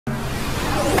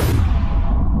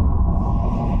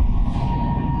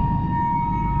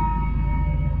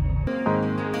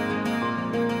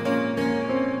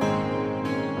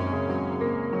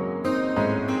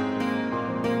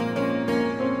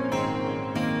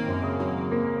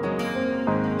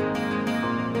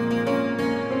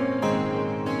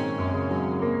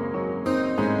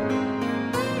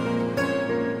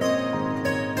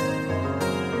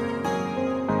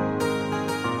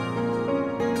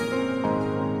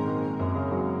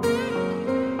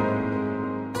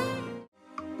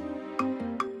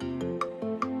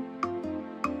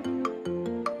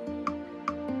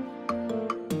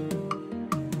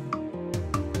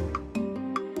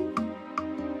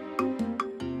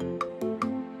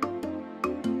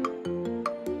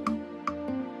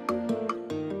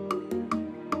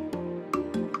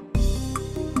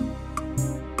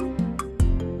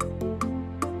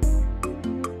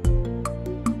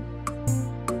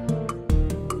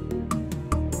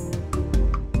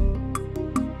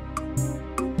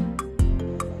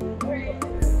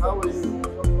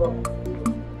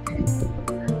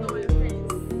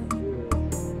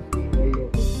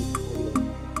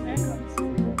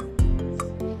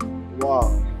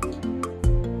Wow.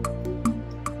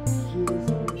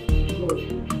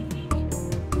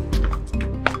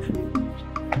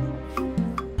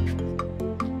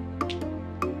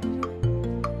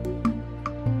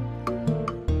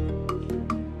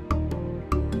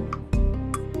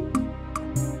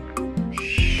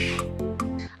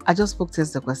 I just spoke to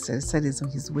the question. He said he's on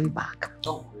his way back.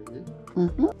 Oh, really?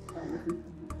 Mm-hmm.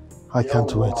 I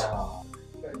can't wait.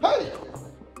 Hey,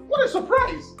 what a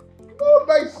surprise! Oh,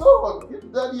 my son,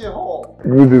 give Daddy a hug.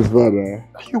 Good is father.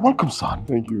 You're welcome, son.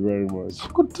 Thank you very much.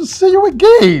 Good to see you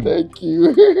again. Thank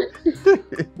you.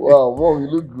 Wow, Mom, you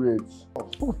look great.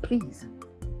 Oh, please.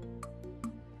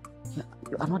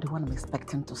 You are not the one I'm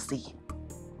expecting to see.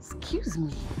 Excuse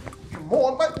me. Come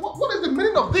on, what is the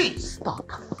meaning of this? Stop.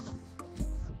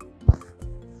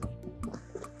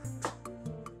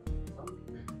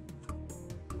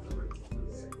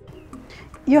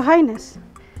 Your Highness,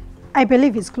 I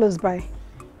believe it's close by.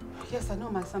 Yes, I know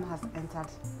my son has entered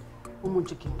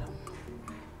Umunji Kingdom.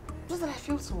 Just that I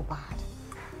feel so bad.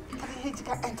 That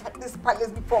Ihejika entered this palace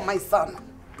before my son.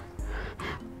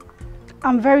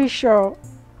 I'm very sure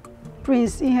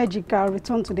Prince Ihejika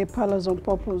returned to the palace on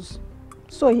purpose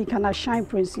so he can outshine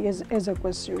Prince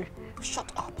Ezekwesili. Shut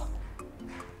up.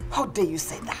 How dare you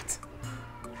say that?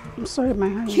 I'm sorry, my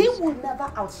Highness. He will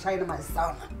never outshine my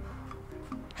son.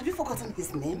 Have you forgotten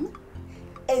his name?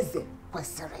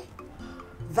 Ezekwesili.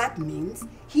 That means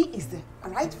he is the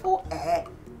rightful heir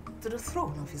to the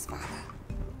throne of his father.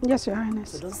 Yes, Your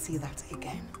Highness. So don't say that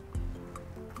again.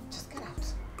 Just get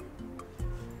out.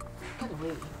 Get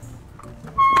away.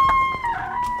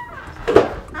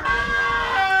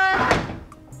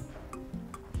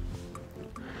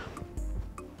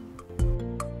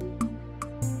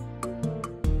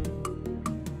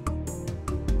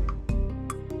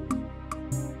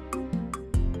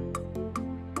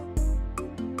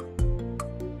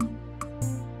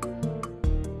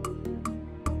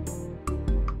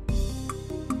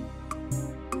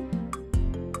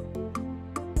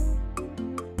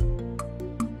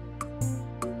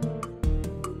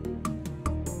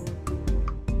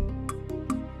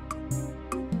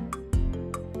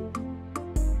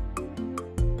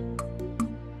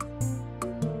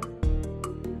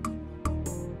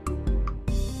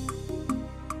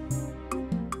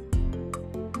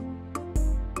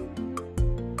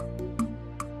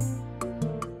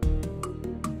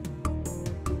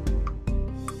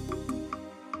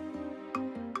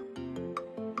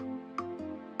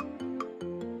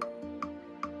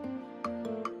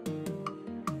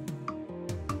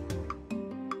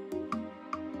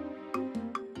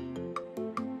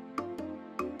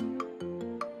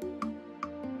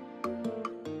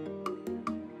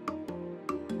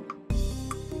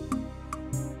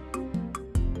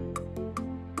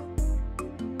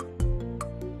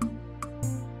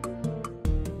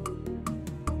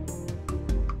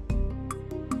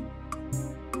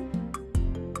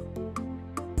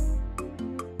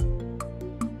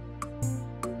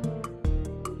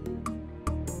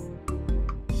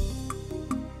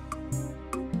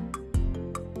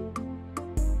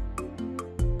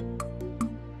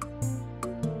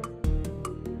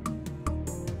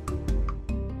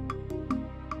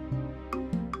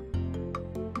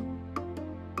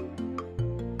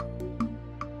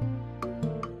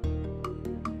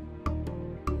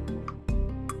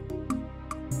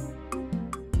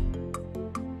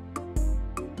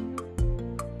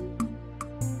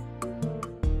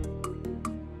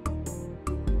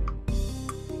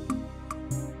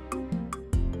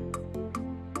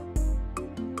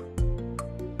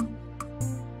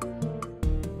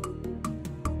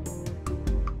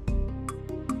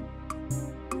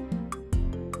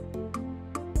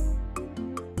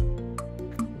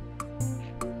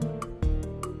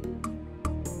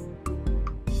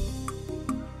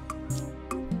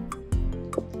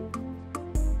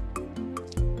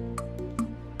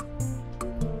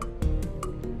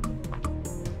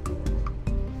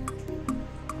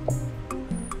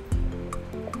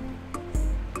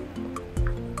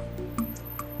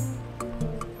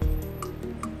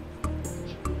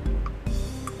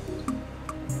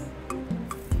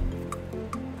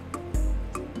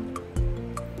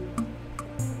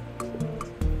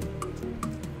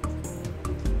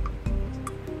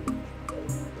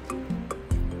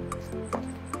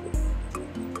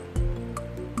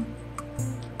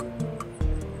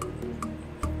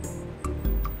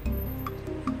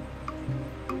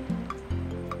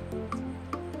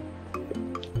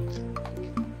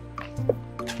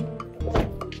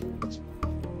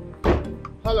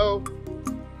 Hello.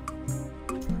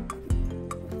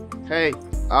 Hey,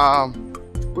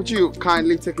 would you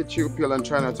kindly take a chill pill and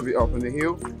try not to be up on the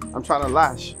hill? I'm trying to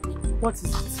lash. What is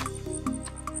it?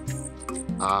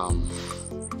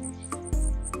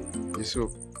 You're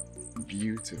so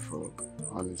beautiful,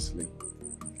 honestly.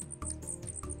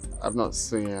 I've not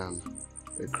seen a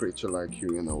creature like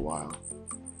you in a while.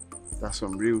 That's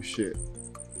some real shit.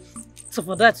 So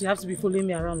for that, you have to be following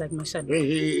me around like my shadow.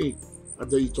 Hey. How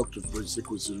dare you talk to Prince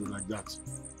Sekwesiru like that?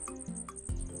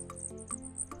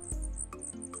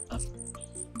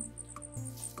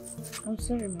 I'm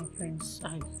sorry, my friends.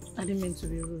 I didn't mean to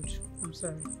be rude. I'm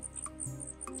sorry.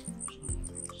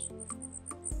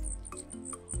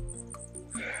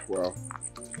 Well,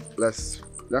 let's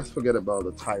forget about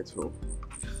the title.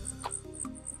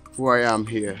 Who I am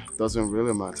here doesn't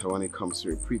really matter when it comes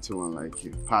to a pretty one like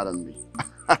you. Pardon me.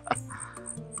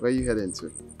 Where are you heading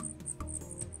to?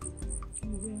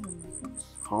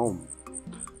 Home.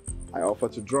 I offer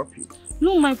to drop you.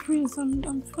 No, my prince,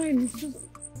 I'm fine. It's just...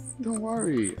 Don't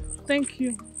worry. Thank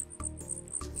you.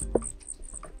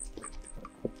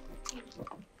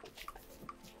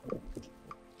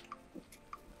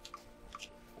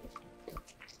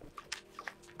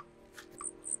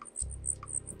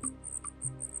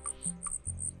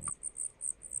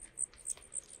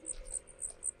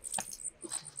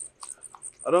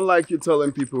 I don't like you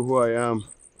telling people who I am.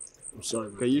 I'm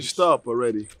sorry. Can you stop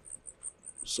already?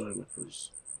 I'm sorry, my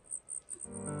prince.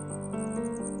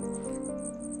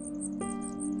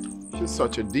 She's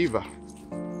such a diva.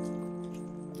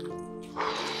 You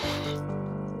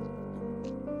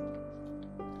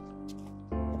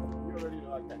already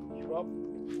know I can't give up,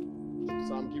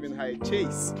 so I'm giving her a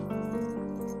chase.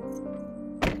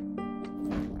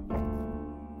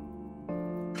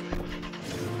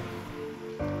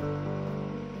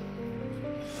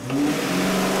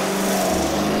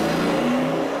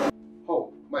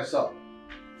 Oh, my son.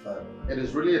 It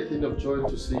is really a thing of joy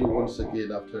to see you once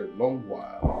again after a long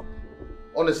while.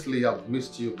 Honestly, I've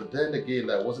missed you, but then again,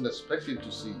 I wasn't expecting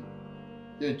to see you.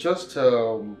 You just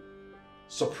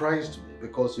surprised me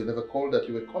because you never called that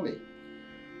you were coming.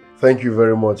 Thank you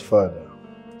very much, Father.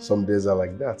 Some days are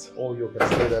like that. Oh, you can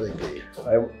say that again.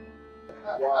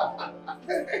 Wow.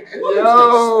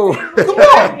 Yo! Come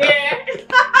on!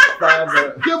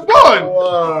 Father. You're born!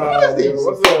 Wow. What is this?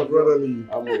 What's up, brotherly?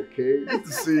 I'm okay. Good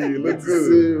to see you. Look Good to good.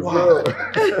 see you,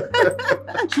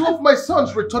 Wow. 2 of my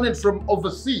sons returning from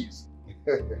overseas.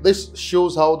 This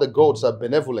shows how the gods are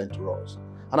benevolent to us.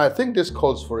 And I think this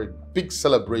calls for a big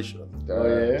celebration. Oh,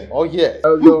 yeah? Oh, yeah.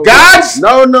 No. Guys!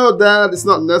 No, Dad, it's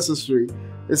not necessary.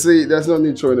 You see, there's no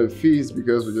need throwing a feast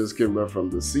because we just came back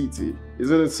from the city.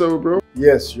 Isn't it so, bro?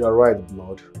 Yes, you are right,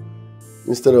 Blood.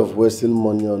 Instead of wasting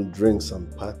money on drinks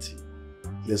and party,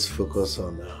 let's focus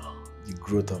on the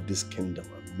growth of this kingdom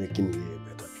and making it a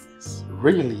better place.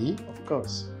 Really? Of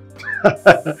course.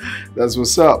 That's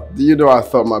what's up. Do you know I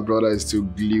thought my brother is still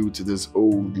glued to this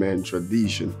old man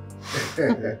tradition?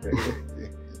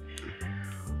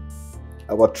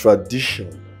 Our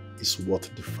tradition is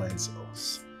what defines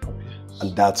us.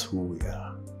 And that's who we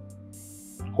are.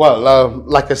 Well,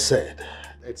 like I said,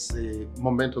 it's a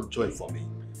moment of joy for me.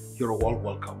 You're all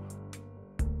welcome.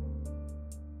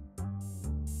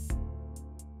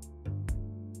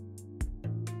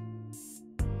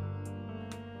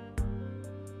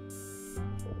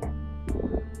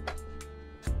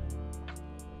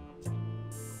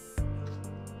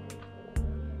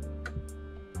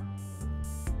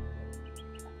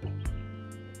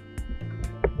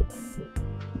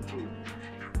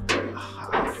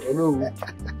 Oh no.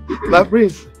 My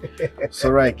prince.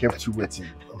 Sorry I kept you waiting.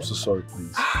 I'm so sorry,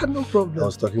 please. No I problem.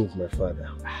 was talking with my father.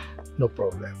 No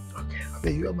problem. Okay. I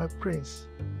mean, you are my prince.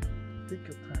 Take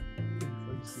your time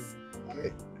before you see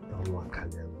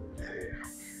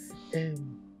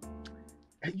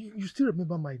me. You still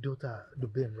remember my daughter,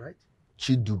 Dubem, right?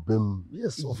 Chidubem.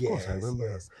 Yes, of course, I remember.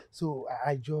 Yes. So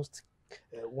I just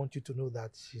want you to know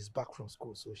that she's back from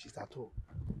school, so she's at home.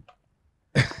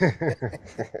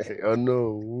 Oh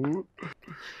no.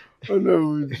 Oh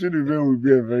no, Chidubem will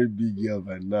be a very big girl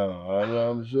by now. And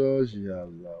I'm sure she has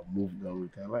moved on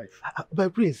with her life. My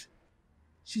prince,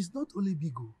 she's not only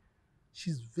big,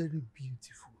 she's very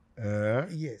beautiful.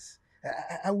 Yes.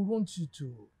 I would want you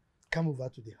to come over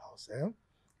to the house.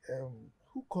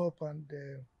 Hook up and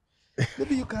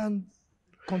maybe you can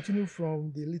continue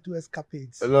from the little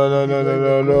escapades. No,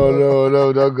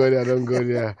 don't go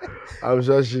there. I'm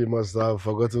sure she must have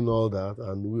forgotten all that,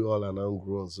 and we all are now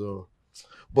grown, so.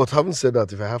 But having said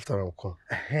that, if I have time, I'll come.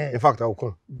 In fact, I'll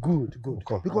come. Good. I'll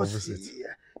come. Because I'll visit.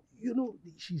 you know,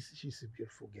 she's a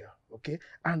beautiful girl, okay?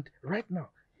 And right now,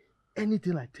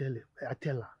 anything I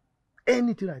tell her,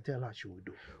 anything I tell her, she will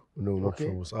do. No, not Okay.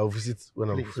 troubles. I'll visit when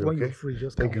I'm Please, free, when okay? you're free,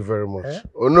 just Thank come you in. very much. Eh?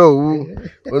 Oh no!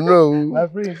 Oh no! My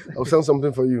friend. I'll send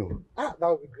something for you. Ah, that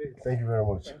would be great. Thank you very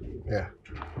much. Yeah.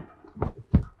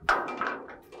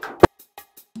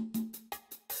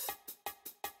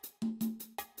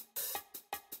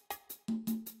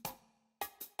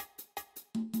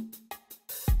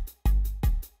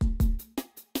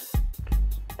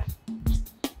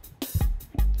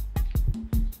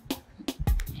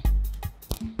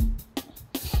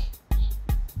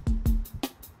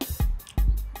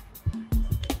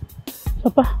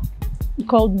 Papa, you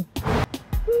called me.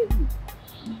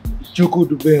 Choco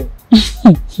Dubel.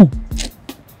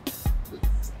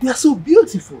 You are so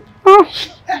beautiful.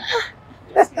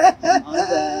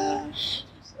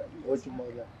 What your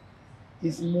mother?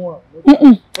 It's more.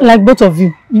 Like both of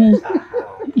you.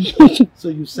 So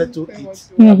you settle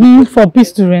it. For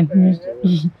peace to reign.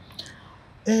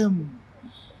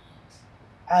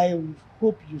 I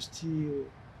hope you still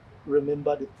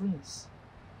remember the prince.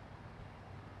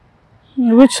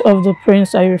 Which of the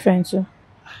prince are you referring to?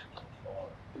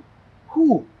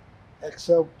 Who?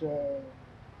 Except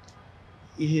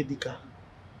Ihedika.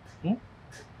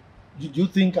 Did you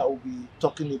think I will be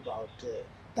talking about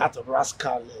that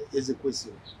rascal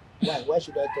Ezekwesili? Why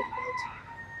should I talk about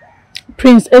it?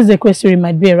 Prince Ezekwesili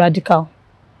might be a radical,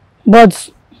 but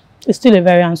he's still a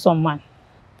very handsome man.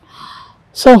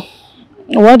 So,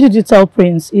 what did you tell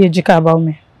Prince Ihedika about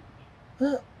me?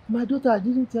 My daughter, I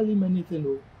didn't tell him anything.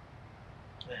 No.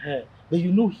 But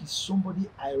you know, he's somebody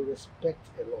I respect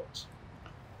a lot.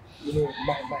 You know,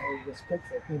 my respect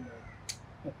for him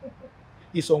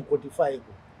is unquantifiable.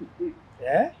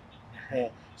 Yeah?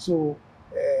 So,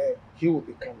 he will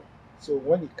be coming. So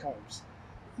when he comes,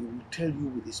 he will tell you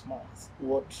with his mouth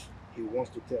what he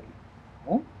wants to tell you.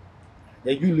 Huh?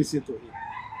 Then you listen to him.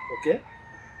 Okay?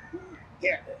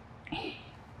 Yeah.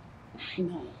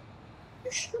 No.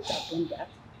 You shouldn't have done that.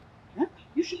 Huh?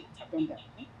 You shouldn't have done that.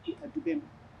 Huh? Look at Dubem.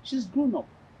 She's grown up.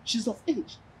 She's of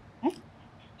age. Huh?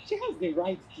 She has the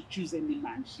right to choose any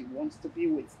man she wants to be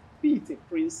with, be it a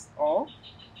prince or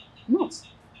not.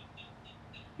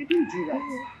 You didn't do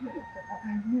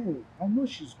right. I know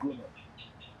she's grown up.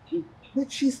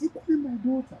 But she's equally my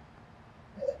daughter.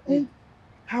 And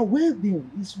her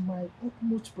well-being is my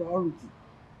utmost priority.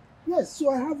 Yes, so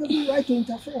I have every right to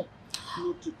interfere.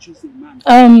 Not to choose a man.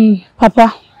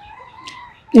 Papa,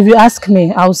 if you ask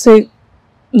me, I'll say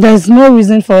there's no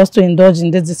reason for us to indulge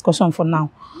in this discussion for now.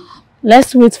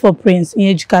 Let's wait for Prince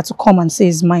Ihedika to come and say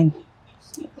his mind.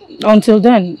 Until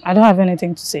then, I don't have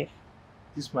anything to say.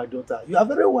 This is my daughter. You are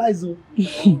very wise, though.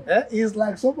 It's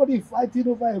like somebody fighting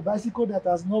over a bicycle that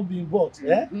has not been bought. So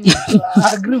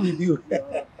I agree with you.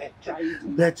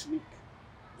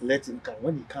 Let him come.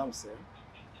 When he comes,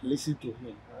 listen to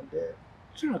him and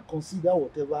try and consider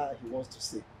whatever he wants to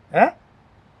say.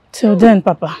 Till then,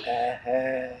 Papa.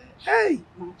 Hey!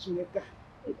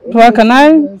 Papa, can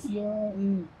I?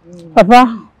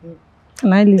 Papa,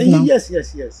 can I leave now?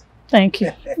 Yes. Thank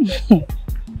you.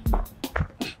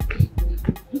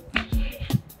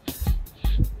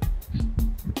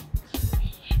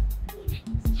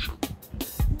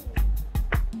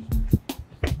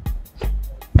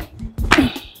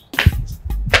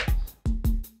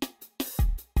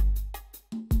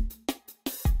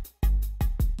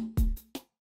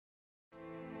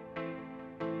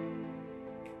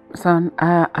 Son,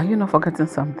 are you not forgetting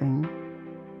something?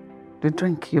 The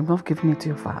drink, you've not given it to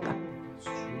your father. It's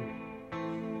true.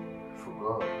 I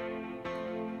forgot.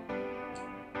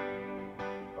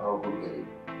 I'll go get it.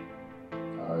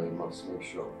 I must make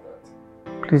sure of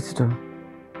that. Please do.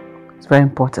 It's very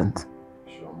important.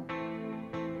 Sure.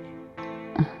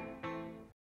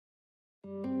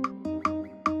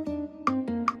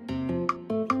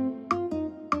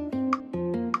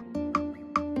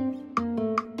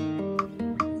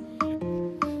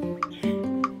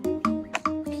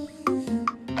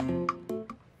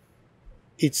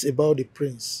 It's about the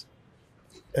prince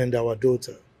and our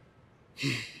daughter.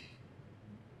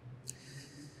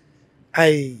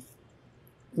 I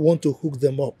want to hook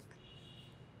them up.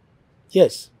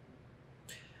 Yes.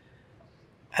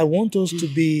 I want us to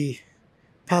be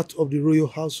part of the royal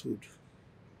household.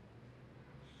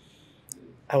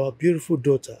 Our beautiful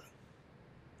daughter,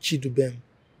 Chidubem,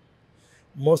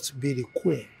 must be the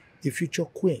queen, the future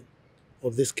queen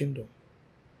of this kingdom.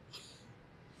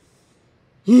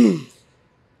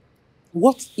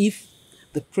 What if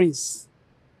the prince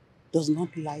does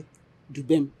not like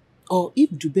Dubem? Or if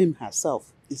Dubem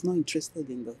herself is not interested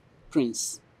in the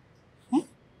prince? Huh?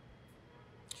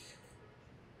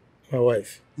 My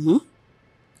wife,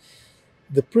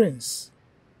 the prince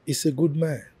is a good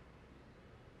man.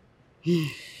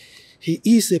 He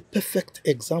is a perfect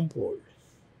example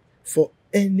for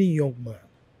any young man.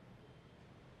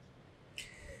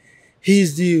 He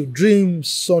is the dream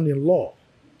son-in-law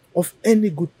of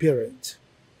any good parent.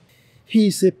 He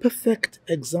is a perfect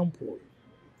example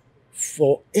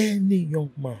for any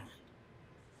young man.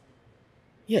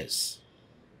 Yes.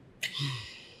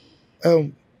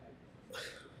 The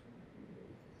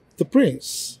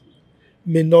prince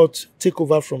may not take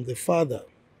over from the father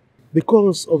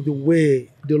because of the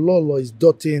way the Lolo is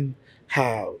doting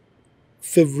her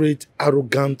favorite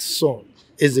arrogant son,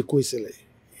 Ezekwesili,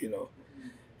 you know.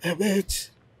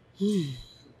 But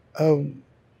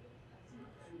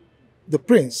the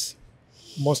prince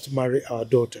must marry our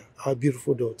daughter, our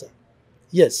beautiful daughter.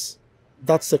 Yes,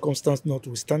 that circumstance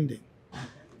notwithstanding.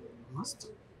 Must?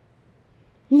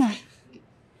 Nah.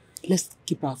 Let's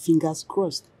keep our fingers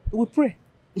crossed. We pray.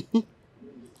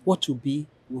 What will be,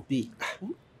 will be.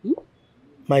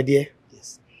 My dear,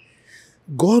 yes.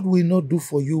 God will not do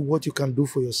for you what you can do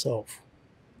for yourself.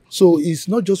 So it's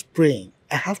not just praying.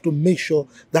 I have to make sure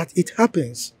that it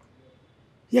happens.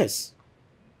 Yes.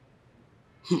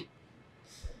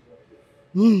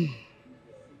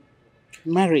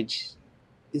 Marriage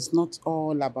is not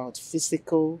all about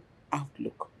physical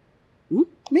outlook.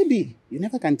 Maybe, you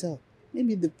never can tell.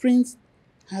 Maybe the prince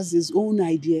has his own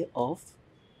idea of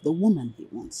the woman he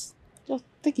wants. Just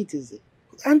take it easy.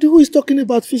 And who is talking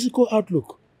about physical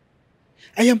outlook?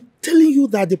 I am telling you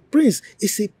that the prince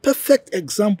is a perfect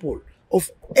example of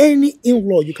any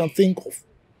in-law you can think of,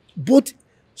 both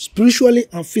spiritually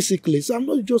and physically. So I'm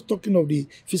not just talking of the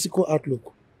physical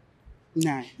outlook.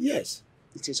 Nah. Yes.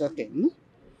 It is okay.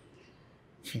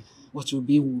 What will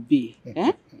be, will be.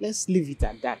 Let's leave it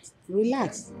at that.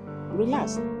 Relax.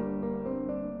 Relax.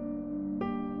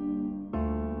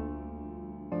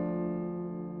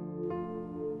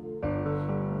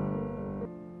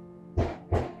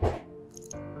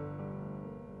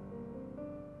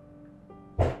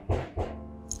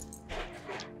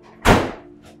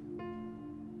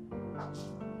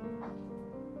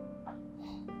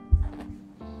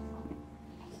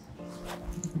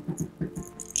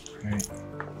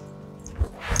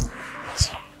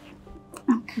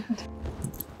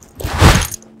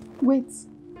 Wait,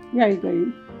 where are you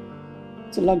going?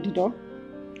 To lock the door?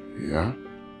 Yeah?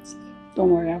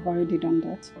 Don't worry, I've already done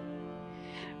that.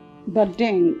 But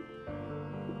then,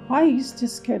 why are you still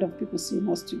scared of people seeing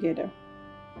us together?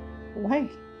 Why?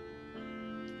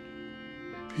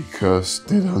 Because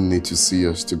they don't need to see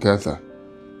us together.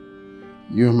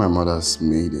 You're my mother's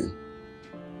maiden.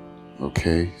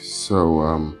 Okay?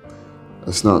 So,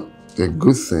 it's not a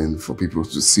good thing for people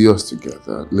to see us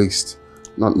together. At least,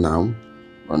 not now.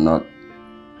 Or not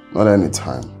any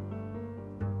time.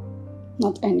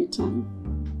 Not any time.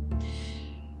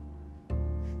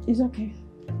 It's okay.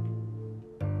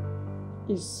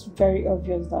 It's very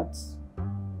obvious that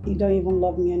you don't even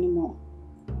love me anymore.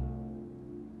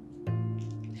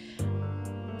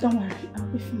 Don't worry, I'll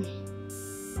be fine.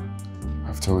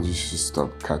 I've told you to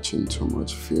stop catching too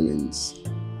much feelings.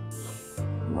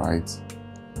 Right?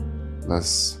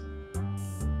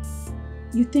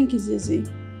 You think it's easy?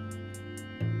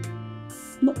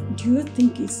 No, do you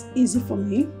think it's easy for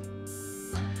me?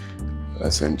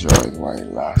 Let's enjoy it while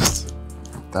it lasts.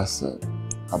 That's it.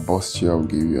 I bust you, I'll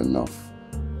give you enough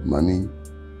money,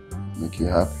 make you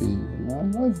happy,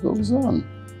 and life goes on.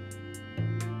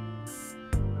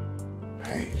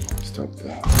 Hey, stop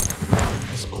that.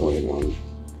 What's going on?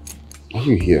 Are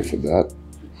you here for that?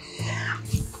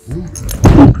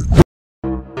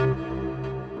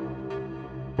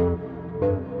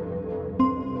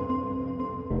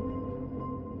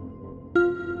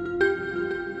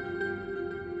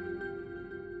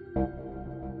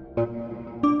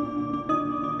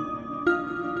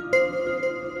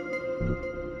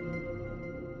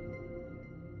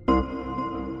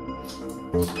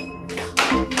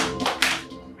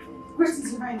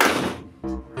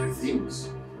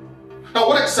 Now,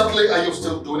 what exactly are you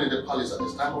still doing in the palace at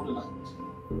this time of the night?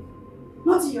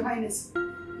 Nothing, Your Highness.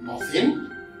 Nothing?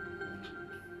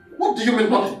 What do you mean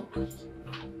nothing?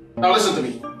 Now listen to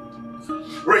me.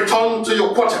 Return to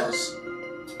your quarters.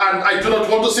 And I do not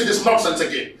want to see this nonsense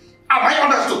again. Am I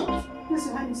understood? Yes,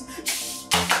 Your Highness.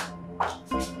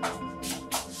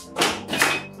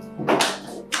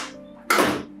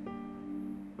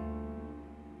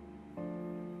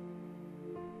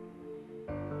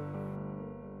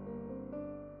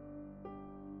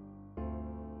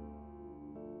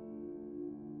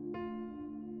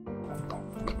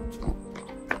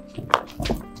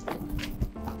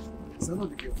 Is that not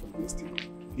the girl from yesterday?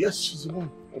 Yes, she's the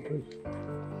one.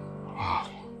 Wow.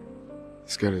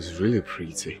 This girl is really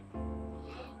pretty.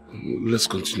 Let's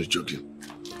continue joking.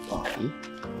 What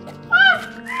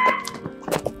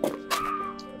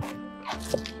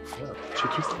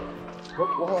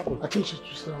happened? I think she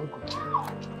twisted her ankle.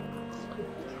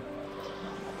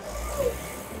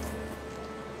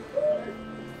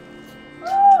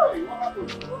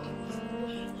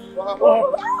 What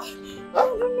happened? Huh?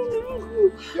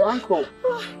 Your ankle.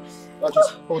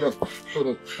 Just hold on.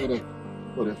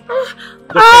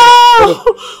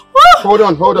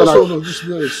 Hold on.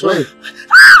 Just wait.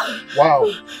 Wow.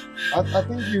 I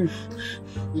think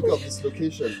you got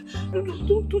dislocation.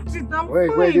 Don't touch it. I'm Wait,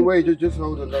 fine. just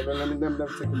hold on. Let me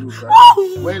take a look. Right?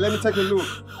 Wait, let me take a look.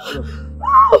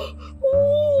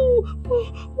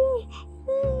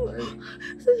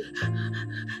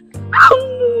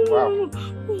 Wow.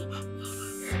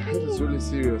 This is really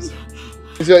serious.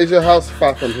 Is your house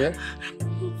far from here?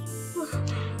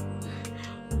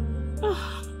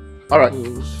 Alright.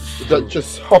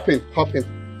 Just hop in.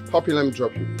 Let me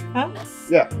drop you. Huh?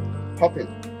 Yeah. Hop in.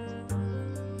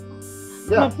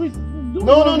 Yeah. Please,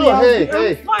 No. Hey.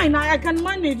 I'm fine. I can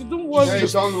manage. Don't worry. Hey,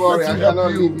 don't worry. I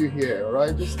cannot leave you here.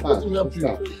 Alright? Just stand.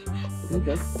 Okay.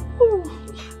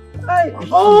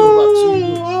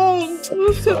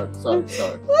 Sorry.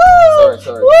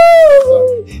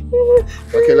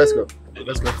 Okay, let's go.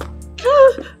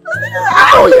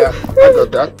 Oh yeah, I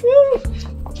got that.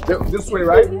 This way,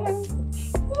 right?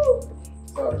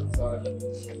 Sorry.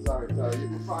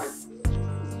 You're fine.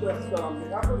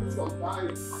 It happens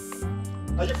sometimes.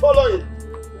 Are you following?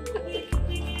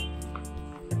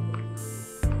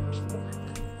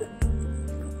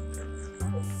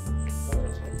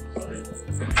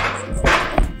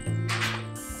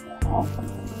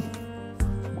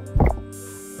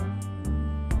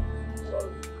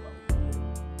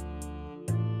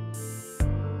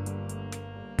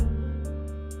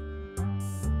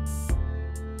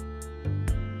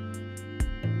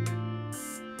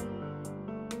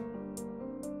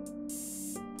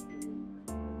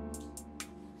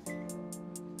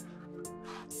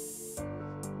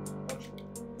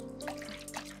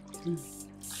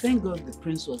 Thank God the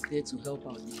prince was there to help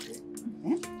out.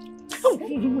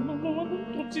 Mama,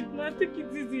 don't touch it now. Take it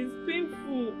easy. It's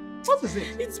painful. What is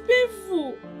it? It's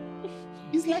painful.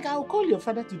 It's like I'll call your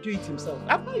father to do it himself.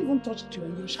 I've not even touched you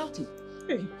and you're shouting.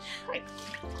 Hey.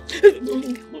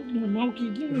 Mama, okay,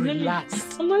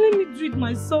 Relax. Mama, let me do it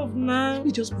myself now. Let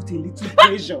me just put a little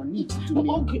pressure on it to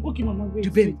me. Okay, Mama,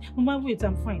 wait. Mama, wait,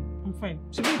 I'm fine.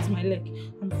 She beats my leg.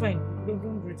 I'm fine. Don't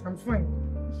do it. I'm fine.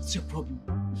 What's your problem?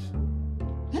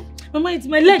 Huh? Mama, it's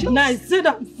my leg now. I said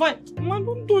I'm fine. Mama,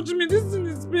 don't touch me. This thing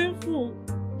is painful.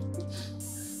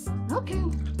 Okay.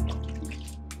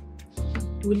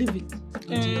 We'll leave it.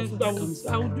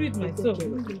 I will do it myself.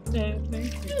 Thank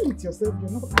you. Do it yourself.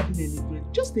 You're not adding anything.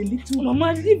 Just a little.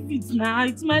 Mama, leave it now.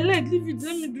 It's my leg. Leave it.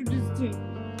 Let me do this thing.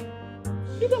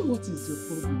 You know what is your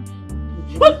problem?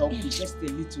 Let me help you. Just a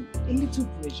little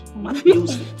pressure.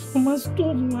 Mama,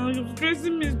 stop now. You're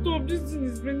stressing me. Stop. This thing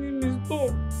is bringing me.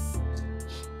 Stop.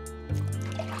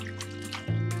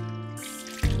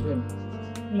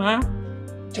 Ma?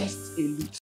 Just a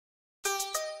little.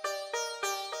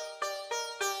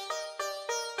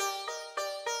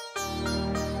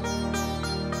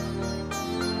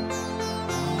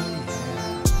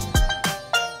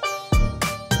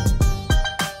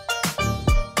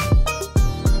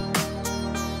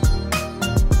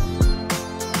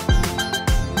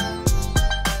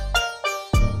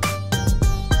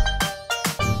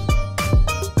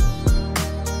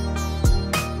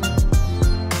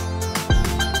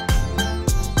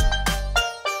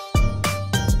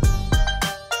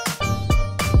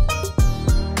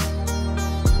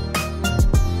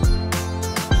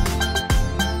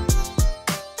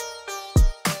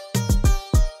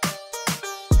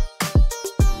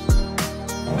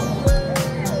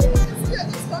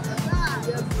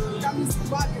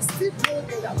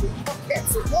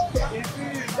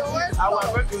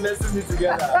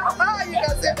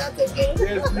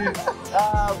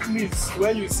 Please,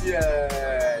 when you see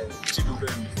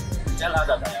Chidubem, tell her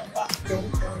that I am back.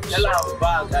 Tell her I'm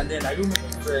back, and then I don't know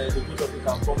if the two of you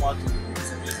can come out to this place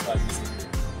to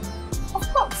visit. Of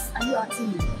course. Are you asking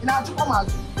me? Now, come out.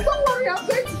 Don't worry, I'm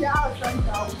going to the house right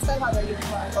now. Tell her that you're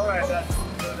fine. Alright,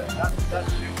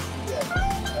 that's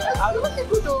really looking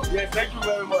good though. Yes, thank you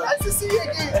very much. Nice to see you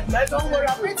again. Nice to Don't worry,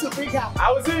 I'm going to bring her.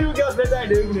 I will see you girls later in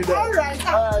the evening. Alright.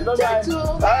 Bye-bye.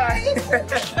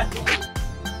 Bye.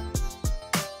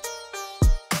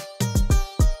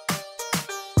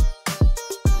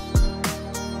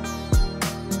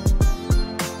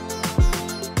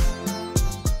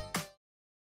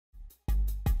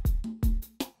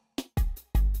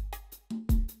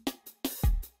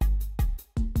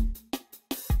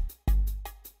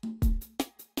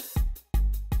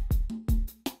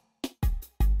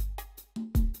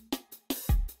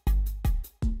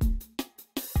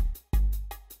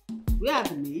 Where are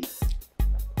the maids?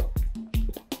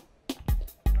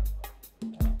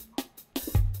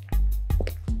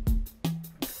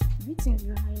 Greetings,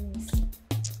 Your Highness.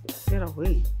 Get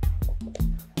away.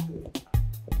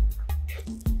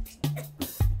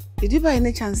 Did you by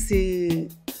any chance see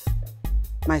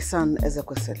my son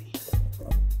Ezekwesili?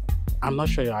 I'm not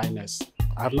sure, Your Highness.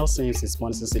 I have not seen him since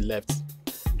morning since he left.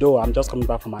 Though I'm just coming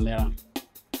back from an errand.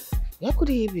 Where could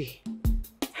he be?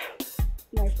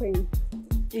 My queen,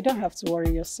 you don't have to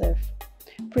worry yourself.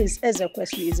 Prince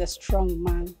Ezekwesili is a strong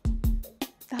man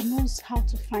that knows how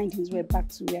to find his way back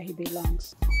to where he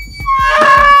belongs.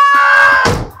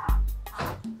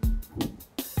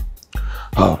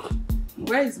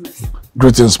 Where is my son?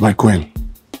 Greetings, my queen.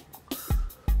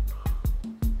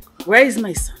 Where is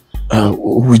my son?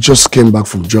 We just came back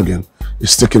from jogging.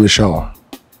 He's taking a shower.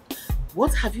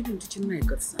 What have you been teaching my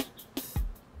godson?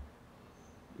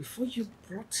 Before you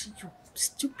brought your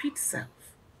stupid self,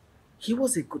 he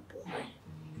was a good boy.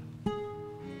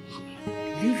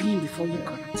 Leave him before you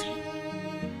correct him.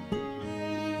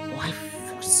 Or I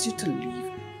force you to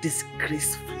leave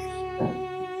disgracefully.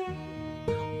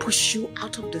 Push you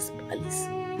out of this palace.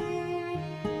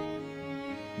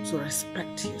 So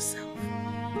respect yourself.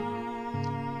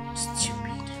 Stupid.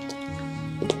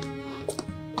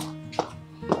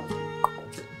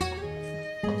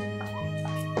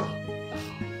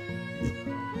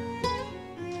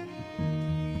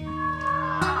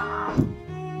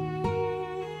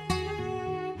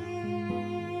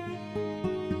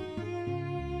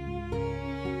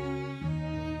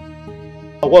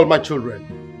 Well, my children,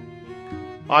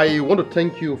 I want to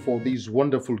thank you for these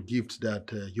wonderful gifts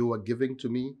that you are giving to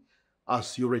me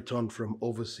as you return from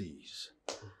overseas.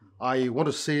 I want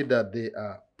to say that they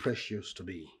are precious to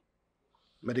me.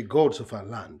 May the gods of our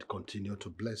land continue to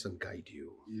bless and guide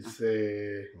you.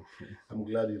 I'm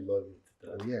glad you love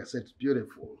it. Yes, it's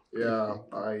beautiful. Yeah,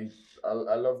 I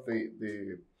love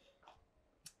the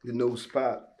nose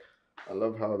pad. I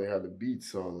love how they had the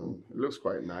beads on. It looks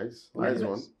quite nice. Nice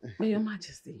one. But Your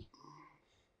Majesty,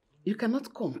 you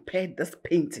cannot compare this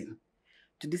painting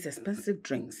to these expensive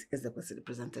drinks as the person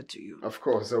presented to you. Of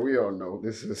course, we all know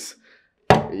this is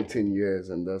 18 years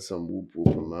and that's some whoop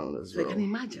whoop amount as well. So you can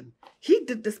imagine, he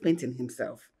did this painting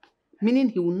himself, meaning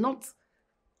he will not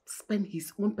spend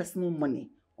his own personal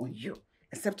money on you,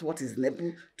 except what is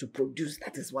able to produce.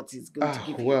 That is what he's going to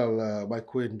give you. Well, my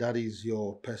queen, that is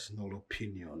your personal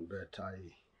opinion, but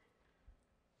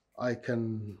I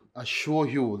can assure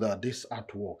you that this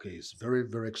artwork is very,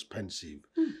 very expensive,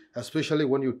 especially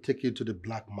when you take it to the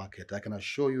black market. I can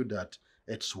assure you that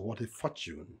it's worth a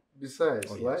fortune. Besides,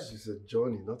 life is a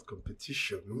journey, not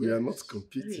competition. We are not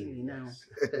competing. Really now.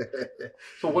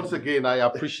 So once again, I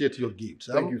appreciate your gifts.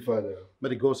 Thank you, Father. May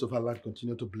the gods of our land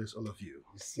continue to bless all of you.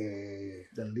 Say,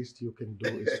 the least you can do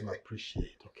is to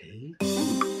appreciate, okay?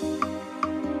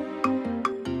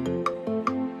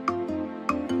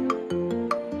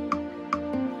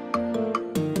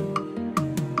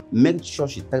 Make sure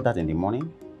she takes that in the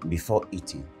morning before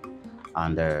eating.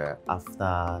 And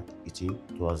after eating,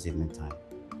 towards evening time,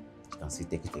 she can still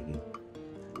take it again.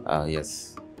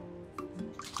 Yes.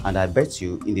 And I bet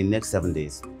you in the next 7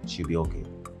 days, she'll be okay.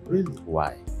 Really?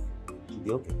 Why? She'll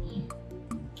be okay.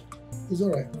 It's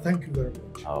all right. Thank you very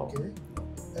much. Oh. Okay.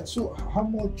 So how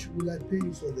much will I pay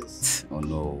you for this? Oh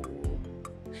no.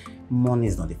 Money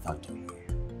is not the factor here.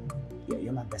 Yeah,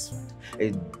 you're my best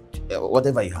friend.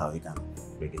 Whatever you have, you can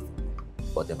bring it for me.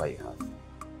 Whatever you have.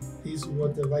 Is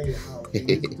whatever you have. You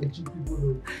need to cheat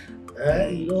people.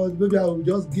 You know, maybe I will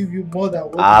just give you more than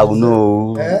what Oh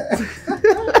no.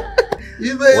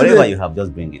 Whatever you have,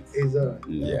 just bring it. It's all right.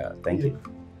 Yeah, thank you.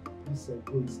 This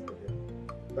go inside there.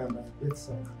 By my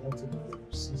bedside, that's when you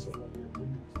see someone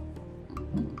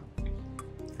in.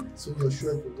 So you're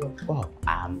sure it will work? Oh,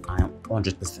 I'm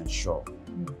 100% sure.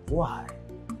 Why?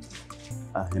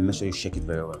 Make sure you shake it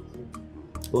very well.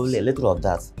 Only a little of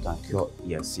that can cure.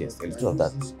 Yes, a little of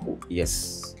that. Oh,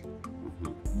 yes.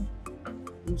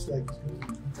 Looks like it's going to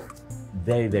be bitter.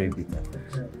 Very, very bitter.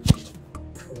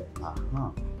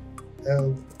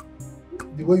 Yeah.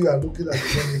 The way you are looking at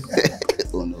the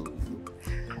Oh no.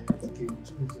 Okay,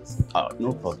 oh,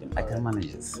 no problem. I can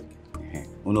manage this.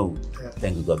 Oh no.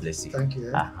 Thank you. God bless you. Thank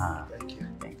you. Thank you.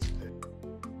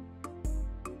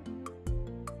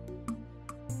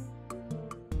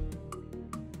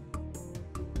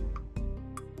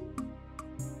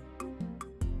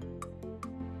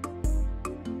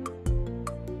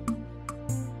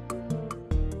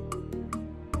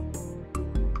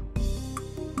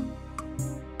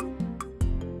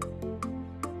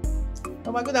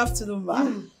 Oh my good afternoon, ma.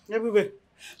 Everywhere.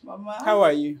 Mama. How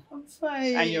are you? I'm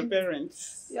fine. And your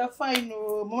parents? You're fine.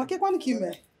 Oh, Mama,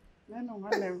 No,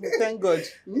 thank God.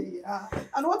 Yeah.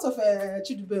 And what of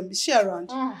Chidubem? Is she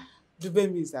around?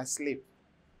 Dubemi is asleep.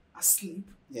 Asleep?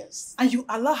 Yes. And you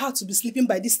allow her to be sleeping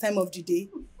by this time of the day?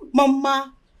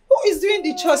 Mama, who is doing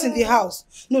the chores in the house?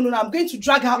 No, I'm going to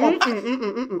drag her up. Mama,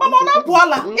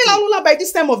 by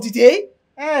this time of the day?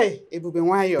 Hey,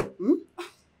 Ebubenwayo.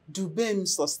 Dubem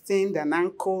sustained an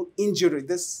ankle injury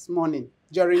this morning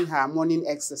during her morning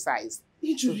exercise.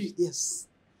 Injury? Yes.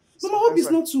 Mama, hope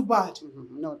it's not too bad.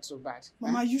 Not too bad.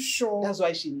 Mama, are you sure? That's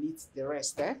why she needs the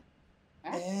rest,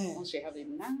 Once she have a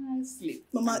nice sleep.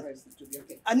 Mama, rest, it will be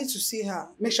okay. I need to see her.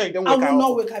 Make sure you don't wake her up. I will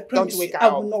not wake her. I promise. Don't wake her I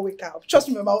up. will not wake her up. Trust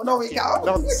me, Mama, I will not wake her up.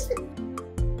 Don't.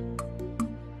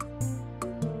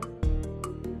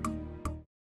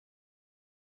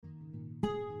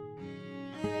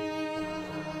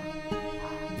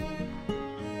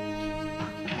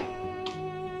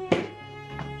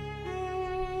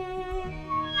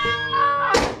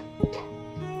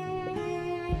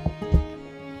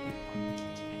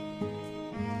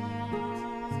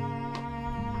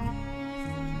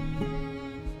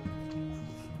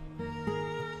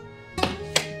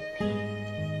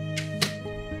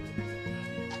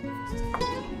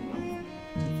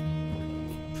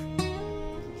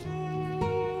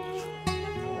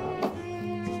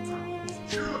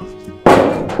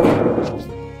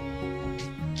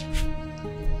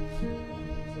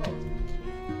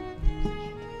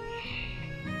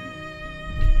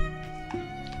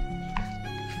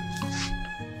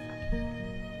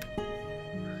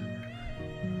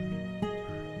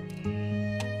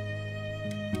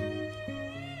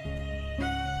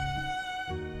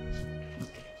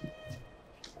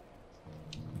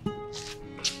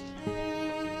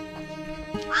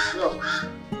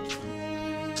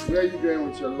 Where are you going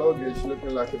with your luggage looking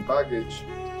like a baggage?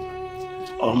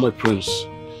 Oh, my prince.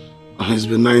 It's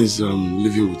been nice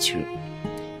living with you.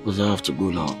 But I have to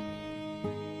go now.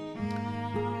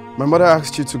 My mother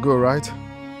asked you to go, right?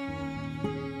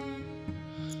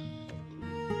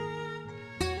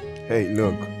 Hey,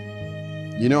 look.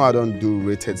 You know I don't do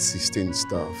rated 16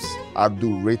 stuffs. I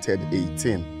do rated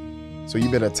 18. So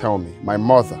you better tell me. My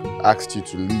mother asked you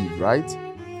to leave, right? Oh,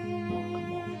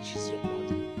 come on. She's your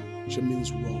mother. She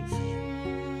means well for you.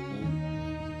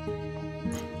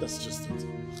 That's just it.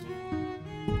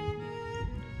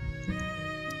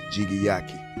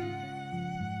 Jiggy-yaki.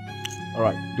 All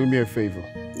right, do me a favor.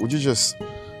 Would you just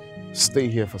stay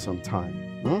here for some time?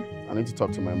 I need to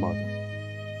talk to my mother.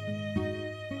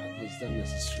 Is that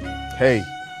necessary? Hey,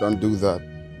 don't do that.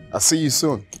 I'll see you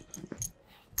soon.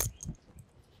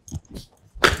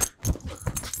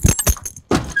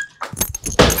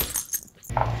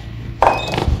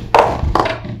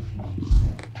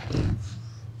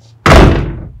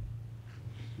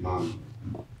 Mom.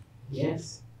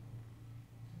 Yes?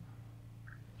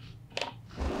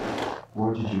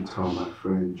 What did you tell my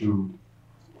friend Jude?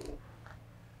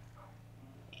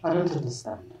 I don't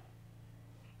understand.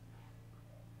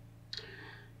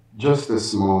 Just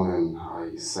this morning,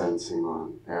 I sent him on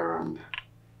an errand.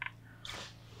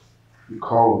 You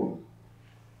called him.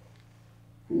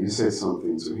 And you said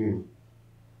something to him.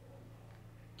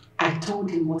 I told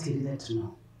him what he needed to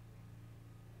know.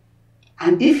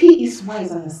 And if he is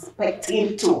wise and expect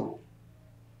him to,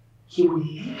 he will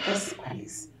leave this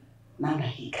place now that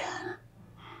he can,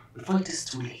 before it is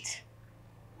too late.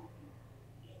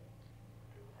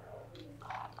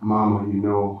 Mama, you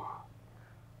know,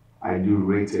 I do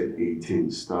rated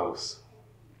 18 stuffs.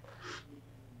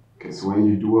 Because when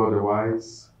you do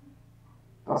otherwise,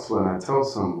 that's when I tell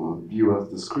someone viewer's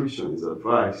discretion is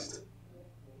advised.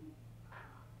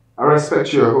 I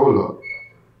respect you a whole lot.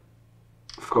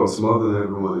 Of course, more than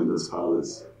everyone in this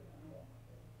palace.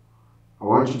 I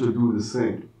want you to do the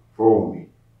same for me.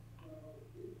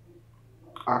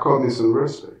 I call me some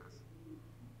respect.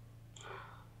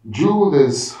 Jude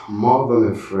is more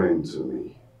than a friend to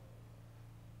me.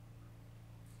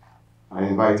 I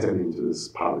invited him to this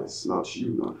palace, not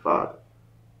you, not father.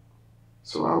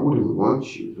 So I wouldn't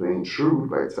want you to intrude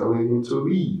by telling him to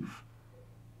leave.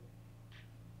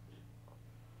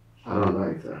 I don't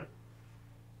like that.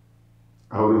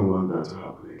 I wouldn't want that to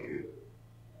happen again.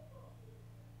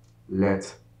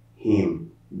 Let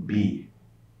him be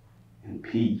in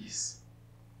peace.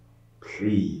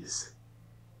 Please,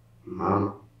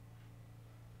 Mama.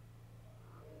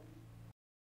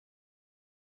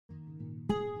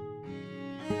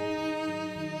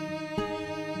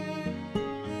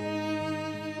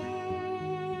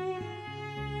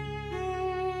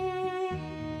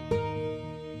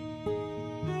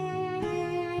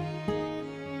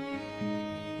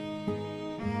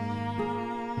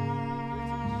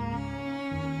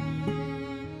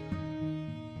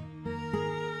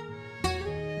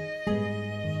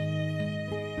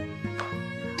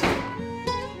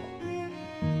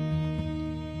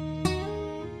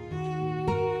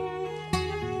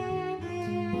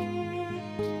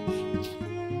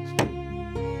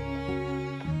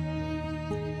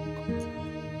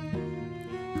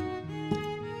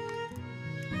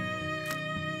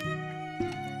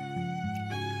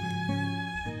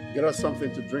 Get us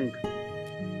something to drink.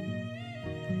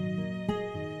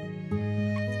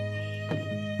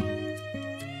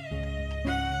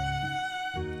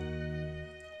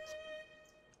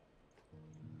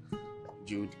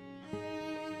 Jude.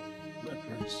 My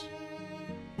prince.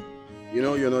 You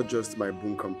know you're not just my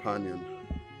boon companion.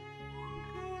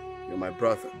 You're my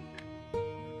brother.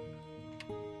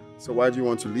 So why do you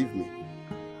want to leave me?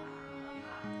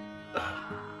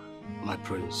 My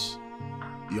prince,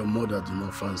 your mother did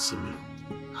not fancy me.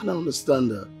 And I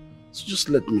understand that. So just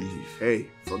let me leave. Hey,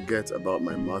 forget about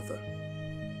my mother.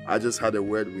 I just had a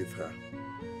word with her.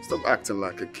 Stop acting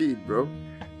like a kid, bro.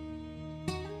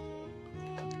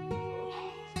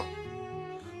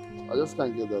 I just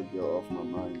can't get that girl off my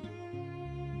mind.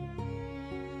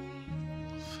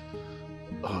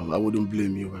 I wouldn't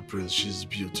blame you, my prince. She's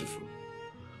beautiful.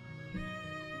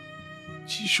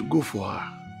 You should go for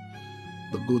her.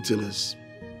 The good thing is,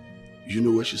 you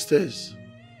know where she stays.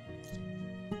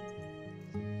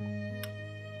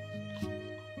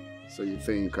 So you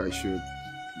think I should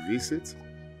visit?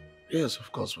 Yes, of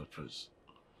course, my prince.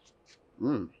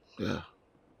 Yeah.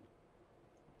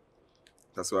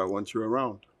 That's why I want you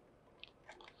around.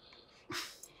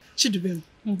 Chidubem,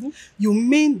 you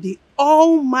mean the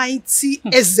almighty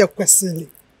Ezekwesili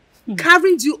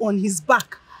carried you on his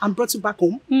back and brought you back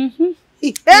home?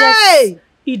 Hey! Yes,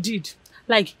 he did.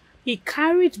 Like, he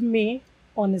carried me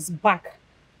on his back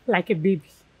like a baby.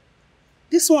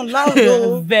 This one loud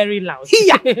though. Very loud.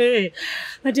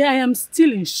 But I am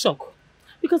still in shock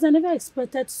because I never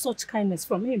expected such kindness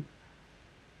from him.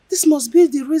 This must be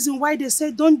the reason why they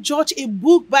say don't judge a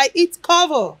book by its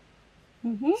cover.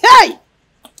 Hey!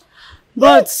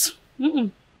 But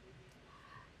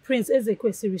Prince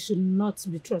Ezekwesili should not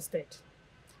be trusted.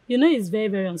 You know he's very,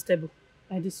 very unstable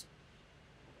like this.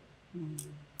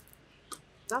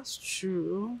 That's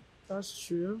true. That's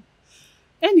true.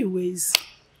 Anyways,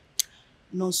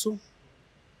 Nonso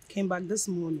came back this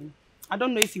morning. I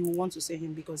don't know if you will want to see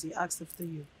him because he asked after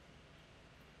you.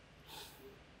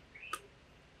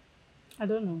 I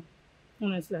don't know.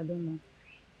 Honestly, I don't know.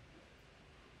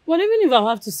 But even if I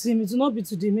have to see him, it will not be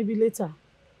today, maybe later.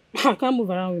 I can't move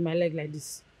around with my leg like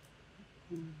this.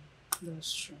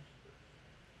 That's true.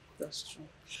 That's true.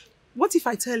 What if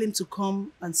I tell him to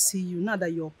come and see you now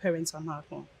that your parents are not at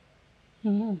home?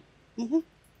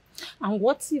 And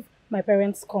what if my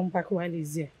parents come back while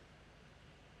he's here?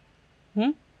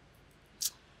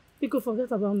 We could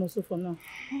forget about Noso for now.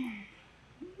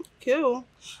 Okay.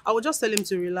 I will just tell him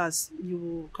to relax. You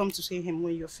will come to see him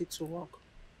when you're fit to walk.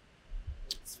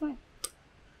 It's fine.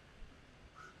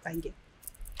 Thank you.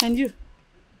 And you?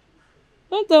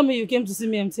 Don't tell me you came to see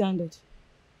me empty-handed.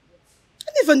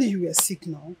 I never knew you were sick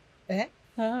now. Eh?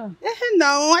 Now,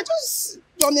 I just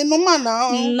on a normal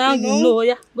now. Now you know.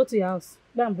 Yeah, go to your house.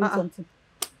 Go and bring something.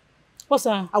 What's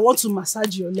that? I want to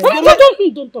massage your leg.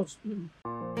 Don't touch.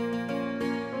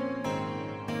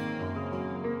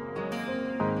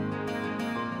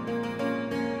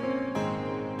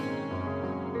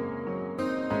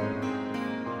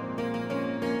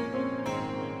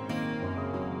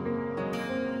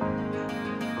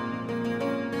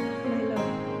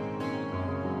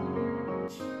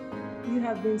 You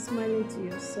have been smiling to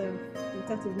yourself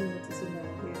without even noticing that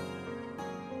I'm here.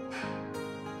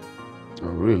 Oh,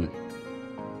 really?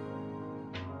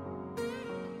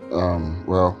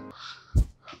 Well,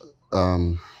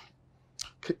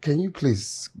 can you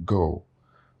please go?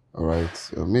 All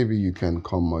right, maybe you can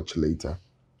come much later.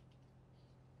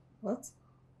 What?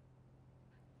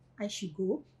 I should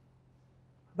go?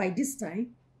 By this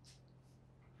time?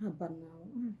 How about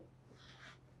now?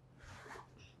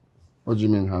 What do you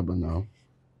mean, Harbor, now?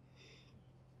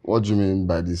 What do you mean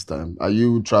by this time? Are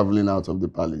you traveling out of the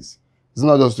palace? It's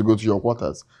not just to go to your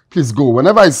quarters. Please go.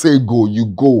 Whenever I say go, you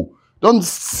go. Don't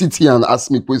sit here and ask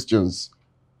me questions.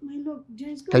 My lord,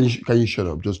 just go. Can you shut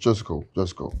up? Just go.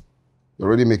 Just go. You're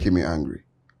already making me angry.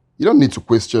 You don't need to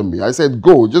question me. I said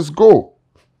go. Just go.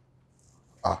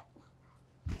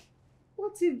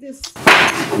 What if this...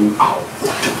 Go out.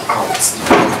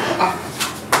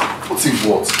 What if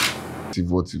what?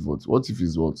 What if what? What if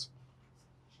is what?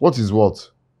 What is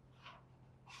what?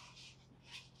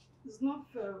 It's not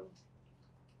fair.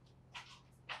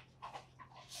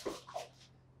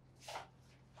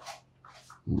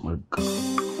 Oh my God.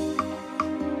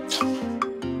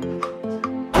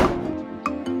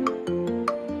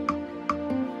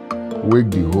 Wake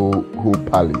the whole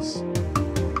palace.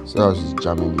 So how she's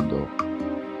jamming the door.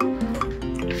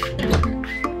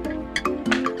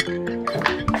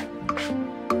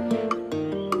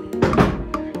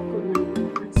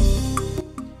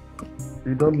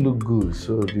 You don't look good,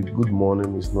 so the good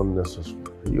morning is not necessary.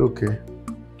 Are you okay?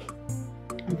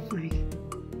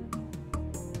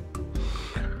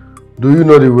 Do you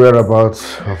know the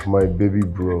whereabouts of my baby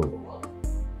bro,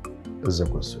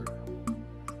 Ezekwesili?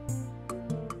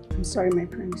 I'm sorry, my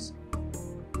prince.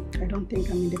 I don't think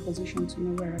I'm in the position to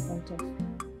know whereabouts of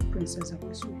Princess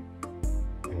Ezekwesili.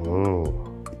 Oh.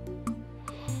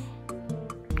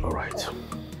 All right.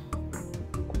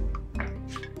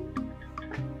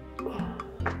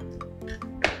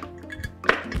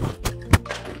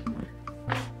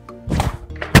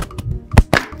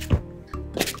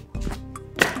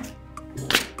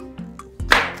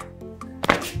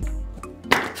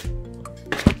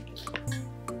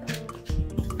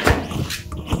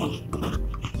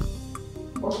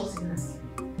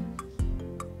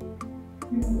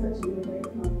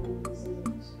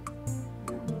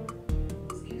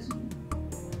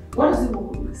 What does it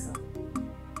want with my son?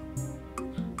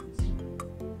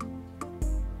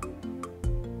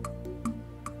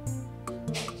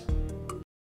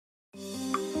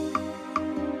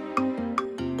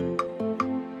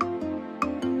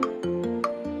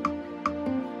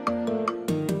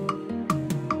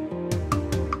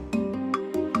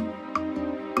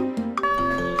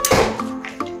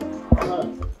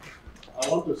 I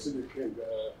want to see the king.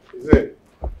 Is it?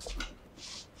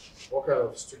 What kind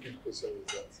of stupid question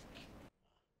is that?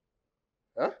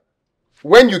 Huh?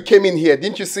 When you came in here,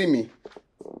 didn't you see me?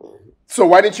 So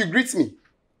why didn't you greet me?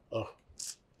 Oh.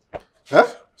 Huh?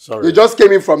 Sorry. You just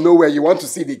came in from nowhere. You want to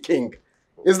see the king.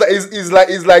 It's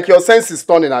like your sense is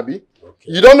turning, Abi.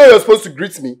 Okay. You don't know you're supposed to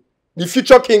greet me, the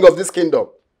future king of this kingdom.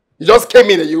 You just came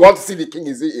in and you want to see the king.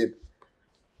 Is he in?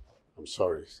 I'm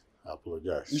sorry. I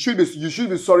apologize. You should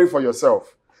be sorry for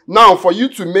yourself. Now, for you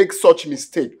to make such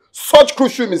mistake, such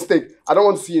crucial mistake, I don't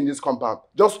want to see you in this compound.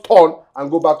 Just turn and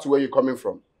go back to where you're coming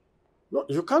from. No,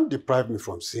 you can't deprive me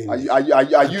from seeing. Are you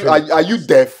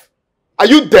deaf? Are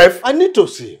you deaf? I need to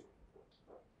see.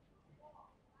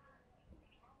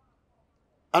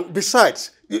 And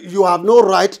besides, you have no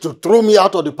right to throw me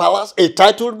out of the palace, a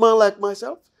titled man like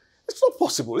myself. It's not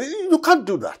possible. You can't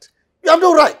do that. You have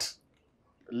no right.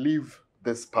 Leave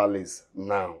this palace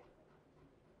now.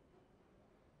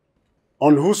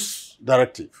 On whose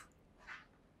directive?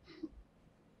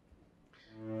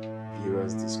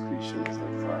 Viewers' discretion is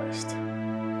advised.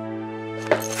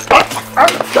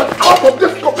 Get out of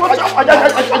this compound! Are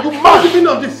you mad? What do you mean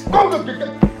of this?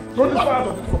 Throw this fire out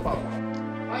of this compound.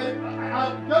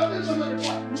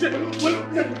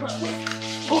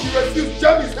 He refused,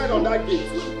 jam his head on that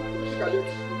gate. Look at it.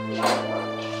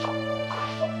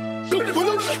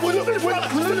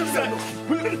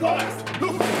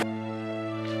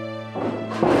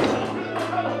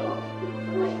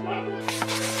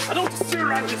 I don't see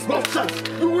right this nonsense.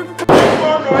 You will make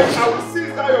more noise, I will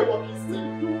seize down your walking stick.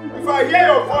 If I hear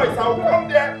your voice, I will come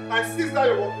there and seize down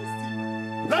your walking stick.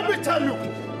 Let me tell you,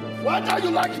 whether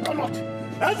you like it or not,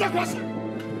 answer the question.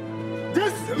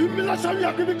 This humiliation you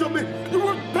are giving to me, you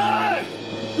will pay.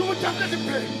 You will definitely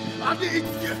pay. And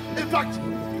in fact,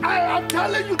 I am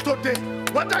telling you today,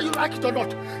 whether you like it or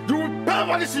not, you will pay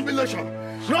for this humiliation.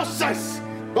 No sense.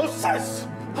 No sense.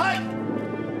 Hi.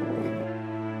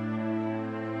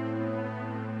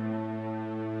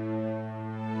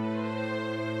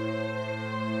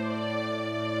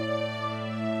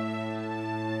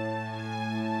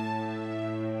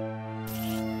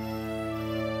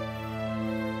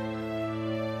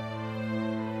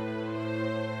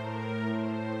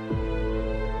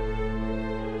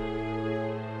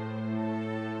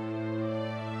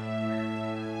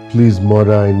 Please,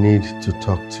 Mother, I need to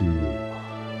talk to you.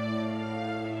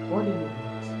 What do you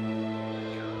want?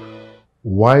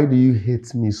 Why do you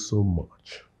hate me so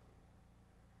much?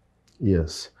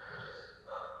 Yes.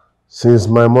 Since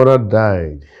my mother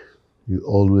died, you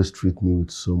always treat me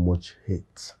with so much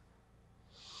hate.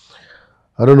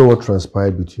 I don't know what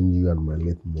transpired between you and my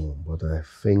late mom, but I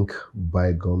think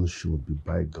bygone should be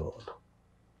bygone.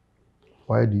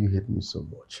 Why do you hate me so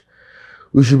much?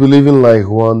 We should be living like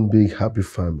one big happy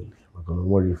family. I'm gonna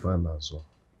worry if I'm as well.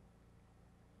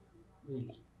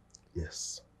 Really?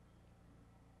 Yes.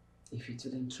 If it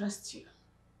would interest you,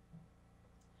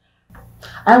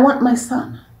 I want my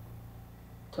son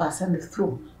to ascend the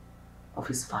throne of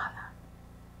his father.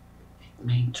 It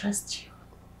may interest you.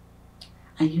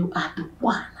 And you are the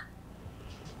one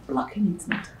blocking it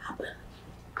not to happen.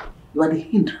 You are the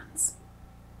hindrance.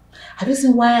 Have you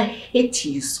seen why I hate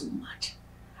you so much?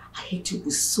 I hate you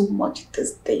with so much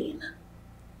disdain.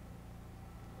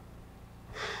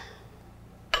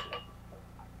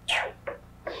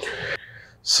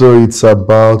 So it's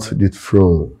about the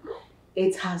throne.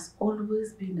 It has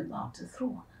always been about the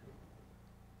throne.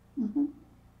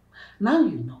 Now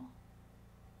you know.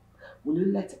 Will you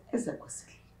let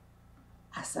Ezekwesili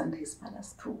ascend his father's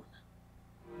throne?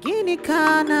 Gini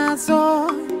kana zo,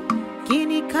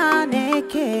 gini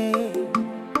kaneke.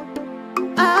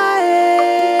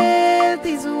 Aye,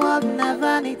 this world na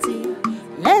vanity.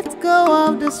 Let go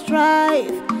of the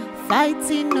strife,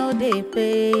 fighting no dey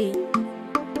pay.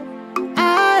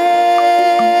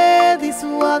 Aye, this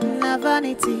world na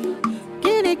vanity.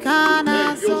 Gini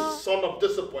kana Hey, you zo. son of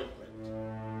disappointment.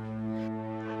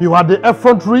 You had the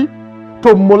effrontery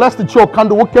to molest the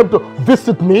Chiokando who came to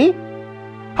visit me?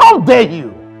 How dare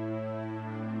you?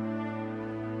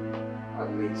 At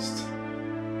least,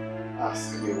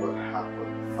 ask me what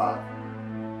happened, Father.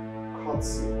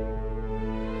 Kotsi.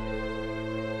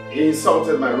 He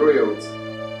insulted my royalty.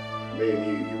 I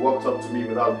mean, he walked up to me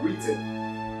without greeting.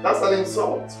 That's an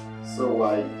insult. So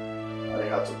I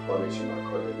had to punish him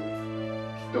accordingly.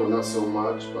 Though not so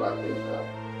much, but I think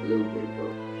a little bit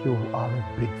though. You are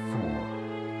a big fool.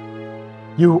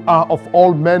 You are of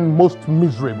all men most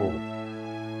miserable.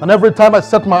 And every time I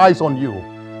set my eyes on you,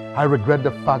 I regret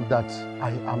the fact that I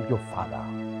am your father.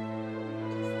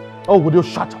 Oh, would you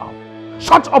shut up?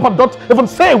 Shut up and don't even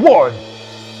say a word.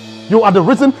 You are the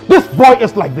reason this boy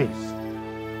is like this.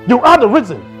 You are the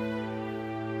reason.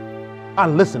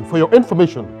 And listen, for your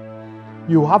information,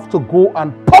 you have to go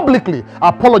and publicly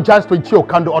apologize to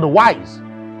Chiokando, otherwise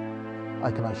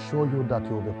I can assure you that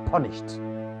you will be punished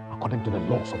according to the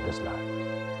laws of this land.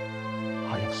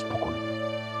 I have spoken.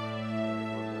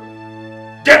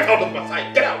 Get out of my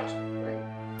sight! Get out!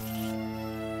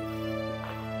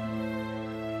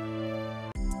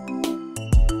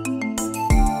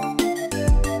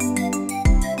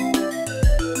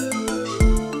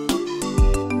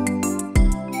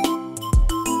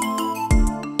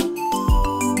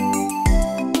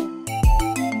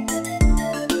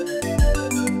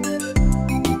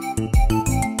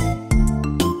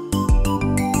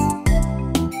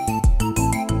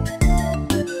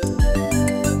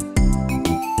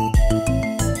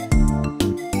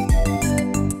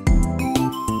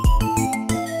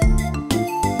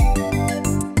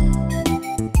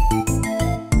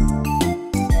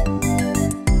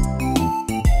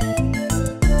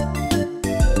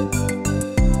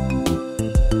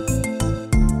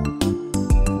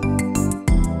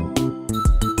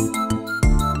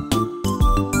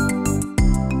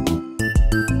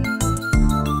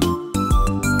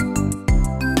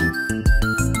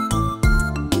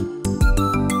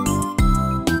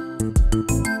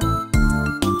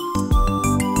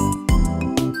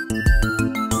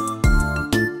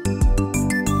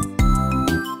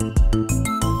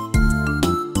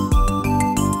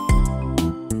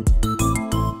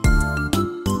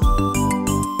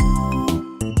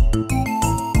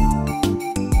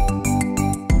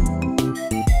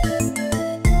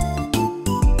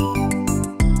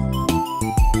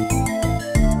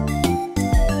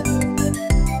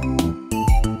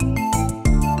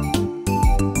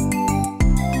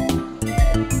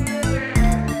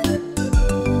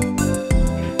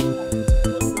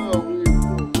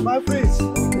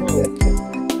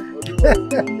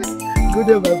 Good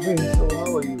day, my friend. So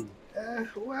how are you?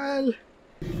 Well,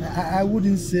 I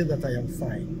wouldn't say that I am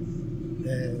fine.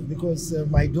 Because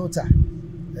my daughter,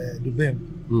 Dubem,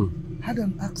 had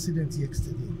an accident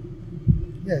yesterday.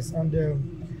 Yes, and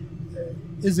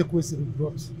Ezekwesili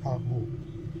brought her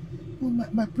home. Well,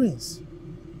 my prince,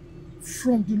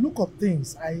 from the look of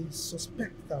things, I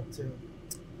suspect that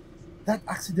that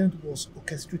accident was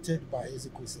orchestrated by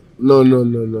Ezekwesili. No.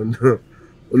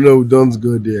 No, don't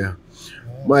go there.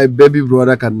 My baby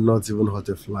brother cannot even hurt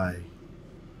a fly.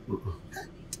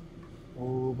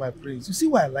 Oh, my prince, you see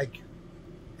why I like you?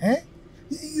 Eh?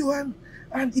 You are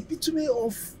an epitome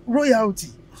of royalty.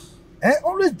 Eh?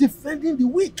 Always defending the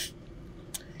weak.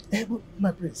 But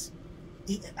my prince,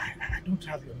 I don't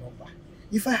have your number.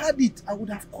 If I had it, I would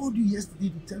have called you yesterday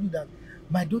to tell you that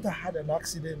my daughter had an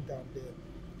accident and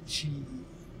she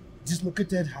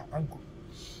dislocated her ankle.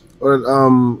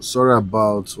 Well, sorry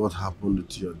about what happened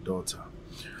to your daughter.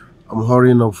 I'm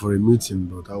hurrying up for a meeting,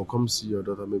 but I will come see your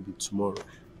daughter maybe tomorrow.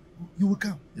 You will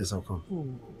come? Yes, I'll come. Oh,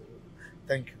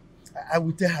 thank you. I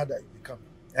will tell her that you will come.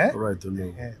 Eh? All right,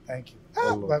 no. Thank you.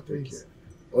 Ah, my prince.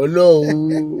 Oh no.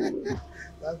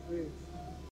 My prince.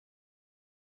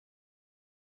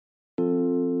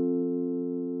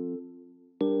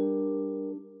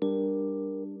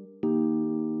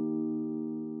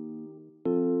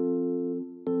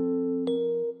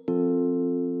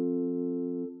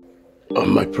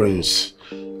 My prince,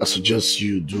 I suggest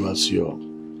you do as your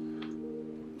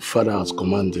father has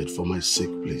commanded for my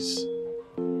sake, please.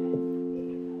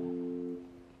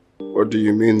 What do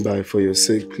you mean by for your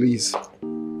sake, please?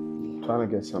 I'm trying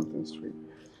to get something straight.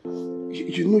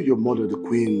 You know your mother, the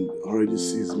queen, already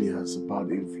sees me as a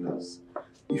bad influence.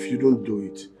 if you don't do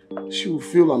it, she will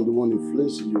feel I'm the one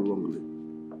influencing you wrongly.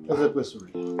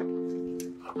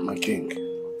 My king,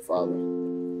 father.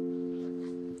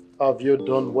 Have you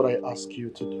done what I asked you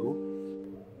to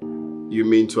do? You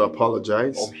mean to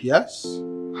apologize? Oh, yes.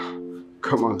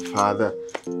 Come on, father.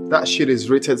 That shit is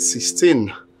rated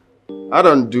 16. I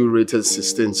don't do rated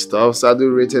 16 stuff, I do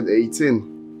rated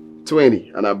 18,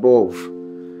 20 and above.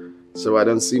 So I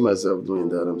don't see myself doing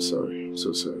that. I'm sorry. I'm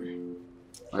so sorry.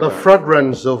 The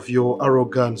fragrance of your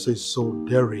arrogance is so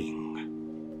daring.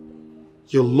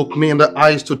 You look me in the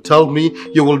eyes to tell me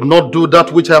you will not do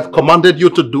that which I have commanded you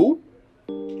to do?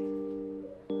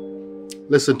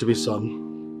 Listen to me,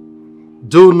 son.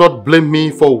 Do not blame me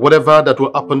for whatever that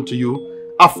will happen to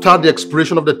you after the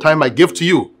expiration of the time I gave to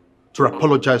you to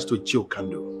apologize to Ichio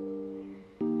Kando.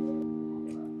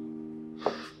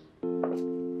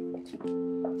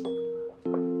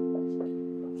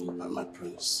 My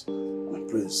prince,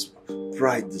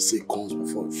 pride they say comes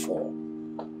before a fall.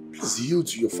 Please yield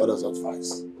to your father's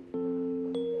advice.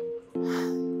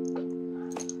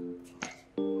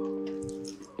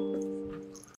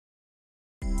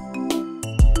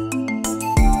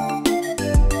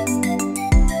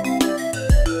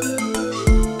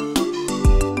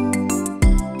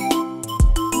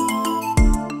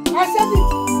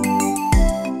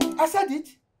 I said it.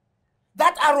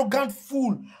 That arrogant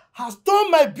fool has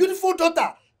turned my beautiful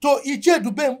daughter to Iche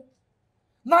Dubem.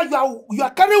 Now you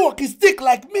are carrying walking stick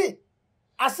like me,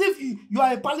 as if you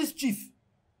are a palace chief.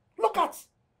 Look at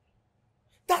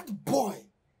that boy.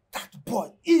 That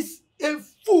boy is a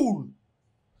fool.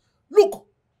 Look,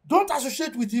 don't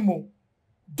associate with him. Oh.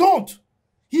 Don't.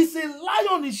 He's a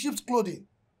lion in sheep's clothing.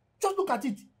 Just look at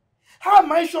it. How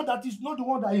am I sure that he's not the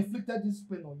one that inflicted this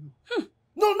pain on you?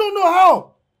 No,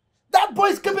 how? That boy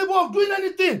is capable of doing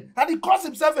anything, and he calls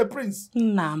himself a prince.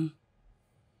 Nam,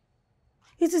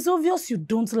 it is obvious you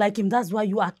don't like him. That's why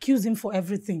you accuse him for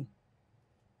everything.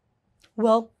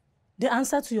 Well, the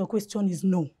answer to your question is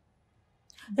no.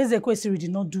 Ezekwesili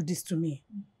did not do this to me.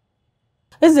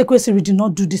 Ezekwesili did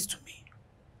not do this to me.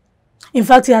 In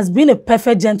fact, he has been a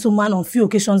perfect gentleman on few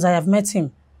occasions I have met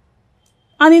him.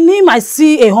 And in him, I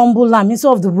see a humble lamb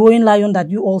instead of the roaring lion that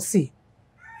you all see.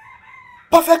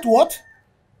 Perfect what?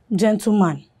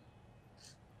 Gentleman.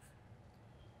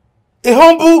 A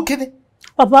humble kid?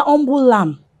 Papa, humble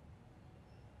lamb.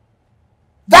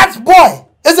 That boy,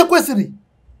 Ezekwesili.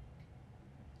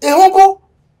 A humble?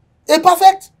 A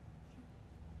perfect?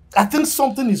 I think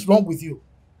something is wrong with you.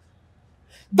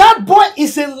 That boy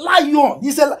is a lion.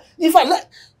 He's in fact,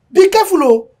 be careful,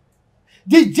 oh.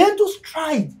 The gentle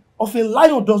stride of a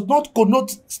lion does not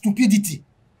connote stupidity.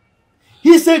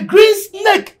 He's a green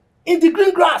snake in the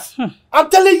green grass. I'm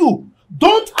telling you,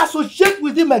 don't associate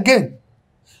with him again.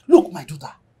 Look, my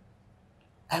daughter,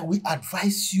 I will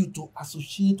advise you to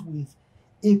associate with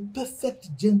a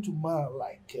perfect gentleman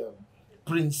like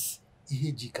Prince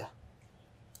Ihejika.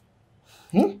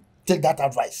 Take that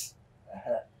advice.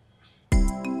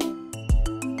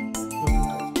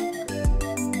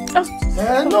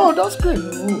 No, don't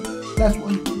scream. That's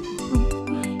what you do.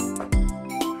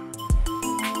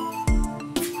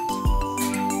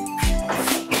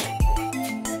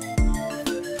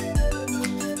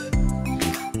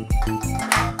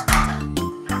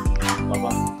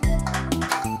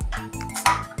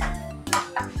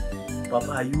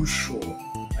 Papa, are you sure?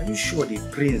 Are you sure the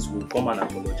prince will come and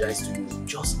apologize to you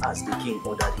just as the king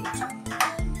ordered him to?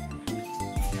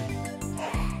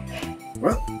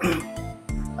 Well,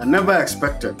 I never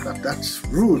expected that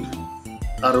rude,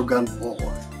 arrogant boy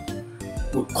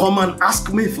would come and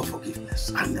ask me for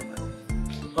forgiveness. I never.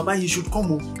 Papa, he should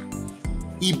come home.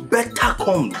 He better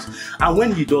comes. And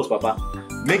when he does, Papa,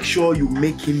 make sure you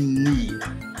make him kneel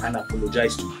and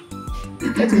apologize to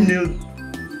you. Let him kneel.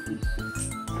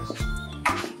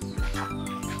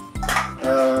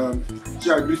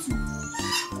 I greet you.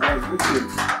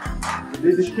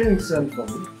 Did the king send for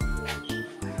me?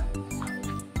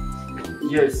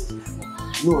 Yes.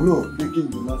 No, the king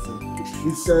did not send.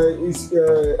 It's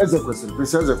Ezekwesili,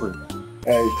 Prince Ezekwesili.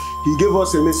 He gave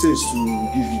us a message to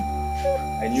give you.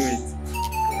 I knew it.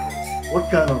 What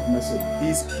kind of message?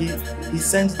 He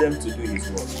sent them to do his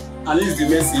work. And this is the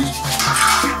message.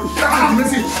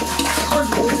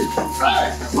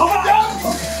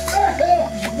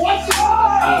 What's I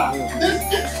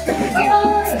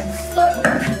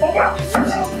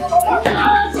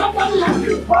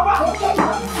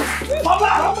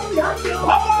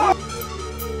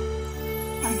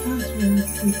can't really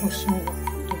see for sure what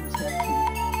he does like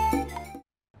him.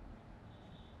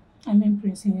 I mean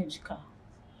Prince Ihejika.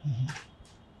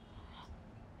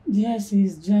 Yes,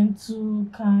 he's gentle,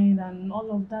 kind, and all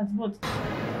of that, but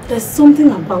there's something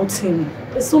about him.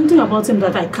 There's something about him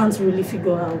that I can't really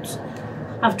figure out.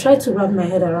 I've tried to wrap my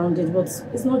head around it, but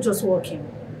it's not just working.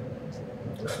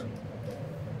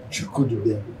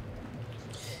 Chukwudubia,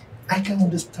 I can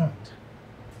understand.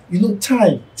 You know,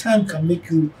 time can make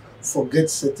you forget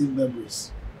certain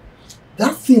memories.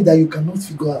 That thing that you cannot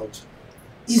figure out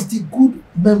is the good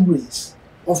memories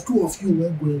of two of you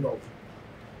when growing up.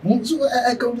 So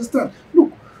I can understand.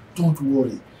 Look, don't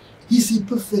worry. He's a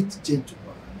perfect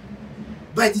gentleman.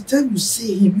 By the time you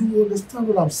see him, you will understand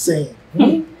what I'm saying.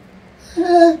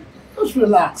 Just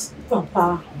relax.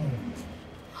 Papa,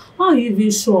 how are you even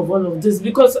sure of all of this?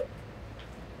 Because...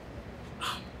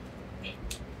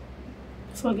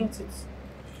 Forget it.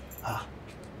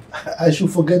 I should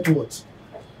forget what?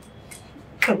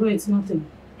 Papa, it's nothing.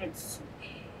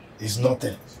 It's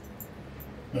nothing.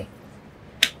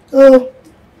 Oh.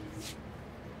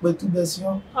 But to bless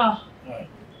you.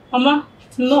 Mama,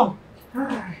 no.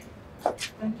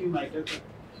 Thank you, my daughter.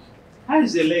 How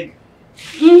is the leg?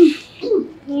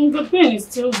 The pain is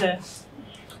still there.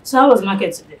 So how was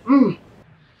market today?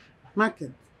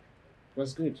 Market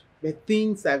was good, but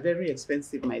things are very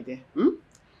expensive, my dear.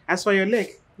 As for your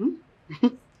leg,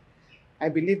 I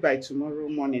believe by tomorrow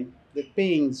morning the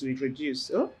pains will reduce.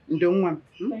 Oh, don't want.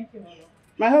 Thank you, Mama.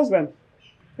 My husband,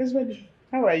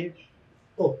 how are you?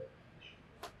 Oh,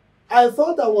 I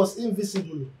thought I was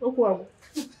invisible.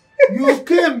 You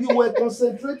came, you were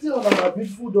concentrating on our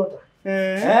beautiful daughter.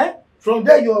 From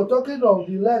there, you were talking of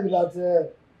the leg that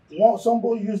some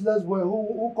useless boy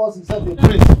who calls himself a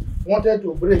priest wanted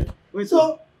to break.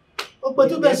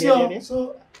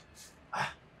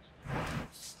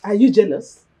 Are you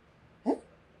jealous?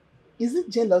 Is it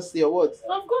jealousy or what?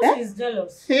 Of course he's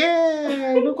jealous.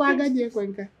 Yeah, look what I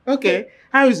got. Okay,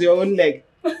 how is your own leg?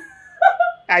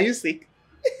 Are you sick?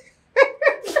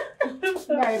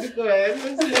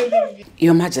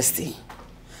 Your Majesty,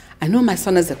 I know my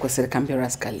son Ezekwesili can be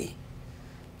rascally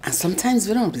and sometimes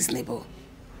very unreasonable.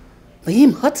 But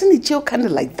him hurting Ichio kind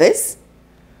of like this?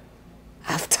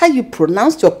 After you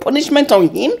pronounced your punishment on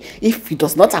him, if he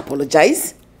does not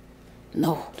apologize?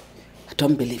 No, I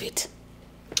don't believe it.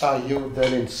 Are you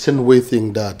then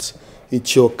insinuating that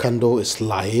Ichio Kando is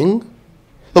lying?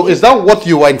 So is that what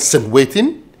you are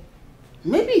insinuating?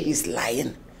 Maybe he's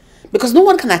lying. Because no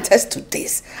one can attest to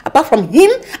this, apart from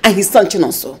him and his son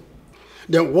Chinonso.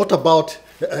 Then what about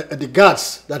the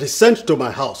guards that he sent to my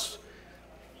house?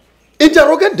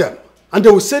 Interrogate them, and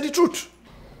they will say the truth.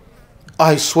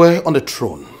 I swear on the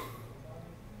throne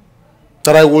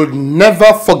that I will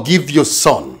never forgive your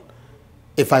son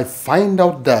if I find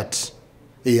out that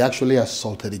he actually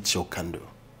assaulted Ichio Kando.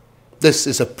 This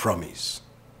is a promise.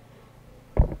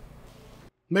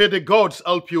 May the gods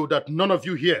help you that none of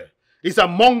you here is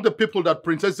among the people that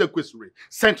Princess Ezekwesili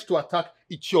sent to attack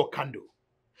Ichio Kando.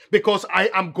 Because I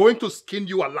am going to skin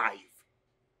you alive.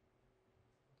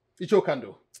 Ichio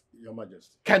Kando, Your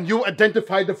Majesty, can you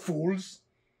identify the fools?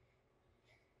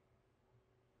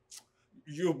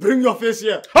 You bring your face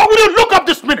here. How will you look up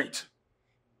this minute?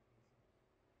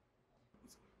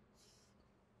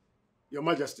 Your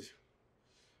Majesty,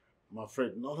 I'm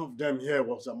afraid none of them here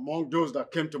was among those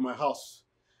that came to my house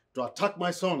to attack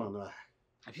my son and I.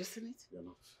 Have you seen it? You're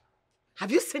not.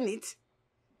 Have you seen it?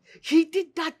 He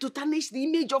did that to tarnish the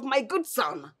image of my good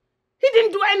son. He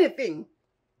didn't do anything.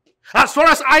 As far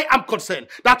as I am concerned,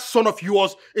 that son of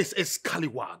yours is a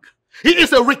scallywag. He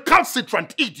is a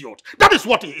recalcitrant idiot. That is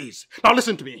what he is. Now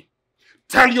listen to me.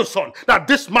 Tell your son that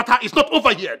this matter is not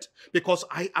over yet, because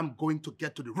I am going to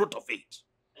get to the root of it.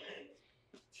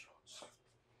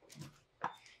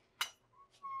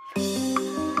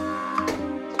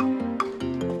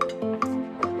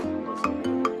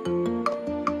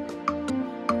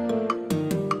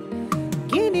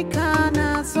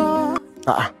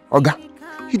 Oga,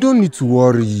 you don't need to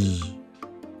worry.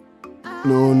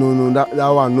 No, that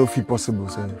one no feel possible,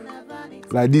 sir.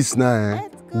 Like this now,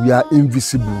 we are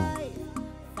invisible.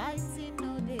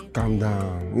 Calm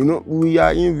down. You know, we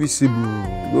are invisible.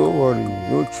 Don't worry,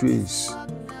 no trace.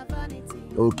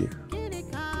 Okay.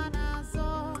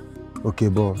 Okay,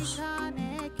 boss.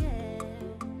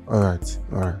 Alright.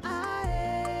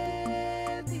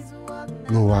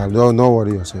 No, don't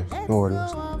worry yourself. Don't worry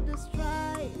yourself.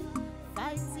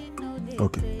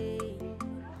 Okay.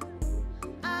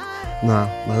 Now,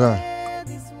 my guy,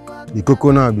 the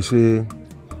cocoa now be say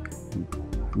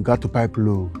we got to pipe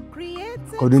low.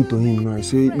 According to him, I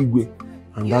say Igwe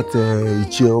and that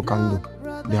Ichio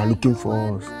Kando, they are looking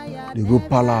for us. They go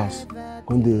palace,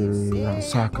 when they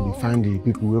ransack, they find the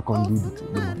people who can do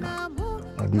the matter.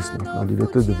 Like this now the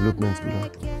latest developments be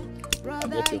that.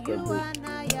 get your crib, bro.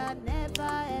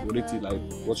 Reality, like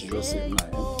what you just said now,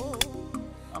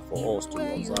 and for us to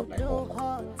observe like home.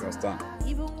 You understand?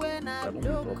 That don't be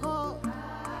a problem.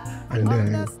 And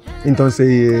then, into say,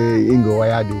 Ingo, why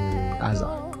are the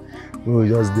Azar? We will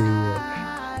just do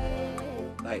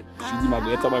Like, she did my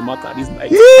enter my matter this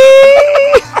night.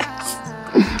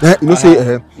 You know,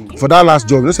 say, for that last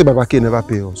job, you know, say, Baba K never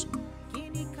pay us.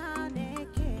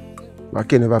 Baba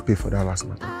K never pay for that last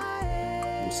matter.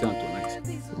 We'll see on tonight.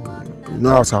 You know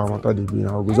how our matter they be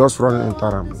now. We just run and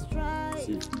enter them.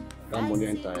 See, that money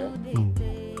enter, yeah?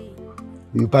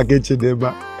 You package it,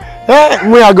 but hey,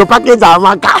 we are go package our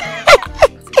matter.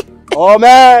 Oh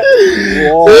man!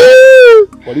 Whoa.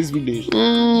 For this village,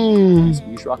 this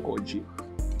usual called G.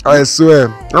 I swear,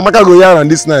 Amaka go here on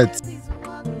this night.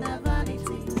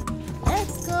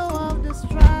 Let's go off the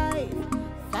strife,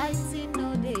 fighting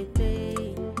no day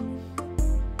pay.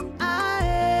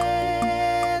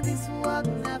 This world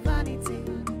never vanity.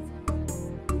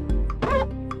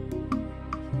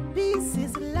 Peace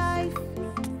is life,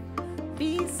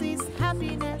 peace is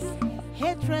happiness.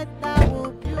 Hatred that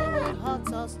will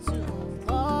hurt us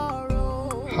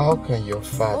tomorrow. How can your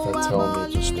father tell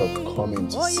me to stop coming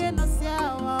to see you?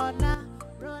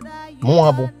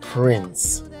 Moabu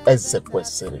Prince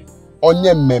Ezekwesili.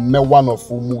 Onye meme one of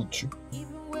Umuchu.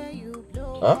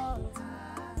 Huh?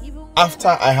 After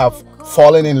I have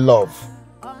fallen in love.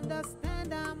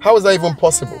 How is that even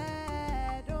possible?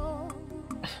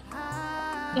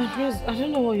 Prince, I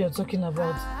don't know what you're talking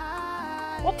about.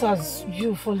 What has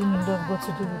you falling in love got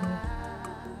to do with me?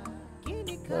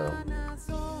 Well,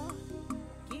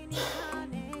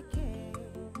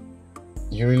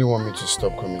 you really want me to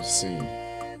stop coming to see you?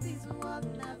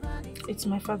 It's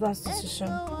my father's decision.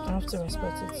 I have to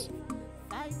respect it.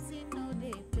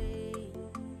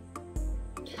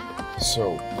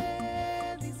 So,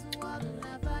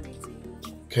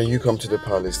 can you come to the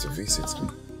palace to visit me?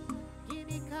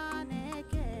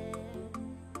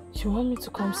 You want me to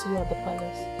come see you at the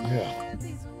palace? Yeah.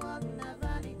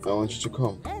 I want you to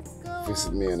come.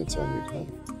 Visit me anytime you come.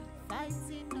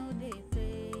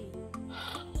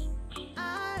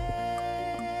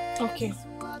 Okay,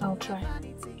 I'll try.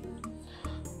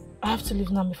 I have to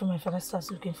leave now before my father starts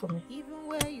looking for me. Even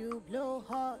when you blow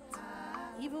hot,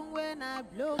 even when I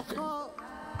blow cold,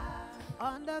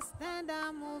 understand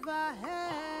I move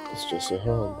ahead. It's just a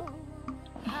hug.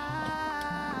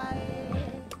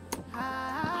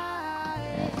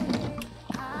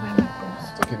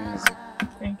 Take it easy.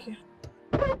 Thank you.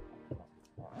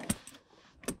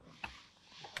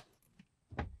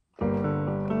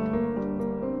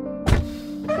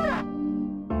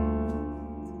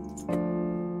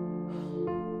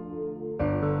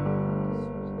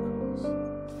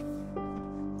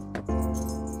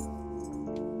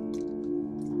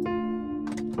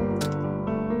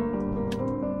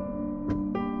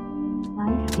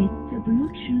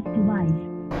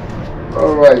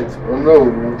 Alright, oh no.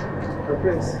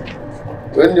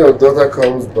 When your daughter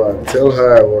comes back, tell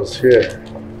her I was here.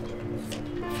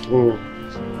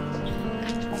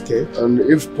 Okay. And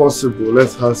if possible,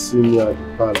 let her see me at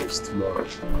the palace tomorrow.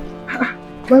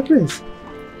 My prince,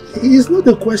 it's not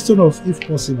a question of if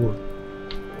possible.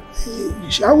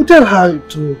 I will tell her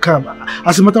to come.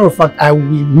 As a matter of fact, I will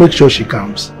make sure she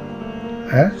comes.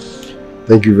 Eh?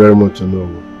 Thank you very much,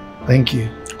 Onowu. Thank you.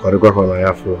 How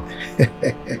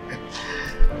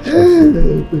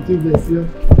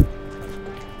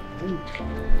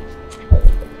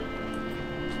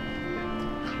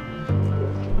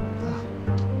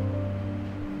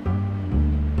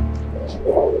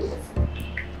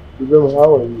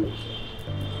are you?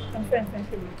 I'm fine,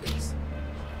 thank you, my prince.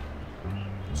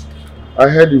 I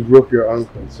heard you broke your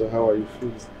ankle, so how are you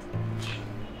feeling?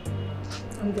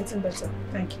 I'm getting better,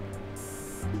 thank you.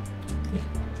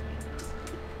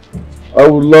 I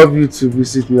would love you to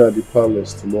visit me at the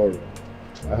palace tomorrow.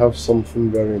 I have something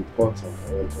very important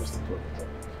I want us to talk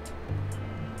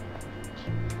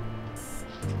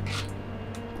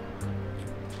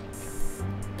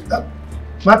about.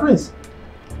 My prince,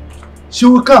 she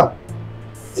will come.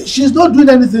 She's not doing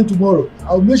anything tomorrow.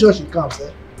 I'll make sure she comes.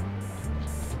 Eh?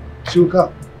 She will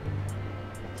come.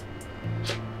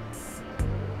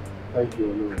 Thank you,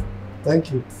 Olu.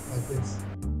 Thank you, my prince.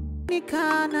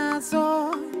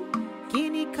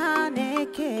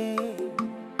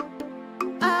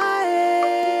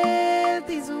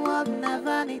 This world never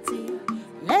vanity.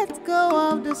 Let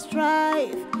go of the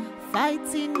strife.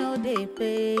 Fighting no day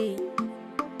pay.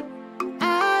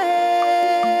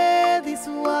 This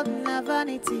world never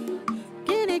vanity.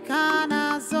 Gini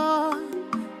kana zo,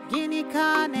 gini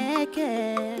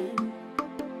kaneke.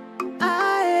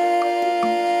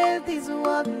 This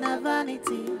world world na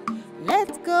vanity.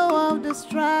 Let go of the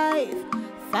strife.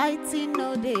 Fighting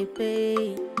no dey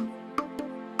pay.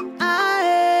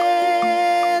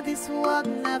 Aye, this world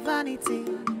na vanity.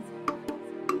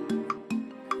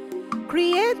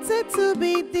 Created to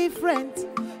be different.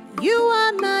 You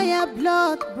and I are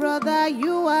blood, brother.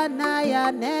 You and I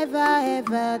are never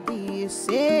ever the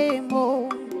same. Oh,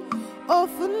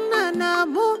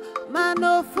 ofunanamu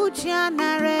mano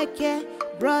fujanareke.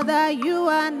 Brother, you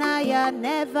and I are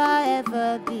never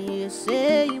ever the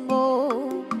same.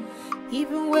 Oh,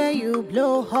 even when you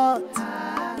blow hot,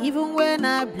 even when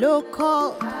I blow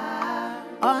cold,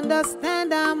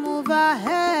 understand I move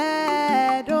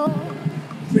ahead. Oh,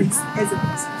 Prince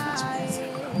Elizabeth.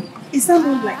 Is that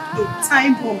not like a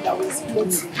time bomb that was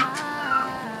exploding?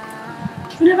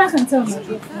 You never can tell my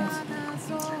dear friends.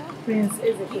 Prince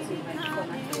Elizabeth is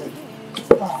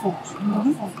my phone.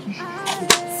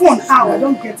 Phone? How? I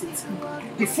don't get it.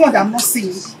 The phone that I'm not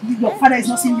seeing. Your father is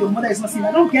not seeing, your mother is not seeing.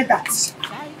 I don't get that.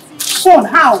 Phone?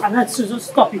 How? I'm not sure. Just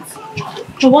stop it.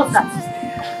 So what's that?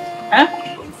 Eh?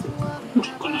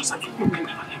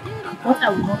 What I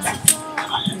will not do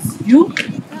is you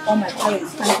or my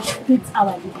parents trying to dictate how I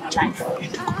live my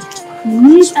life.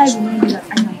 Need I remember that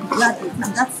I am a graduate,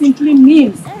 and that simply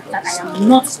means that I am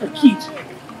not a kid.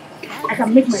 I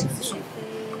can make my decision.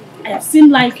 I have seen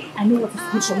life, I know what is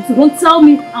good for me, so don't tell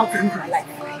me how to live my life.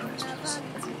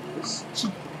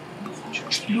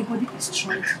 Nobody is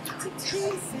trying to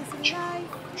dictate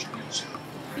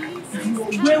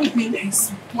your well-being is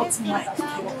what matters to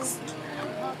us.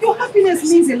 Your happiness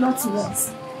means a lot to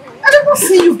us. I never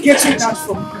see you getting that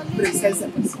from Prince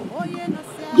Elizabeth.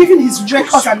 Given his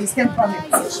record and his temperament.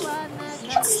 That's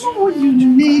not what you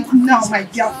need now, my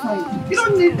dear friend. You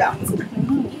don't need that.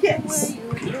 Yes.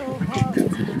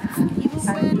 I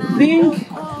think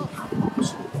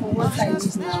for what I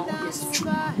need now is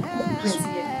true. Prince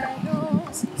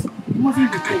You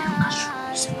mustn't be great.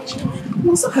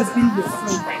 Musa has been your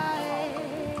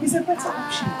friend. He's a better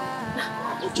option.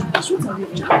 I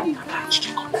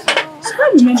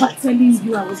can't remember telling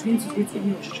you I was going to date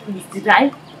any of the Prince, did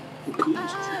I?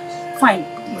 Fine,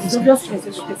 it's obvious Prince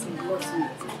Elizabeth loves me.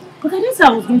 But I didn't say I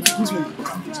was going to give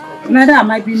him. Neither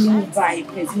am I being moved by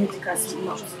Prince Elizabeth's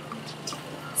mouth.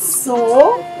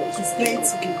 So, she's going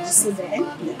to be so then,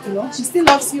 you know, she still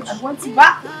loves you and wants you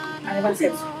back. I never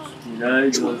said so. No,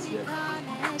 he was here.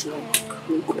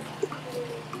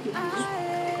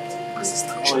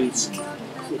 Oh, it's...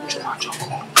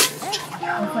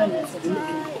 I'm fine,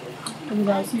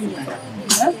 I'll see you later.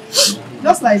 Yeah?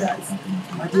 Just like that.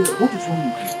 My dear, what is wrong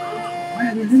with you? Why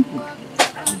are you limping?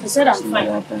 I said I'm fine.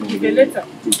 I'll see you later.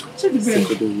 Check the bill.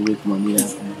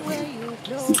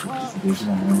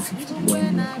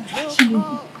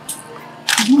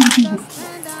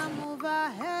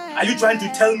 Are you trying to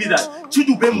tell me that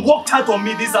Chidubem walked out on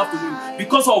me this afternoon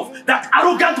because of that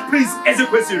arrogant Prince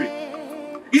Ezekwesili?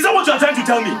 Is that what you are trying to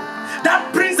tell me?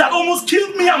 That prince that almost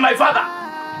killed me and my father?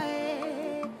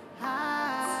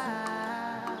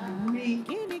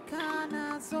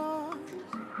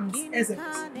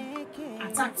 Ezekwesili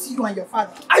attacked you and your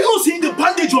father. Are you seeing the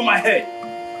bandage on my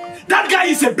head? That guy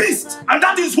is a beast, and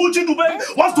that is who Chidubem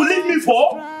wants to leave me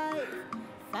for?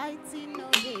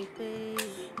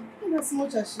 As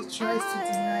much as she tries to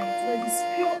deny it, but it's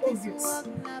pure obvious.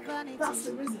 That's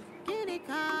the reason.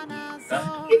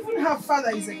 Even her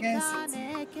father is against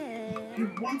it. He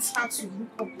wants her to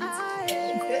look up with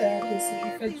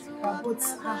but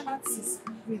her heart is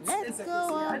with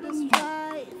Ezekwesili. I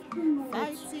don't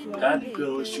know. That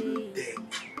girl shouldn't dare me.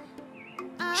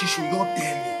 She should not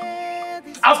dare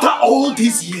me. After all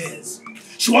these years,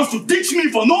 she wants to ditch me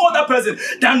for no other person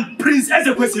than Prince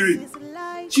Ezekwesili.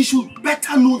 She should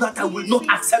better know that I will not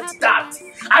accept that.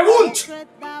 I won't!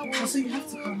 So you have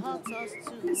to calm down.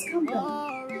 Please calm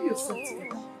down. Get yourself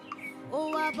together.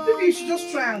 Maybe you should just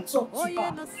try and talk to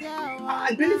her.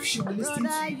 I believe she will listen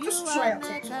to you. Just try and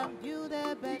talk to her. You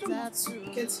don't have to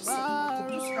get yourself.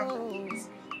 Just calm down.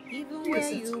 Even when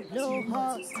you blow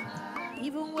hot,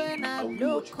 even when I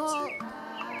blow cold,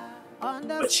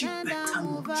 but she better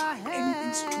not try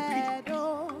anything stupid.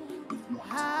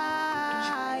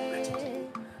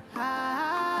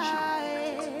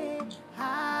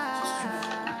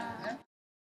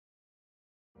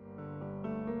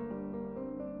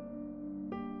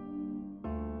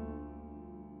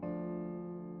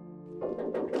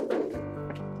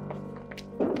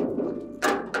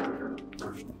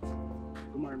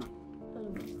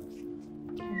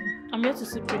 I'm here to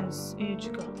see Prince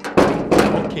Iyejika.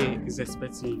 Okay, he's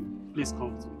expecting you. Please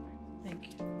come with me. Thank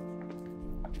you.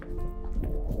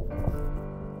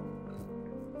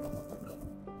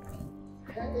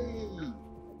 Hey!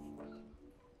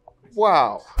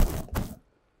 Wow.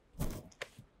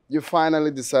 You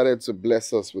finally decided to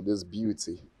bless us with this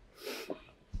beauty.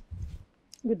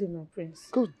 Good day, my prince.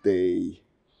 Good day.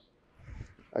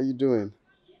 How you doing?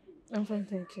 I'm fine,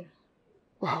 thank you.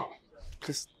 Wow.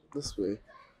 Please, this way.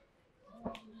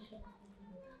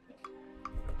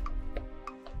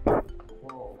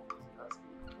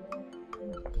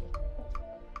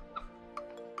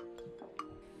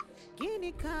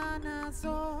 Gini kana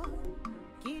so,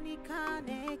 gini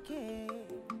kaneke.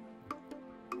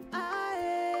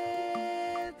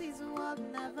 Aye, this world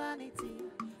na vanity.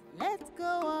 Let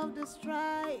go of the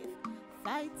strife,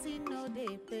 fighting no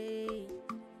day pay.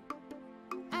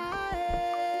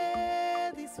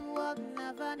 Aye, this world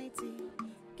na vanity.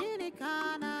 Gini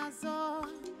kana so,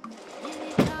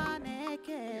 gini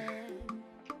kaneke.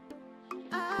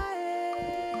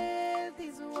 Aye,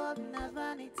 this world na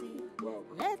vanity.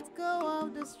 Let go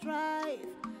of the strife,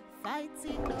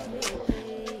 fighting no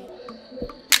day.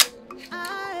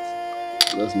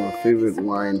 That's my favorite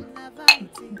wine.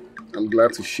 I'm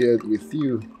glad to share it with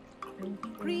you.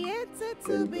 Created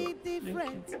to be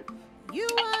different. You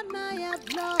and I are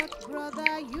blood,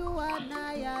 brother. You and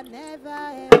I are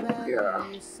never ever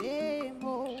the same.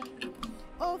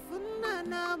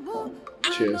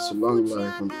 Cheers to long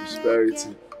life and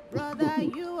prosperity. Brother,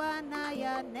 you and I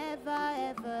are never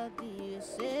ever the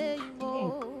same.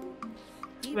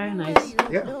 Very nice.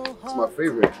 Yeah, it's my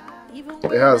favorite.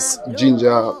 It has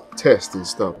ginger taste and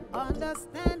stuff.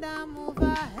 Understand and move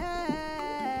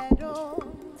ahead.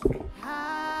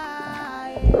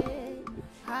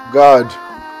 God.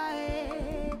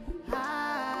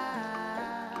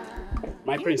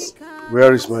 My prince.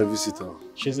 Where is my visitor?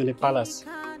 She's in the palace.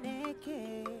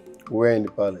 Where in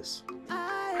the palace?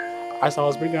 As I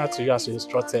was bringing her to you as you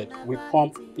instructed, we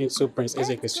bumped into Prince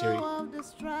Ezekwesili,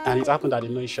 and it happened that they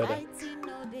know each other.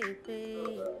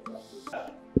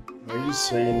 Are you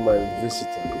saying my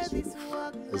visitor is with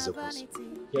Ezekwesili?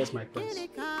 Yes, my prince.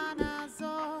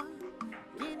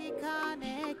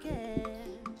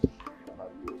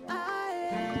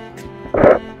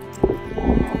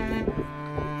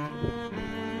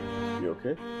 You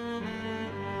okay?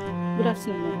 Good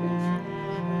afternoon, my prince.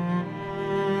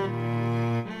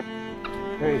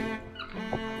 Hey.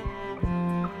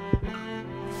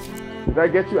 Did I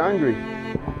get you angry?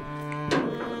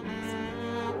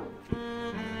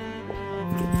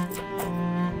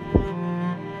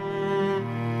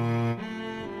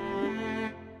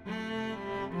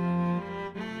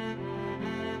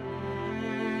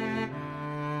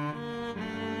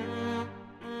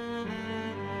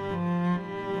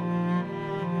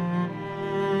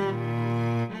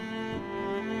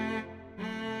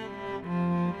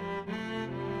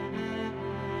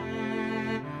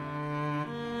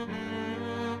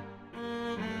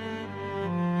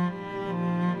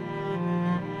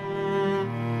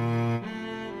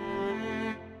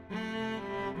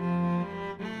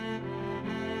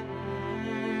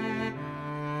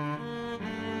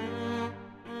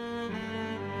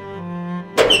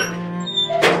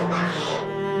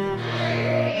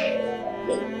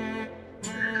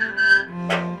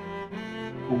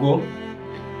 Ugo,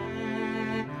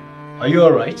 are you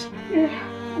alright? Yeah,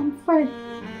 I'm fine.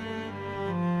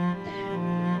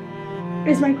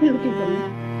 Is my queen looking for me?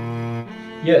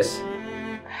 Yes.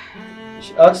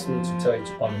 She asked me to tell you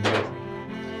to come immediately.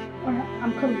 Alright,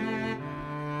 I'm coming.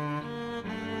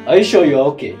 Are you sure you're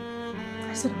okay?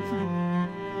 I said I'm fine.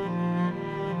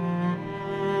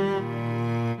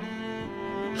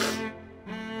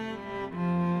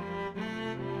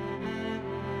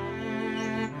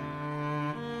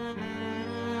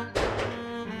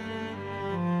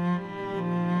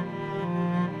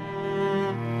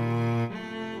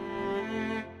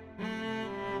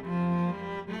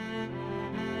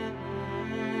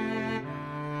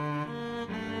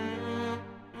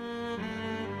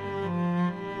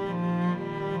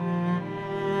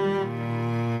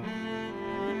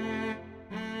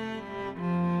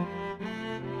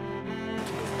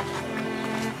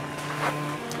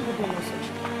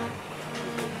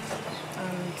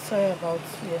 Sorry about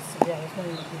yesterday. I was not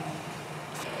in the mood.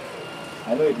 I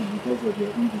know it is because of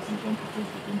your indecision to choose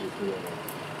between the two of us.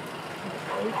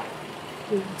 Right?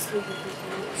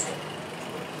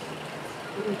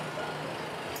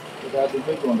 But I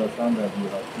prefer to understand that you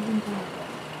have chosen to.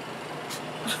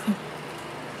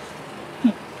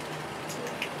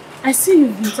 I see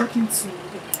you've been talking to me,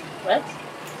 right?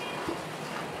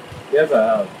 Yes, I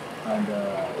have. And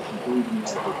she told me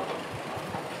everything.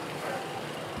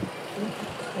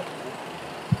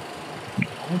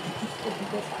 I want you to stop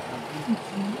because I am really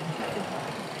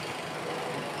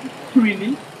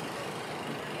Really?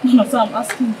 No, so I'm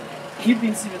asking, are you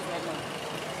being serious right now?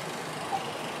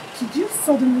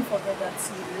 suddenly forget that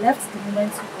you left the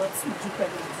moment you got Uju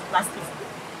pregnant last year.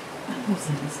 That was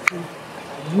a mistake.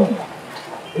 I know.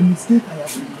 A mistake I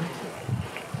have regretted.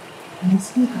 A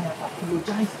mistake I have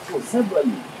apologized for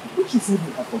severally. Which you said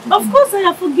you have forgiven. Of course I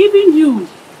have forgiven you.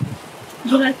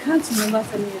 But I can't remember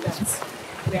telling you that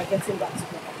we are getting back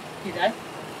together. Did I?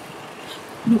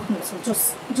 Look, no, so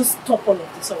just stop all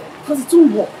of this already. Because it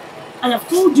won't work. I have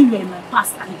told you you're in my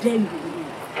past and there you will be.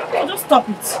 So just stop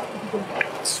it.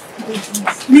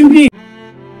 Leave me.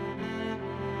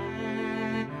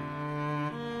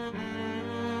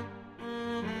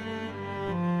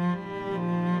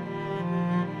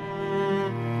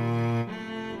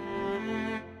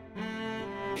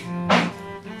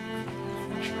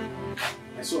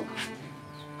 So,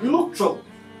 you look troubled.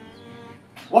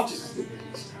 What is it?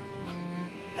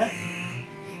 Eh?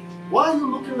 Why are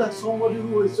you looking like somebody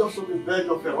who is just on the verge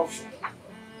of eruption?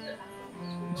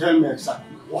 Tell me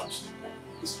exactly what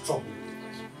is troubling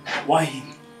you. Why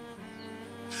him?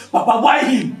 Papa, why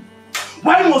him?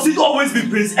 Why must it always be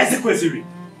Prince Ezekwesili?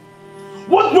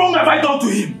 What wrong have I done to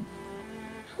him?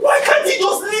 Why can't he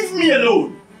just leave me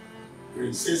alone?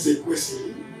 Prince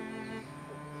Ezekwesili?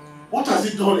 What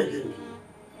has he done again?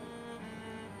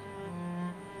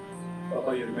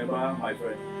 Papa, you remember my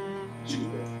friend,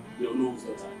 Chibuke, the Ono's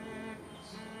daughter?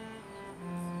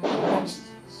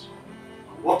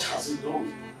 What has he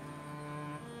done?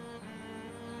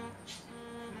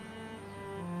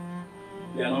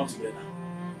 They are not together.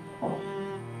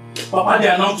 Papa, they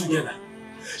are not together.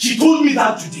 She told me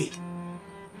that today.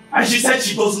 And she said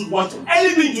she doesn't want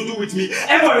anything to do with me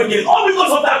ever again, all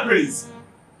because of that prince.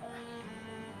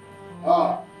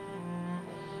 Ah,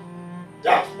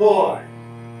 that boy.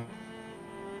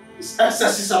 His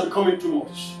excesses are becoming too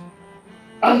much.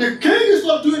 And the king is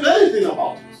not doing anything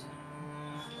about it.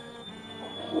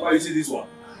 Papa, you see this one?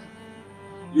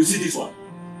 You see this one?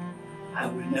 I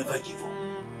will never give up.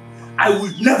 I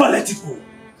will never let it go.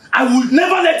 I will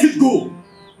never let it go.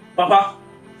 Papa,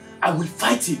 I will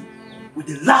fight him with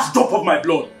the last drop of my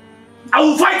blood. I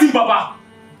will fight him, Papa.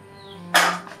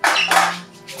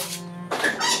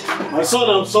 My son,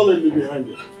 I'm solidly behind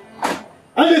you.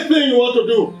 Anything you want to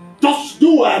do, just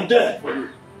do what I'm there for you.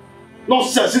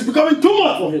 Nonsense, it's becoming too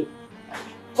much for him.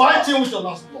 Fight him with your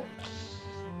last blood.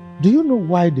 Do you know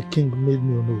why the king made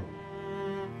me know?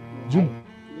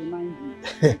 Remind me.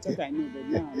 I thought I knew, but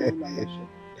now I'm no longer sure.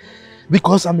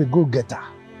 Because I'm a go-getter.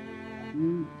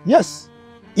 Yes.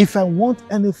 If I want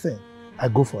anything, I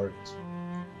go for it.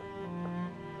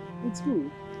 It's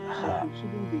good. But you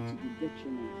shouldn't be to the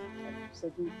detriment of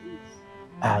certain things.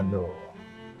 Ah, no.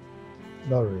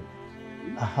 Not really.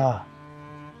 Aha.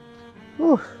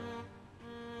 Whew.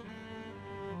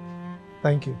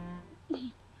 Thank you.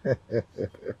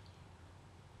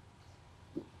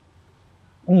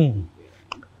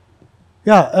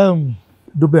 Yeah,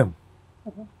 Dubem.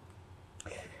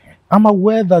 I'm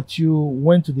aware that you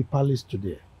went to the palace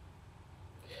today.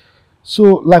 So,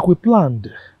 like we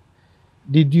planned,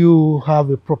 did you have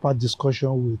a proper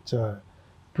discussion with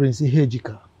Prince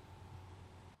Ihejika?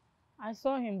 I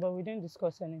saw him, but we didn't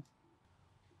discuss anything.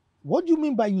 What do you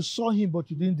mean by you saw him, but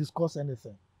you didn't discuss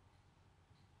anything?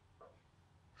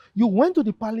 You went to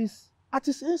the palace at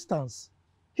his instance.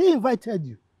 He invited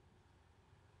you.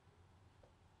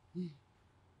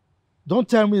 Don't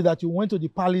tell me that you went to the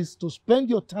palace to spend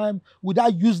your time with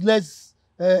that useless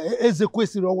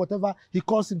Ezekwesili or whatever he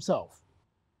calls himself.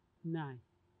 Nine.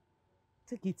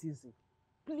 Take it easy.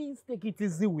 Please take it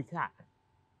easy with her.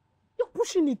 You're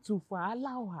pushing it too far.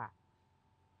 Allow her.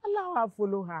 Allow her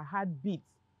follow her heartbeat.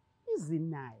 Easy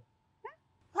now.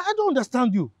 I don't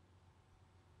understand you.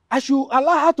 I should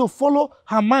allow her to follow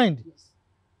her mind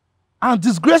and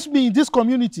disgrace me in this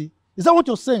community. Is that what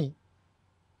you're saying?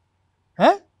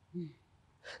 Eh?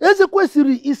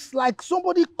 Ezekwesili is like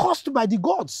somebody cursed by the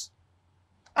gods.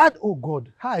 And oh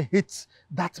God, how I hate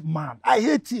that man. I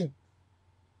hate him.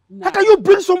 No. How can you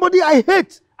bring somebody I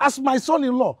hate as my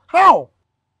son-in-law? How?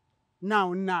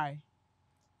 Now,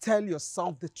 tell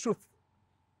yourself the truth.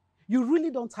 You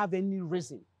really don't have any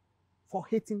reason for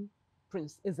hating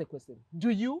Prince Ezekwesili, do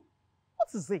you? What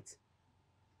is it?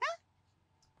 Eh?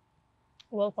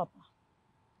 Well, Papa,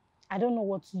 I don't know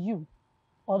what you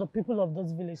or the people of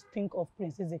this village think of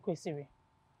Prince Ezekwesili.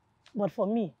 But for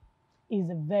me, he's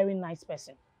a very nice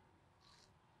person.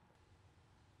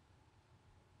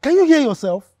 Can you hear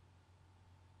yourself?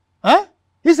 Huh?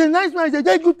 He's a nice man, he's a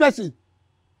very good person.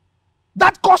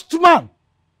 That cursed man.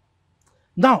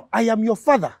 Now, I am your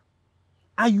father,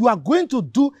 and you are going to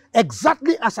do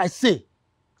exactly as I say.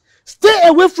 Stay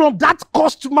away from that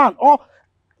cursed man, or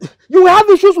you will have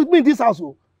issues with me in this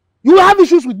household. You will have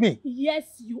issues with me. Yes,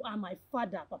 you are my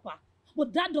father, Papa.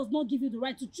 But that does not give you the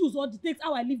right to choose or dictate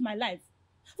how I live my life.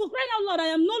 For crying out loud, I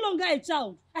am no longer a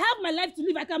child. I have my life to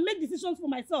live. I can make decisions for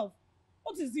myself.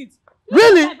 What is it?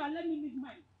 Really? Live and let me live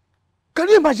mine. Can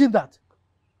you imagine that?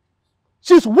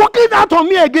 She's walking out on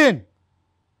me again.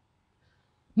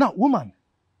 Now, woman,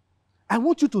 I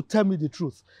want you to tell me the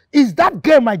truth. Is that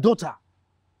girl my daughter?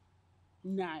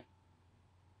 Nah,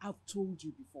 I've told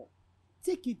you before.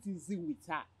 Take it easy with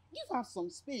her. Give her some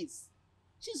space.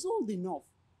 She's old enough.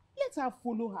 Let her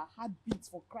follow her heartbeats,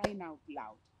 for crying out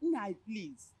loud. Nah,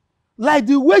 please. Like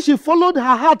the way she followed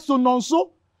her heart so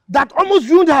nonso, that almost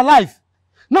ruined her life.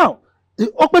 Now,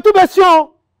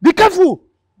 be careful.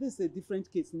 This is a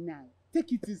different case now.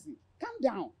 Take it easy. Calm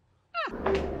down.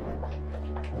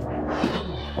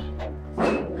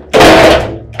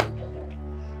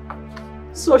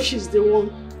 So she's the one.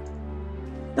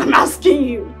 I'm asking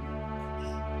you.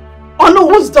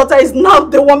 Onowo's daughter is now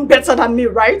the one better than me,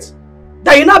 right?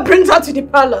 That you now brings her to the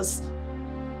palace.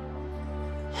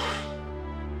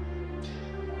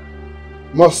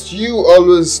 Must you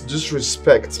always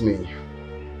disrespect me?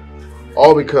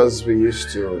 All because we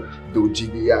used to do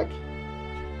GBI.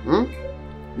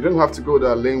 You don't have to go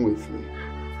that lane with me.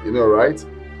 You know, right?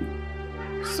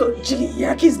 So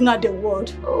Jiliyak is not the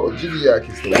word. Oh, Jiliyak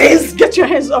is the word. Please get your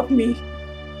hands off me.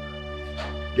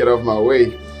 Get off my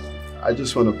way. I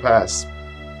just want to pass.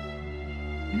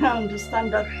 I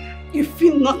understand that you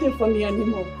feel nothing for me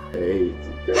anymore. Hey.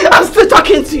 I'm still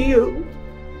talking to you.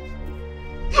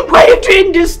 Why are you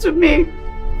doing this to me?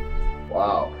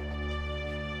 Wow.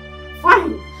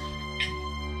 Fine.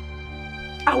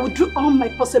 I will do all my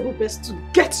possible best to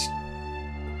get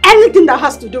anything that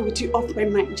has to do with you off my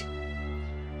mind.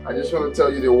 I just want to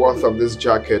tell you the worth of this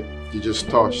jacket you just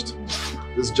touched.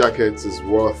 This jacket is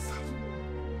worth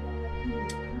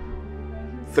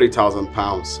 3,000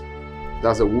 pounds.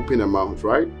 That's a whooping amount,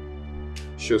 right?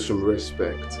 Show some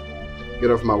respect.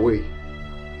 Get off my way.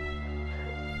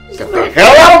 Get the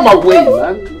hell out of my way,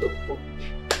 man!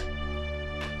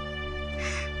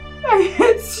 I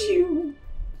hate you.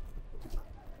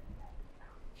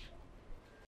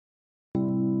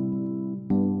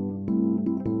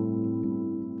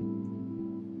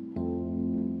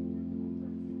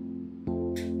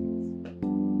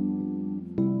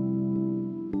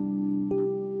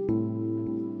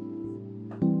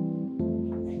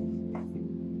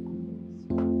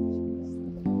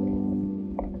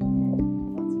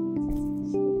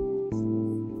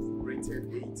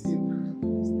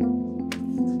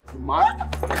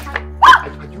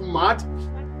 Are you mad?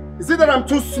 Is it that I'm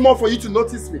too small for you to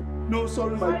notice me? No,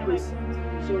 sorry, my prince.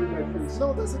 Sorry, my prince.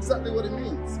 No, that's exactly what it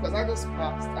means. Because I just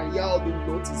passed and y'all didn't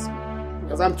notice me.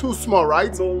 Because I'm too small,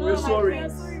 right? No, we're sorry.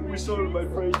 We're sorry, my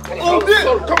prince. Oh,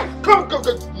 dear! Come.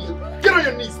 Get on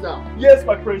your knees now. Yes,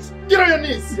 my prince. Get on your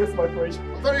knees. Yes, my prince.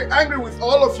 I'm very angry with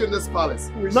all of you in this palace.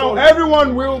 We're now sorry.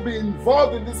 everyone will be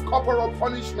involved in this corporal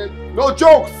punishment. No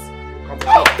jokes. Come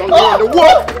out. Don't go on the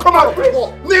wall. Come out of the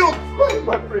wall. Kneel.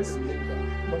 My prince.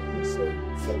 My prince, sorry.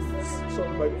 Sorry,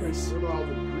 my prince. You know how to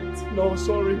greet. No,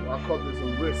 sorry. I call this a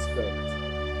respect.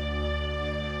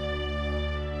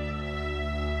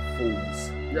 Fools.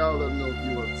 Y'all don't know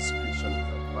viewer discretion is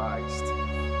advised.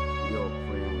 You're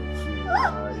playing with you,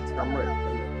 right? Come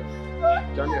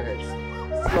right. Turn your heads.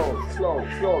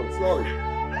 Slowly.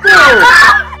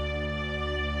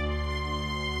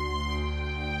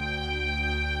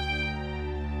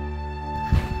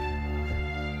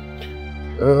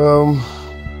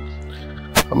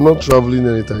 I'm not traveling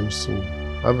anytime soon.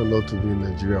 I have a lot to do in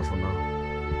Nigeria for now.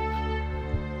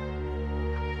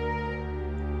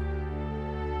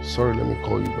 Sorry, let me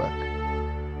call you back.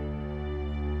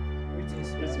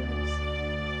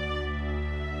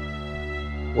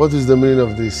 What is the meaning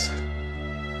of this?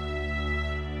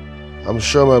 I'm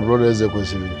sure my brother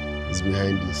Ezekwesili is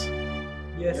behind this.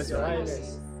 Yes, Your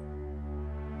Highness.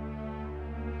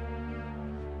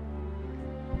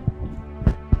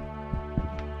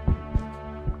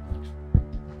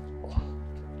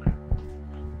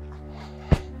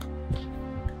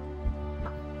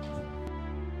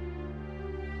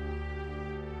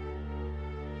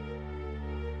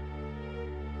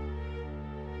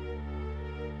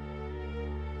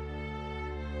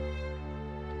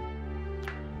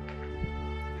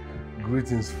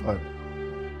 Greetings, Father.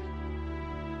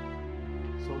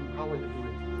 So, how are you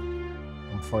doing?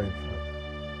 I'm fine, Father.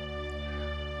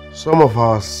 Some of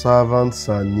our servants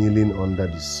are kneeling under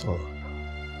the sun.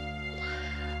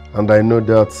 And I know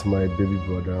that's my baby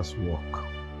brother's work.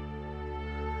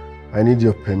 I need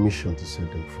your permission to set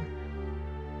them free.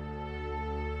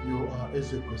 You are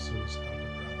Ezekwesili's elder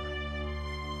brother.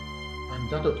 And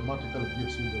that automatically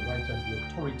gives you the right and the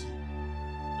authority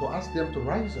to ask them to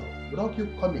rise up without you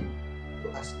coming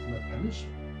to ask my permission.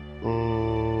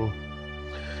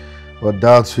 But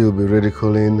that will be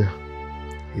ridiculing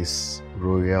his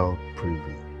royal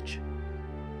privilege.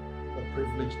 The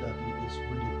privilege that he is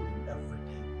ridiculing every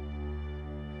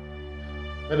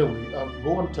day. Anyway,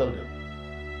 go and tell them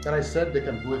that I said they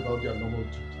can go about their normal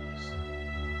duties.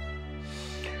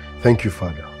 Thank you,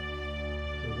 Father.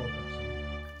 You're welcome, son.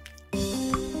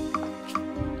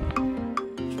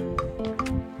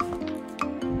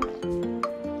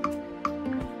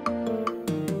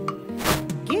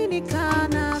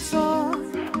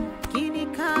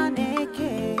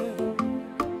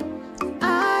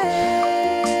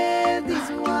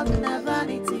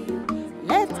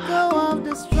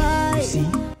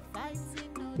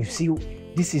 You see,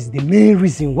 this is the main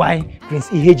reason why Prince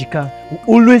Ihejika will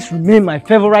always remain my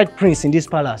favorite prince in this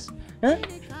palace.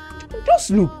 Just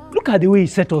look at the way he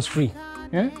set us free.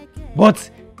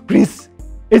 But Prince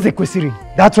Ezekwesili,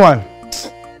 that one.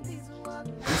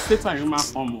 The state and human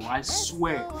form, I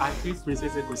swear, I hate Prince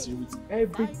Ezekwesili with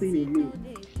everything in me.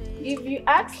 If you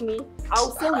ask me, I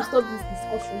will say we stop this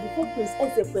discussion before Prince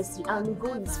Ezekwesili and we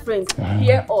go his friends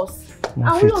hear us.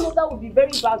 And we all know that would be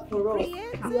very bad for us.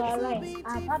 You are right.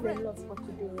 I've had a lot for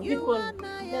today. Because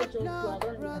let's just go. I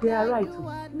don't know. They are right.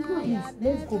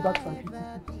 Let's go back to our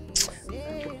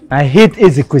people. I hate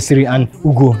Ezekwesili and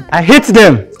Ugo. I hate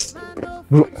them.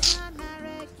 Bro.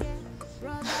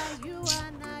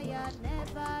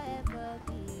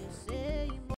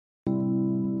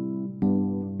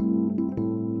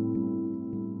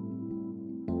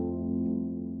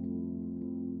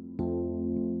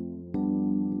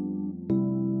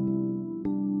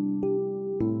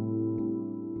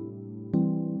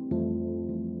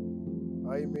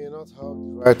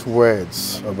 Right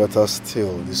words, or better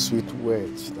still, the sweet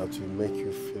words that will make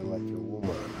you feel like a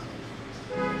woman.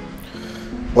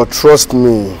 But trust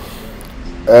me,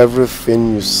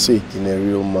 everything you seek in a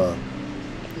real man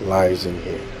lies in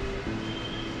here.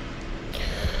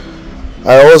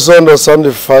 I also understand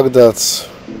the fact that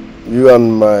you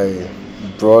and my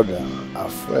brother are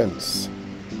friends.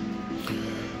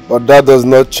 But that does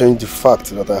not change the fact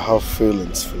that I have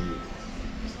feelings for you.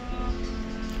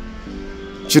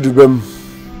 Chidubem,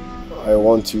 I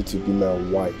want you to be my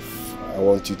wife. I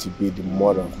want you to be the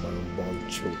mother of my unborn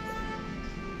children.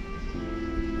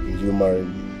 Will you marry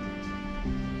me?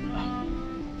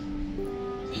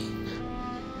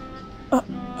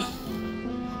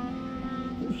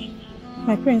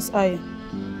 My prince, I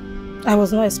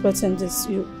was not expecting this.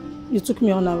 You took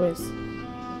me unawares.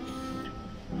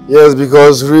 Yes,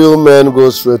 because real men go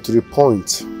straight to the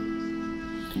point.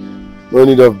 No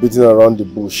need of beating around the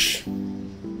bush.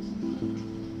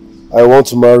 I want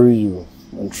to marry you,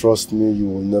 and trust me, you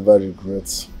will never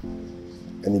regret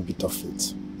any bit of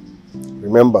it.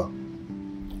 Remember,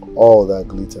 all that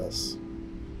glitters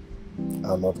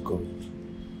are not gold.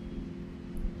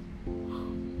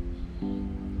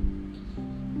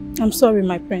 I'm sorry,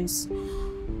 my prince.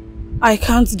 I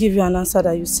can't give you an answer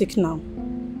that you seek now.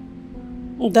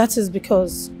 That is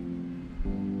because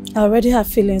I already have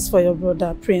feelings for your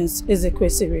brother, Prince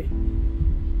Ezekwesili.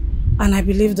 And I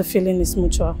believe the feeling is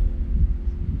mutual.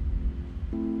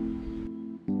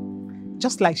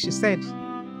 Just like she said,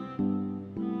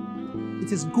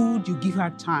 it is good you give her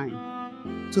time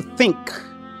to think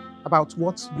about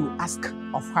what you ask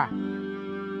of her.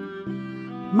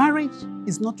 Marriage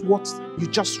is not what you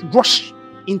just rush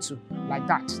into like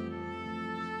that.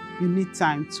 You need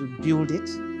time to build it,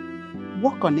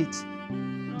 work on it,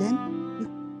 then you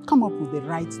come up with the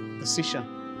right decision.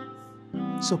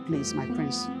 So please, my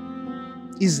prince,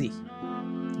 easy.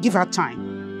 Give her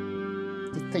time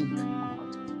to think.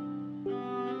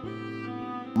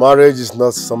 Marriage is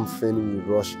not something we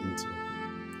rush into.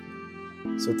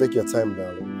 So take your time,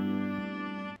 darling.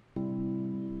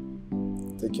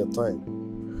 Take your time.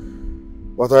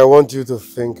 But I want you to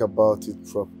think about it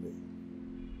properly.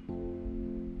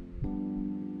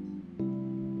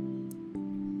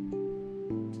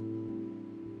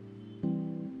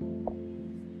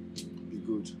 Be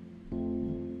good.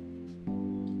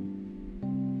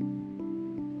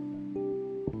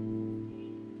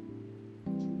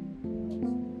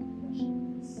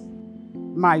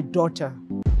 My daughter,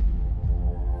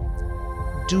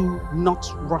 do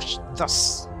not rush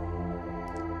thus.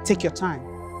 Take your time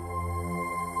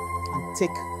and take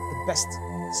the best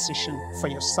decision for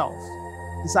yourself.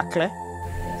 Is that clear?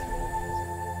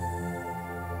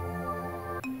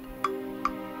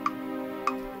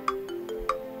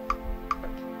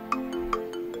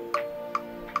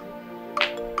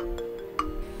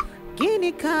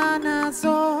 Gini kana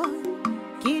zo,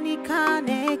 gini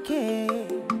kaneke.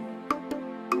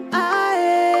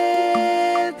 Aye.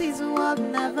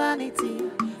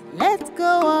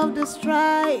 go of the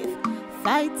strife.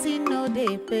 Fighting no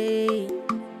they pay.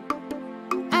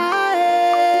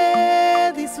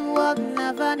 This world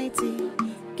na vanity.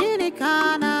 Gini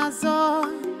kana zo,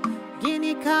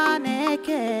 gini kana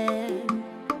eke.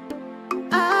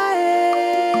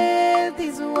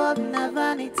 This world na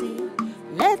vanity.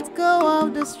 Let go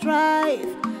of the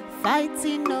strife.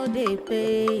 Fighting no they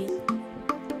pay.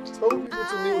 Tell people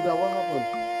to kneel down. What happened?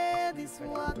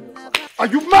 Are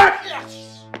you mad? Yes.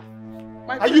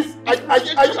 Are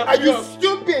you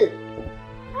stupid?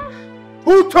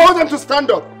 Who told them to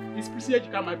stand up? It's Prince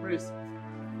Ejika, my prince.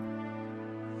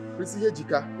 Prince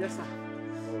Ejika? Yes, sir.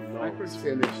 Oh no, my prince. It's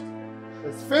finished.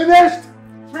 It's finished!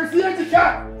 Prince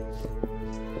Ejika!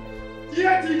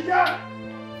 Ejika!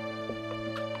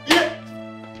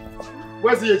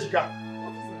 Where's the Ejika?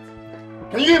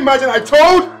 Can you imagine? I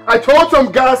told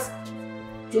some guys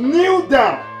to kneel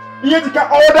down. Ejika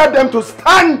ordered them to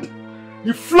stand.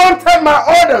 He flaunted my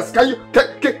orders. Can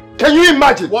you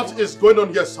imagine? What is going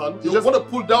on here, son? You just want to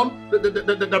pull down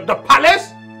the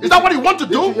palace? Is that what you want to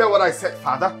do? Did you hear what I said,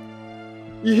 father?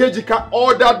 Ejika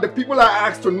ordered the people I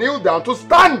asked to kneel down to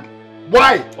stand.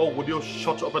 Why? Oh, would you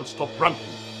shut up and stop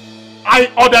ranting?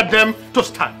 I ordered them to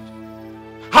stand.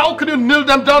 How could you kneel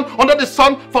them down under the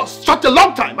sun for such a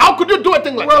long time? How could you do a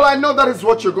thing like that? Well, I know that is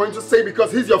what you're going to say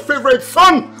because he's your favorite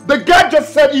son. The guy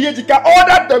just said Ejika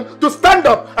ordered them to stand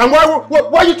up. And why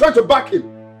are you trying to back him?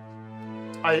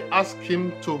 I asked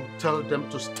him to tell them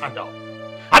to stand up.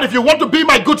 And if you want to be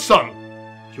my good son,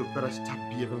 you better start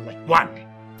behaving like one.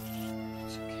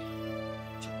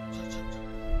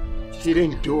 He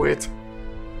didn't do it.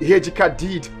 Ejika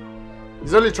did.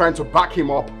 He's only trying to back him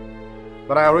up.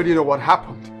 But I already know what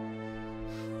happened.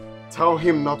 Tell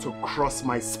him not to cross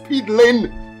my speed lane.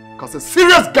 Because a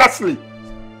serious ghastly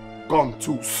gone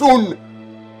too soon.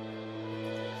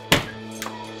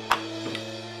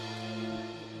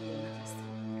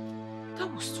 That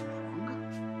was too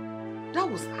wrong. That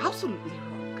was absolutely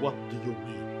wrong. What do you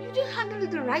mean? You didn't handle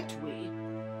it the right way.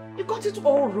 You got it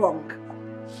all wrong.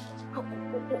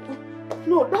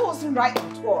 No, that wasn't right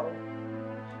at all.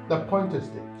 The point is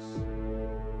this.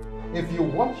 If you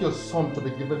want your son to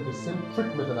be given the same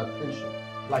treatment and attention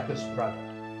like his brother,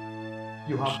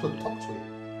 you have to talk to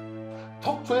him.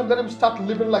 Talk to him, let him start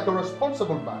living like a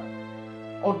responsible man.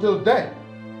 Until then,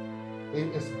 he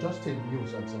is just a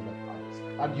nuisance in the palace,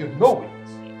 and you know it.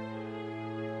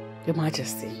 Your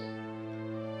Majesty,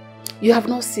 you have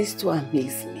not ceased to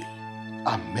amaze me.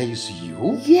 Amaze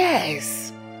you?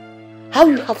 Yes. How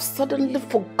you have suddenly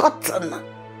forgotten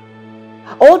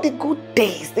all the good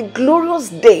days, the glorious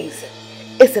days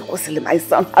Ezekwesili, my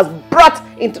son, has brought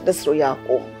into this royal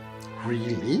home.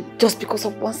 Really? Just because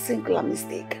of one singular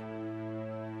mistake.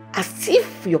 As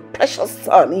if your precious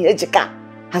son, Ejika,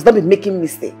 has not been making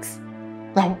mistakes.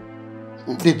 Now,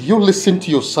 did you listen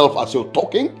to yourself as you're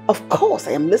talking? Of course,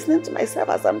 I am listening to myself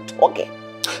as I'm talking.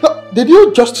 Now, did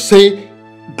you just say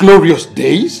glorious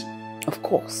days? Of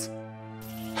course.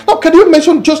 Now, can you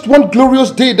mention just one glorious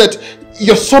day that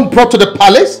your son brought to the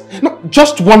palace? No,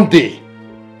 just one day.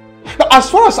 Now, as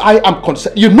far as I am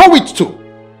concerned, you know it too.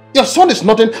 Your son is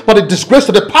nothing but a disgrace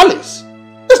to the palace.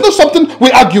 It's not something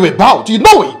we argue about. You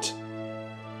know it.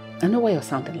 I know why you're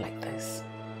sounding like this.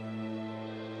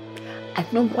 I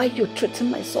know why you're treating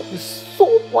my son with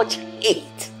so much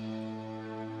hate.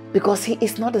 Because he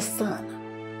is not the son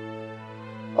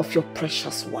of your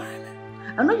precious one.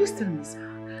 I know you still miss her.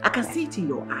 I can see it in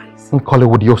your eyes. Nkoli,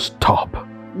 would you stop?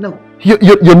 No.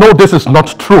 You know this is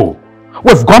not true.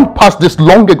 We've gone past this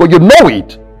long ago. You know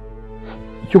it.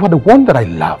 You are the one that I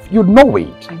love. You know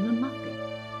it. I know nothing.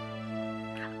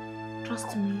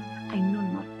 Trust me, I know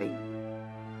nothing.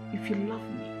 If you love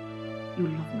me, you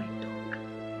love my dog.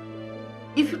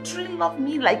 If you truly love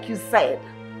me like you said,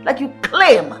 like you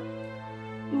claim,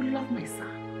 you love my son.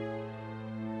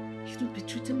 You don't be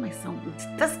treating my son with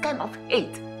this kind of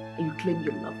hate and you claim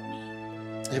you love me.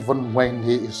 Even when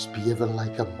he is behaving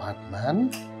like a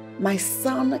madman? My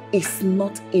son is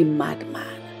not a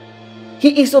madman.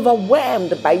 He is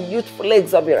overwhelmed by youthful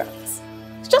exuberance.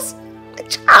 He's just a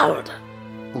child.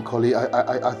 Nkoli,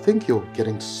 I think you're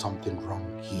getting something wrong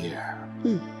here.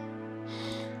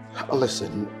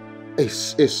 Listen,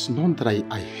 it's not that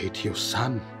I hate your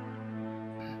son.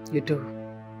 You do?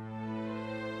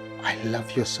 I love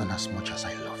your son as much as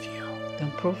I love you.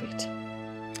 Then prove it.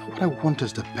 What I want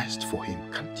is the best for him.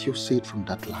 Can't you see it from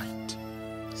that light?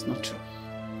 It's not true.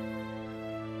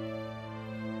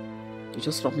 You're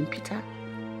just robbing Peter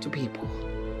to people.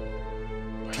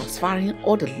 Transferring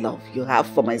all the love you have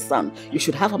for my son, you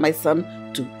should have for my son,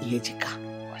 to Ejika.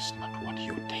 That's not what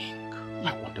you think.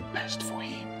 I want the best for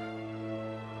him.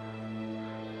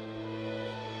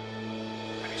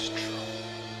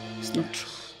 It's not true.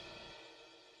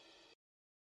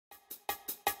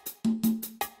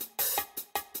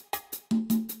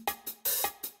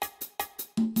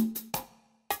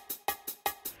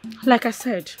 Like I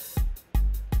said,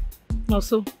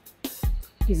 also,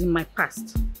 he's in my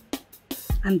past.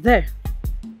 And there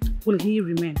will he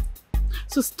remain.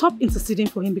 So stop interceding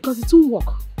for him because it won't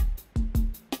work.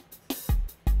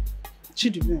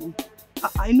 Chidube,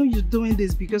 I know you're doing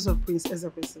this because of Prince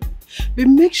Ezekwesili, but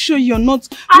make sure you're not...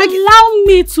 Allow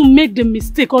me to make the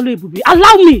mistake, Oluebube.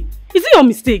 Allow me! Is it your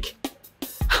mistake?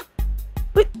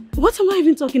 Wait, what am I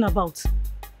even talking about?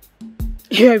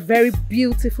 You're a very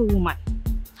beautiful woman.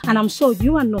 And I'm sure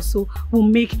you and Noso will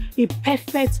make a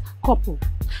perfect couple.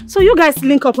 So you guys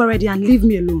link up already and leave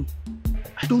me alone.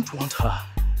 I don't want her.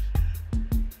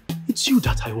 It's you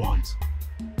that I want.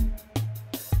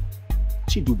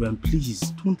 Chidube, please,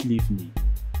 don't leave me.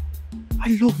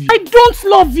 I love you. I don't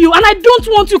love you and I don't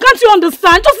want you. Can't you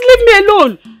understand? Just leave me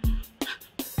alone.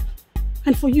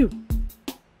 And for you,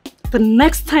 the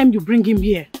next time you bring him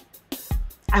here,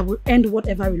 I will end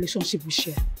whatever relationship we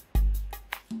share.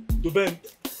 Dube,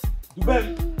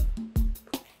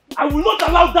 I will not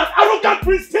allow that arrogant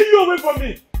prince to take you away from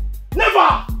me.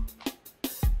 Never!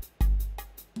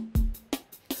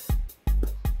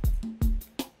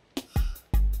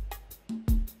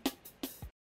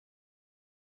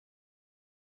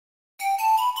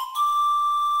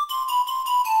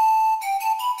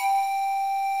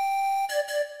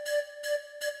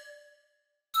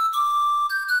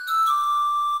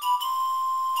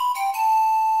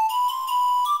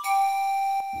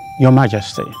 Your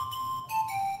Majesty,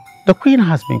 the Queen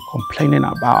has been complaining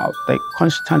about the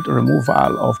constant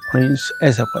removal of Prince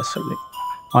Ezekwesili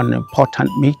on important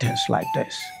meetings like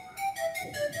this.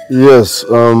 Yes,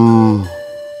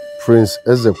 Prince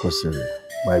Ezekwesili,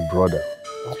 my brother,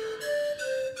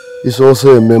 is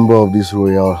also a member of this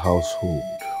royal household.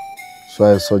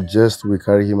 So I suggest we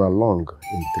carry him along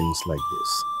in things like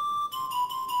this.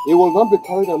 He will not be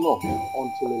carried along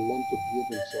until he learns to behave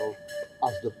himself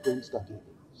as the prince that he is.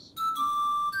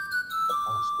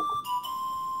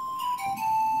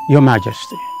 Your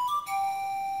Majesty,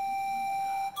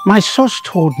 my source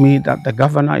told me that the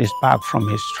governor is back from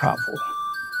his travel.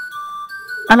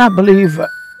 And I believe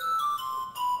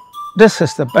this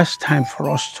is the best time for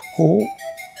us to go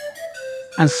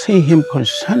and see him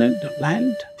concerning the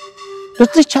land. The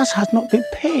teachers has not been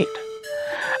paid.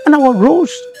 And our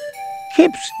roads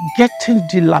keeps getting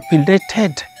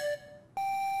dilapidated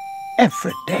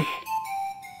every day.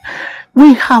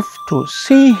 We have to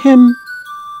see him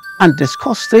and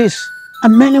discuss this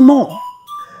and many more.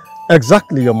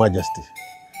 Exactly, Your Majesty.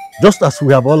 Just as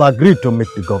we have all agreed to meet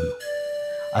the governor,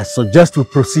 I suggest we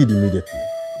proceed immediately.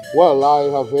 Well, I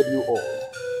have heard you all.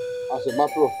 As a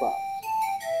matter of fact,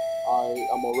 I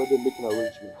am already making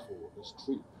arrangements for this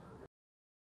trip.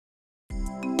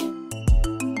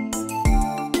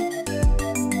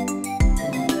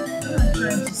 What I'm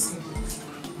trying to say is,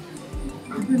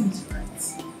 Ruben is right.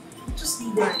 Just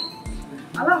leave her.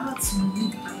 Allow her to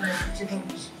live her life whichever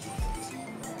way she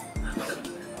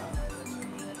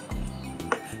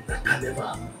That can never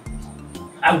happen.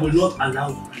 I will not allow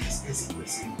Prince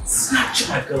Ezekwesili to snatch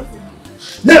my girl from me.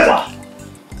 Never!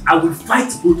 I will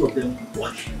fight both of them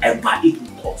whatever it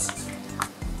will cost.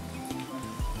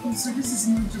 Oh, so this is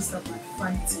not just about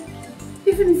fighting.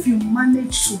 Even if you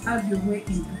manage to have your way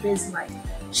in the best life,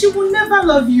 she will never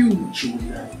love you. She will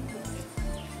never.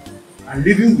 And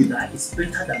living with her is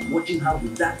better than watching her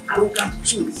with that arrogant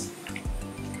prince.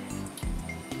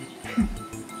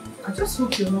 I just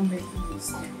hope you're not making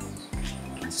mistakes.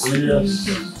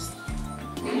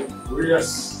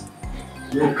 Yes.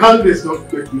 Your candidates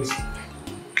don't make mistakes.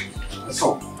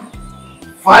 So,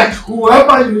 fight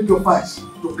whoever you need to fight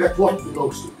to get what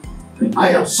belongs to you. I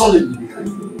am solidly behind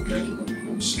you.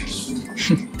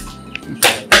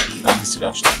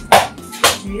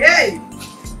 Yay!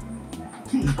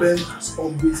 Ben has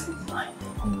always been mine.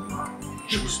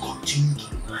 He will continue to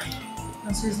be mine.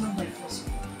 And so it's not by force.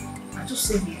 I just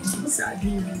said these are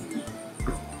doing it.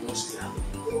 Don't stay out of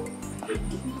it.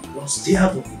 Don't stay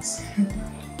out of it.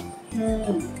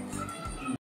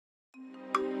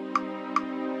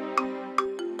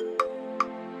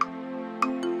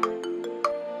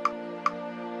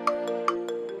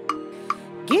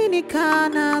 Gini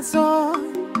kana so,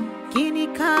 gini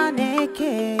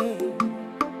kaneke.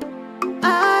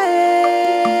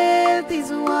 Aye, this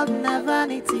world na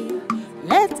vanity.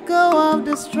 Let go of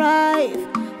the strife,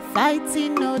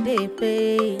 fighting no day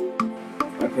pay.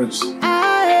 My prince.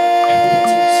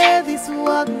 Aye, this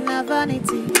world na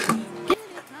vanity.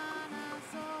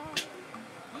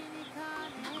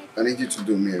 I need you to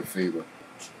do me a favor.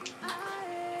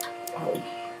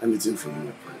 Anything for you,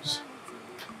 my prince.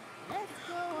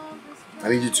 I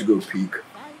need you to go pick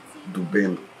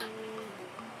Dubem.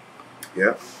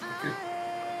 Yeah? Okay.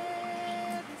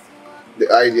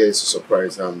 The idea is to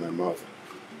surprise her and my mother.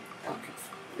 Okay.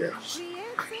 Yeah.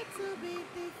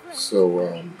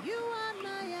 So,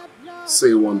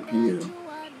 say 1 p.m.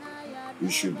 You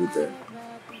should be there.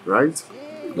 Right?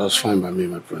 That's fine by me,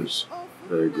 my prince.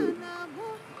 Very good.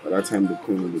 By that time, the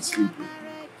queen will be sleeping.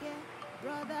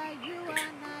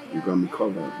 You got me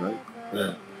covered, right?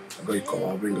 Yeah. I got you covered.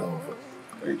 I'll bring her over.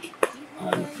 Thank you.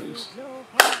 All right, my prince.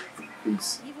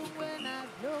 Peace.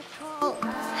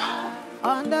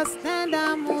 Understand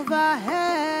and move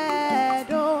ahead.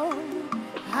 Oh,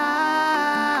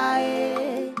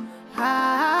 high,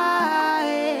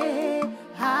 high,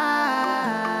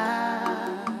 high.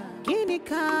 Guinea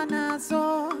kana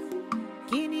so,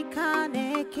 Guinea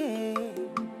kaneke.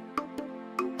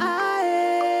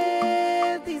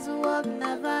 Aye, this world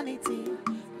na vanity.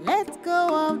 Let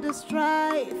go of the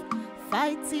strife.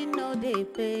 Fighting no they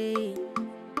pay.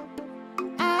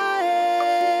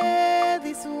 Aye,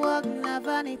 this world na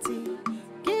vanity.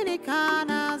 Guinea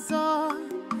kana so,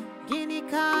 Guinea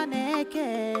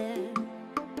kaneke.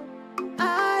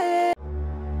 Aye.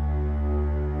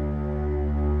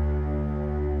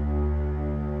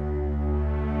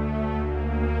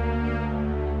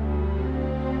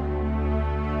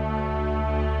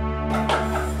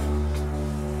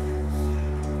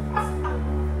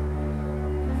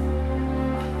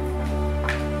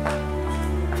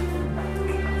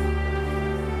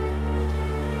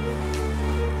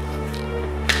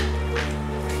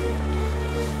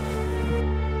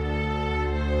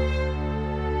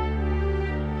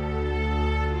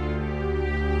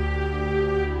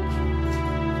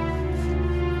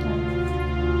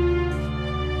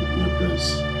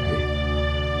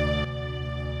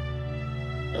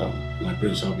 My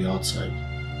prince, I'll be outside.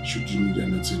 Should you need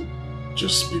anything,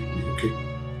 just speak to me, okay?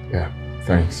 Yeah,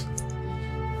 thanks.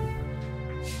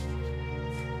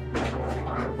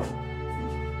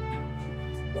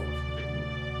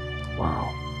 Wow.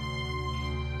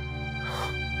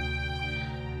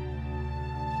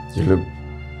 You look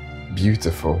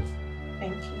beautiful.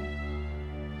 Thank you.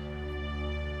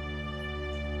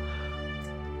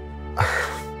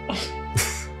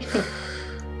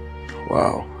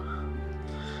 Wow.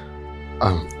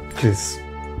 Please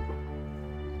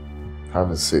have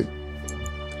a seat.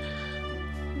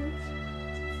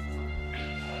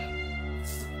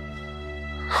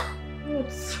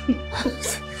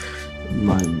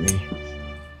 Mind me.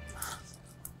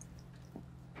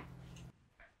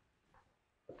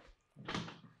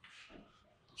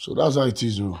 So that's how it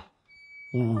is, oh.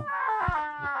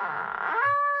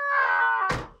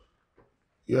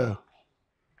 Yeah.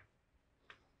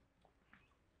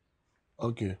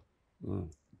 Okay.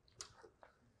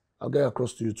 I'll get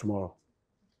across to you tomorrow.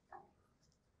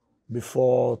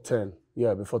 Before 10.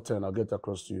 Yeah, before 10, I'll get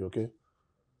across to you, okay?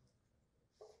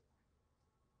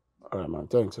 All right, man.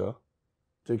 Thanks, huh?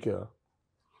 Take care.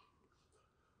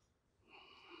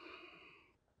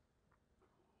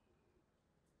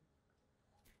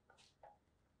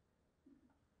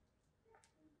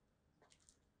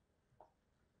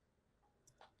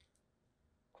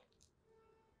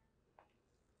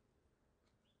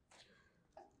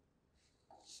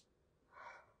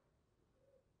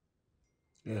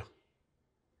 Yeah.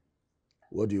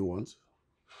 What do you want?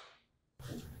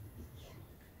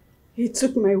 He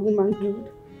took my womanhood.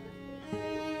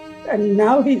 And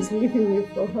now he's leaving me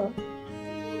for her.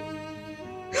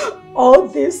 All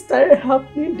this started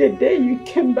happening the day you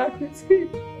came back with him.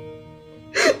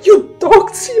 You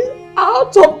talked him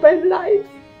out of my life.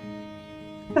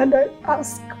 And I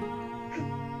ask,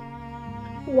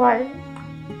 why?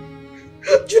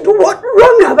 Jude, what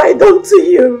wrong have I done to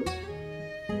you?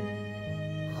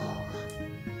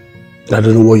 I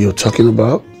don't know what you're talking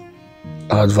about.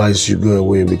 I advise you go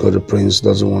away because the prince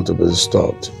doesn't want to be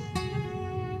disturbed.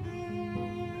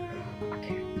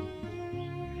 Okay.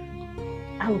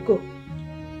 I'll go.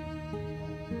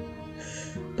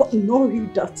 But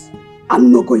knowing that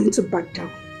I'm not going to back down,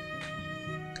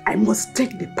 I must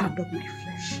take the part of my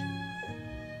flesh.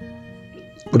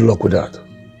 Good luck with that.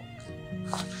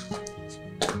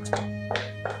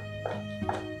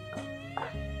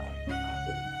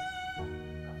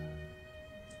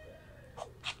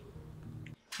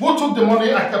 Who took the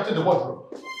money I kept in the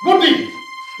wardrobe? Who did?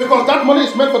 Because that money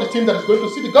is meant for the team that is going to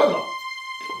see the governor.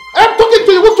 I'm talking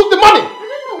to you. Who took the money?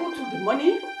 I don't know who took the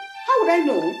money. How would I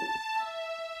know?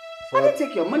 I didn't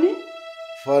take your money.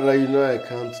 Father, you know I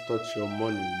can't touch your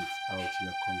money without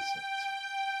your consent.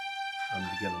 I'm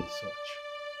beginning search.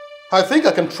 I think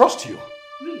I can trust you.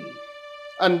 Really?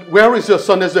 And where is your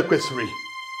son Ezekwesili?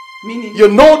 Meaning? You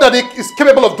know that he is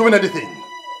capable of doing anything.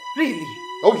 Really?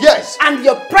 Oh yes. And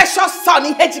your precious son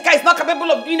Ihejika is not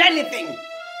capable of doing anything.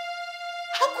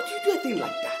 How could you do a thing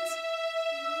like that?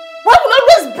 Why would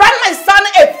always brand my son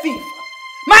a thief?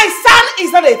 My son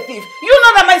is not a thief. You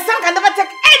know that my son can never take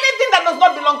anything that does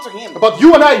not belong to him. But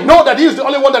you and I know that he is the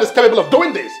only one that is capable of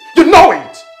doing this. You know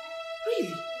it.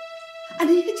 Really? And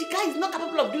Ihejika is not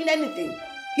capable of doing anything.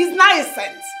 He's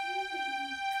nonsense.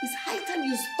 It's high time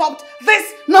you stopped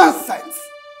this nonsense.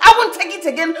 I won't take it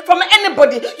again from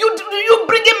anybody. You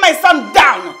bringing my son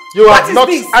down. You What have is not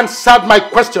this? answered my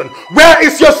question. Where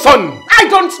is your son? I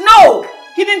don't know.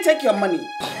 He didn't take your money.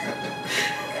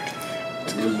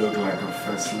 You look like a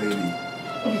first lady.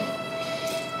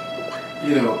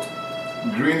 You know,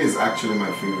 green is actually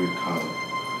my favorite color.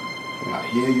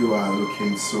 Here you are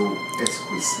looking so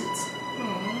exquisite.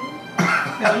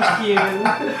 Thank you.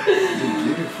 You're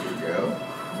beautiful, girl.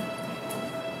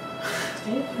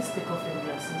 Can you please take off your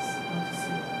glasses? I want to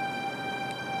see.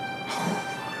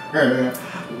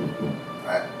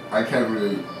 I can't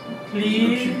really Please.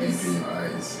 look you deep in your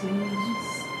eyes. Please.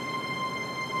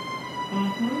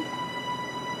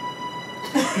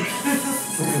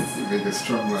 You make a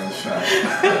strong man shy.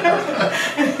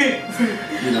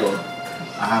 You know,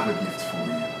 I have a gift for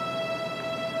you.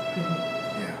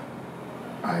 Yeah.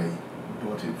 I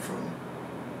bought it from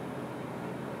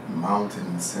a mountain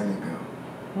in Senegal.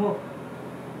 Oh.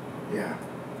 Yeah.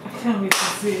 I can't wait to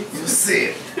see it. You see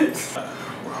it.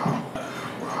 Wow.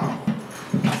 Wow.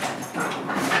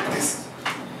 This.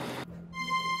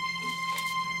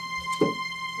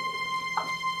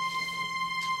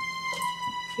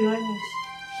 Your Highness.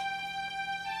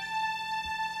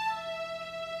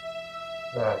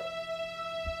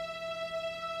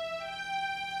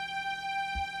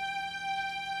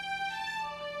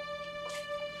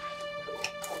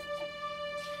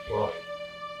 What?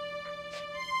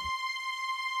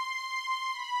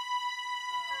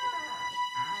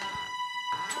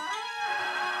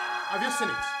 Have you seen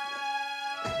it?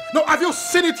 No, have you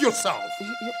seen it yourself?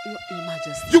 Your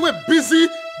Majesty. You were busy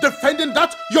defending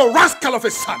that your rascal of a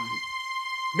son.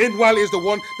 Meanwhile, he's the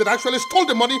one that actually stole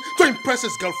the money to impress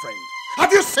his girlfriend.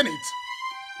 Have you seen it?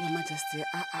 Your Majesty,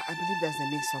 I believe there's a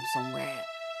mix-up somewhere.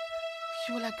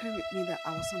 You will agree with me that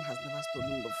our son has never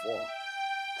stolen before.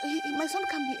 My son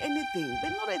can be anything,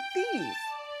 but not a thief.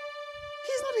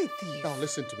 He's not a thief. Now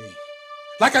listen to me.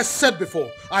 Like I said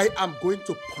before, I am going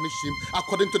to punish him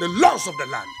according to the laws of the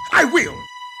land. I will.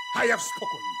 I have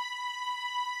spoken.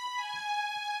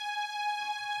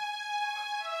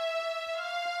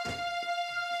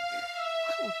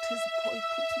 Why would this boy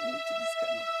put me into this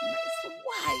kind of mess?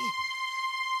 Why?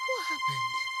 What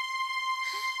happened?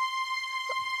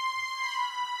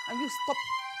 And you stop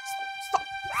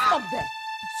there,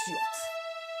 idiot.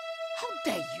 How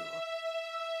dare you?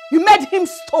 You made him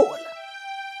stole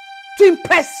to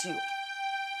impress you.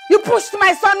 You pushed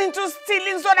my son into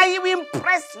stealing so that he will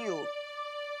impress you.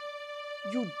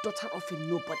 You daughter of a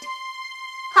nobody.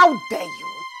 How dare you?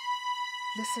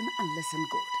 Listen and listen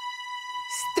good.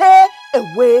 Stay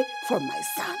away from my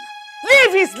son.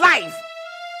 Live his life.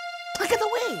 Now get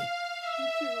away.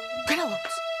 Get out.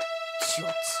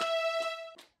 Idiot.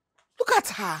 Look at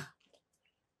her.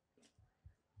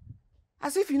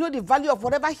 As if you know the value of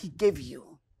whatever he gave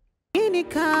you.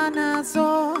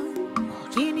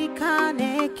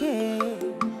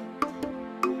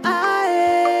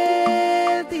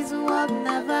 This world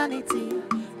na vanity.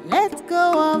 Let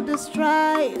go of the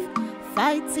strife.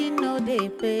 Fighting no day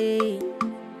pay.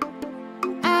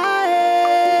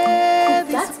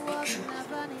 That's true.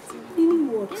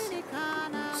 Meaning what?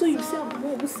 So you say I'm the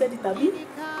one who said it, Abi?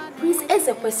 Prince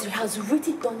Ezekwesili has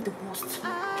really done the most.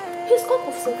 He's come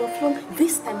of self-affirm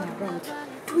this time around.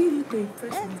 Doing it to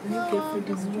impress his new girlfriend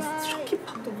is the most shocking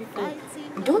part of it all.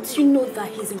 Don't you know that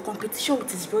he's in competition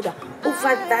with his brother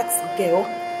over that girl?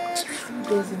 Who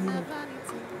doesn't know?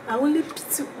 I only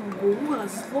pity Ugo who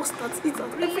has lost at it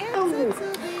at every angle.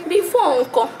 Before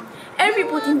Uncle,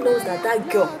 everybody knows that that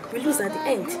girl will lose at the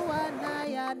end.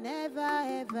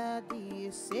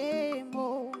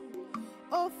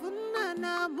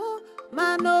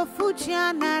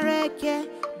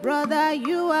 Brother,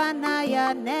 you and I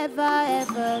are never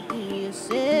ever the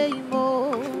same.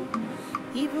 Oh,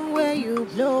 even when you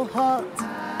blow hot,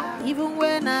 even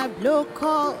when I blow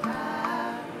cold,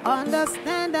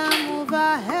 understand and move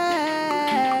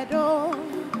ahead. Oh,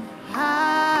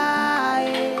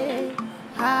 high,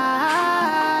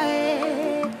 high,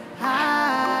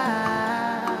 high.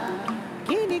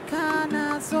 Gini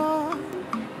kana so,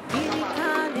 gini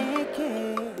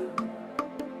kaneke.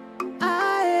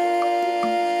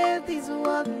 This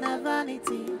world world na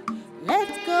vanity. Let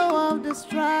go of the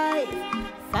strife,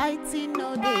 fighting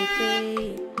no day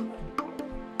pay.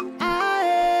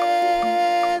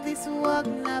 Aye, this world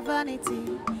na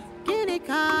vanity. Gini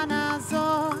kana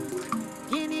zo,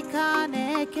 gini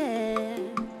kana eke.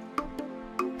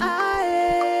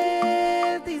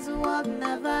 Aye, this world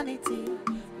na vanity.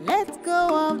 Let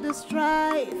go of the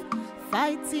strife,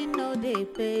 fighting no day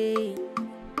pay.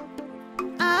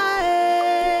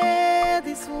 Aye,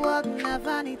 this world na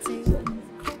vanity.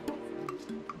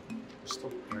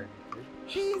 Stop crying,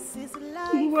 This is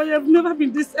I have never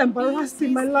been this embarrassed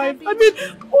in my life. I mean,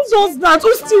 who does that?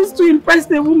 Who steals to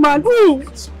impress a woman? Who?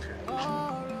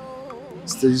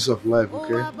 Stages of life,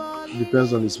 okay? It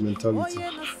depends on his mentality.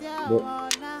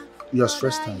 But you are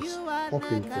stressed out.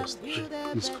 Hop in first, okay?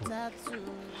 Please come.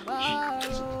 I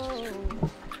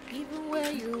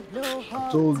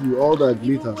told you all that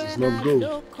glitters is not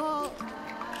gold.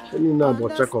 Tell me now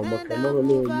about check on market. I'm not gonna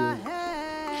know you.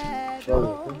 Sorry,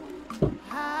 okay?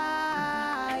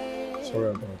 Sorry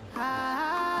about that.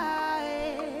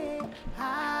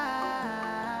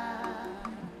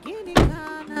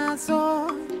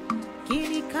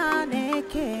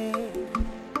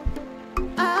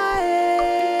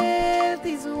 Aye,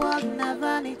 this world na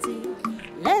vanity.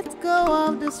 Let go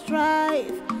of the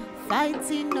strife,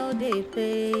 fighting no day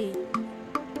pay.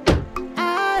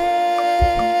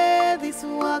 Aye, this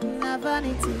world na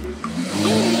vanity.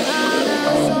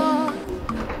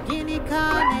 Gini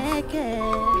kana eke.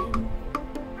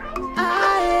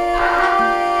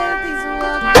 Aye, this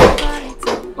world na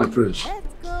vanity. My prince. Let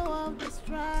go of the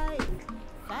strife,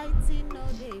 fighting no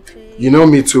day pay. You know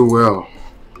me too well.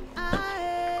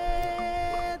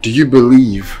 Do you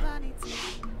believe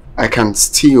I can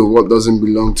steal what doesn't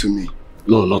belong to me?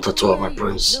 No, not at all, my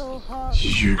prince.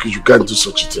 You can't do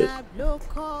such a thing.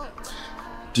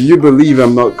 Do you believe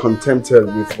I'm not contented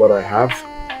with what I have?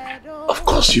 Of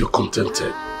course you're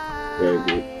contented. Very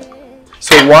good.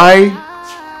 So why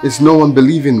is no one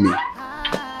believing me?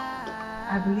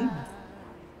 I believe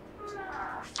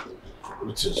you.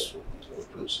 It is,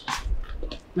 prince.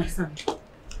 My son,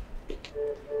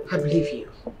 I believe you.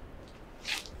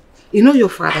 You know your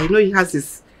father, you know he has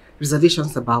his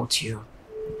reservations about you.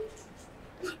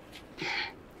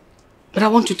 But I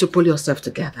want you to pull yourself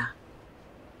together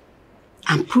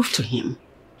and prove to him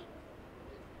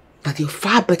that you're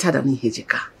far better than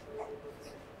Ihejika.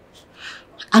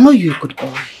 I know you're a good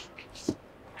boy.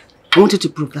 I want you to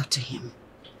prove that to him.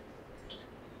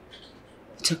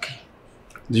 It's okay.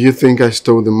 Do you think I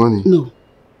stole the money? No,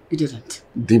 you didn't.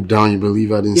 Deep down you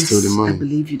believe I didn't steal the money? I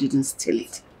believe you didn't steal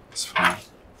it. It's fine.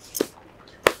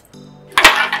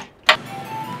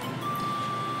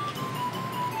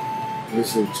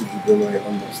 Listen to the girl, I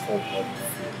understand how you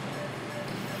feel.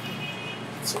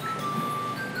 It's okay.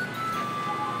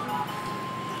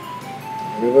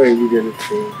 Whenever you need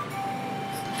anything,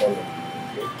 call me,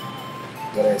 okay?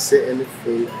 When I say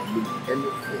anything, I mean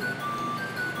anything.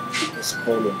 Just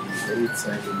call on me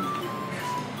anytime you need me.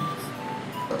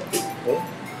 Okay?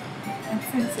 I'm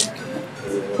fine, thank you.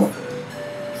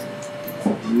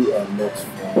 You are not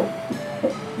strong.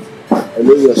 I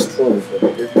know you are strong, but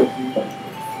definitely.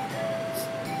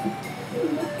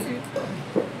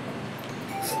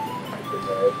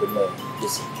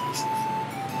 Listen.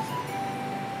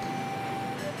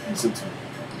 Listen to me.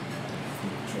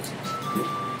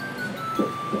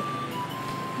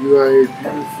 You are a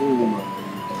beautiful woman and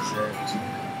you deserve to be.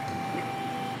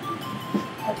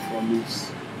 I promise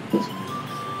to you.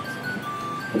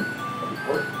 I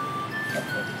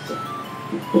promise.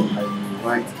 I will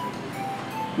write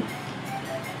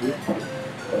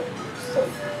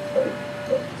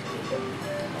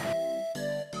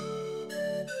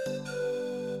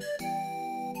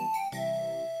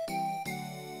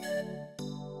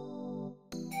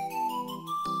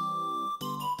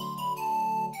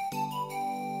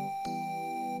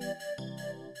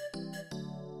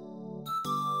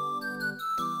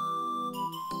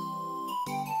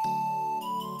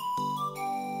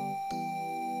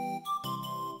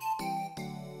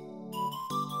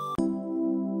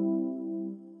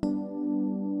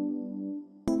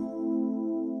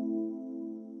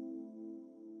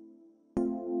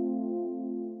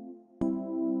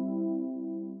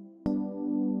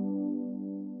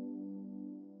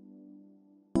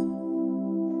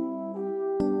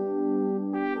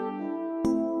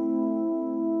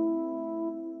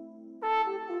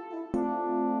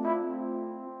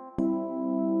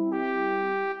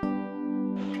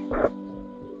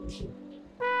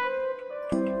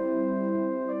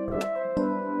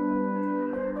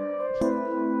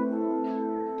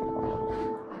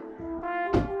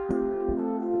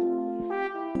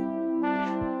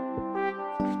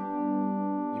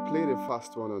played a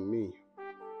fast one on me.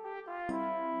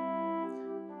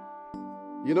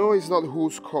 You know, it's not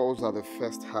who scores at the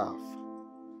first half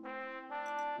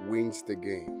wins the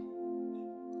game.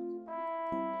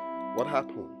 What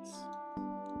happens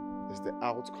is the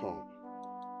outcome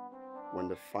when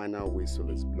the final whistle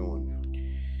is blown.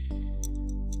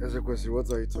 Ezekwesi, what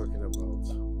are you talking about?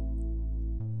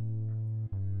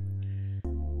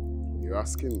 You're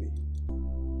asking me?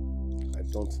 I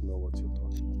don't know what you're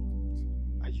talking about.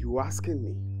 Are you asking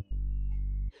me?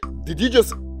 Did you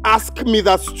just ask me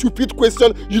that stupid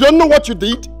question? You don't know what you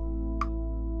did?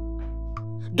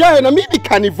 Guy, I mean the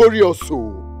carnivorous so.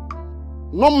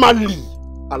 Normally,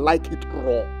 I like it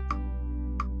raw.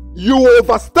 You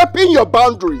overstepping your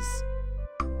boundaries.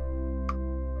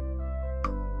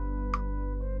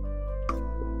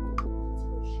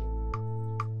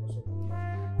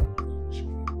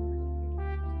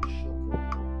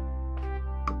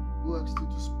 Who asked you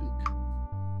to speak?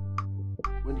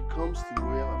 When it comes to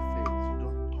royal affairs, you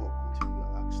don't talk until you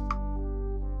are asked.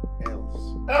 Else.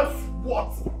 Else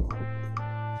what?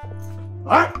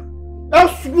 Huh?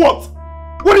 Else what?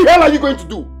 What the hell are you going to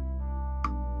do?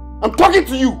 I'm talking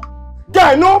to you.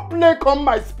 Guy, no play come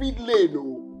my speed lane,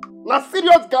 no. Now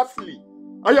serious ghastly.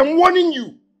 I am warning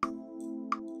you.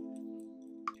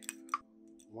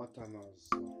 What time is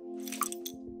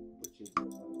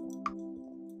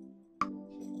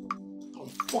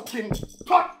Don't fucking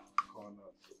talk.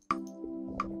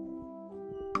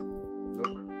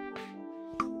 Look.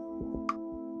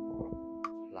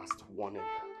 Last warning.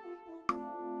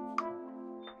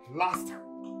 Last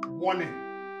warning.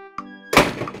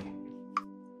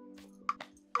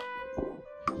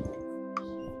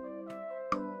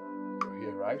 You're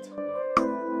here, right?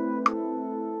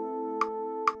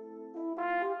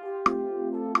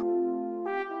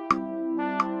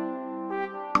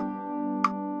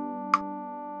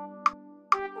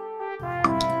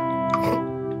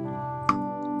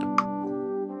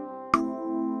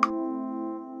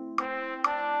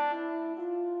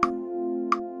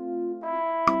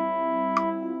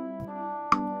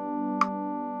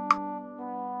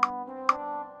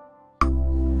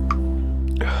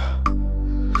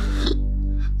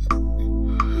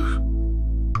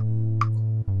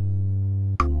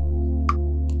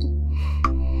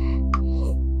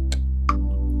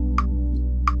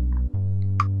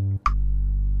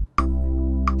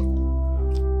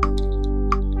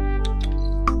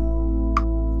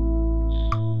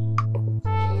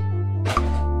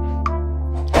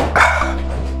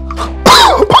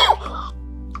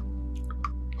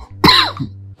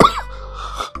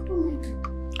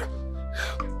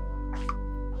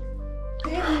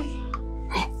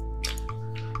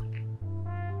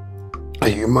 Are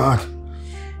you mad?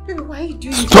 Baby, why are you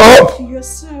doing Stop! this to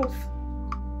yourself?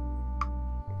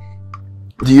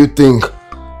 Do you think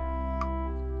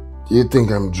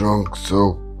I'm drunk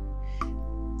so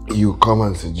you come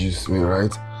and seduce me,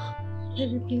 right?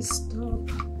 Baby, please stop.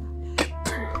 Get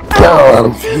out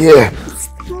of here!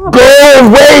 Stop. Go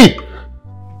away!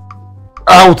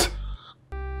 Out!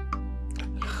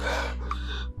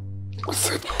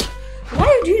 Why are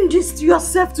you doing this to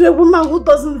yourself, to a woman who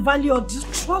doesn't value or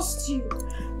distrust you?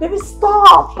 Baby,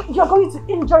 stop! You're going to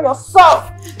injure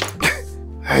yourself!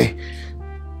 Hey!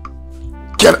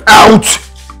 Get out!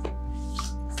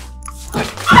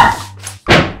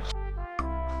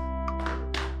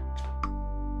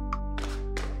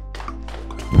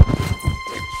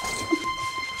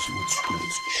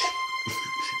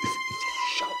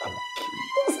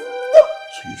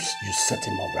 You set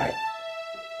him up, right?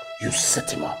 You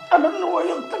set him up. I don't know what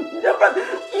you're talking about.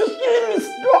 You're killing me.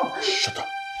 Stop. Shut up.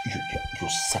 You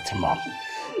set him up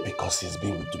because he's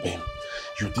been with Dubem.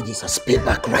 You did this as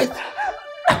payback, right?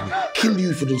 I will kill you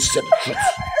if you don't say the truth. I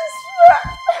swear.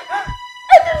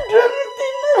 I didn't do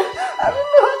anything. I don't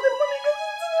know how the money got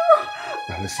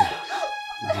into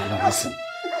you. Now listen.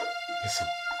 Listen.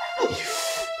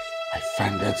 If I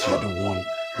find out you're the one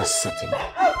that set him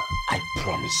up, I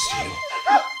promise you,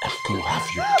 I'm going to have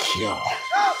you killed.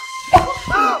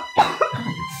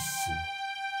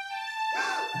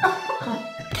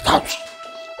 Get out!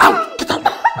 Out! Get out!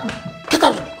 Get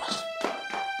out!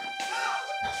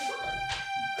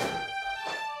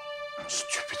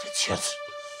 Stupid idiot.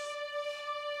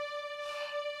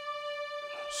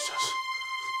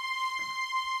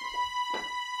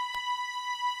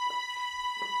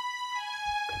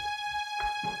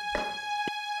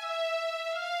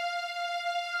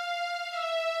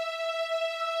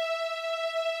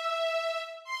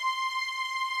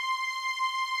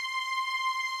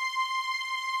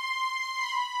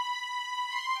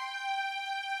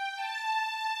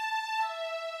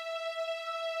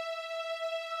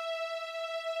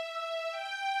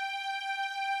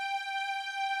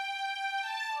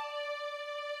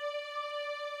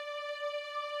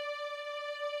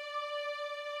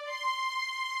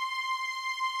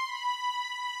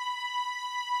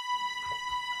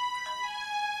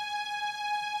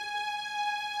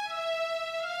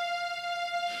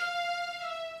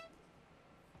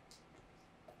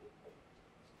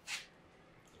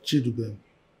 Chidubem,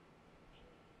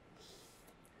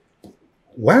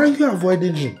 why are you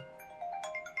avoiding him?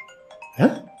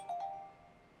 Huh?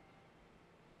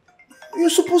 You're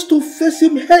supposed to face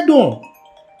him head on.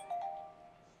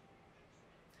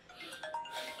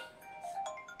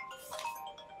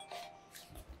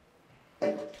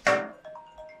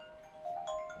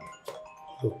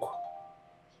 Look,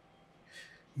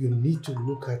 you need to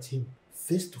look at him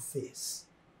face to face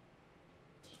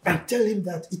and tell him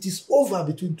that it is over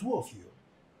between two of you.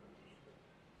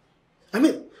 I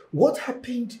mean, what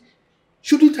happened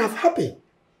shouldn't have happened.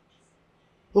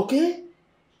 Okay?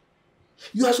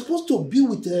 You are supposed to be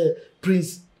with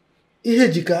Prince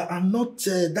Ihejika and not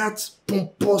that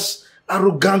pompous,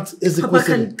 arrogant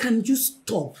Ezekwesili. Papa, can you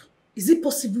stop? Is it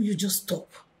possible you just stop?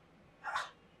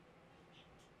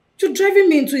 You're driving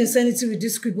me into insanity with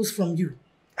these quibbles from you.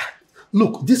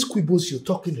 Look, these quibbles you're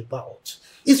talking about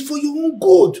is for your own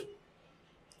good.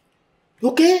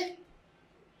 Okay?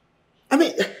 I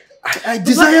mean, I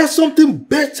desire something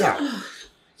better.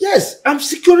 Yes, I'm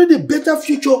securing a better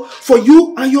future for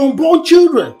you and your unborn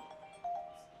children.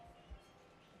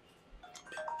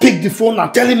 Pick the phone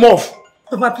and tell him off.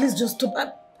 Papa, please just stop.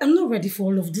 I'm not ready for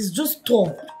all of this. Just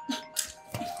stop.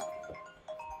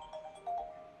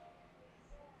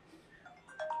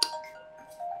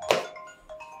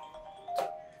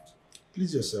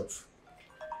 Please yourself.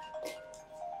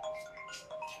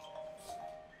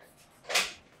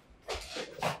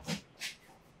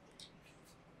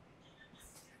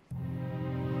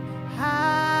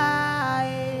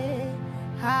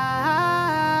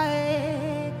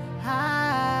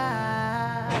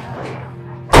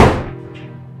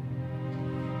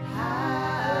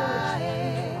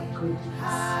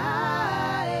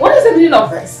 What is the meaning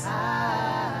of this?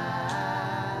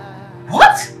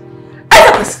 What?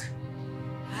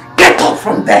 Get up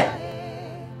from there!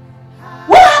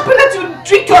 What happened that you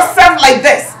treat yourself like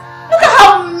this? Look at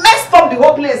how messed up the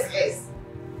whole place is.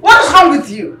 What is wrong with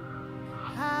you?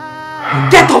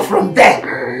 Get up from there!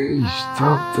 Hey,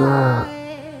 stop that.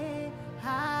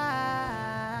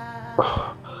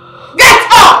 Get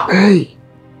up! Hey,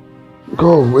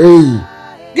 go away.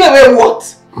 Go away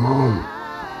what? Mom.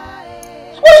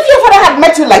 What if your father had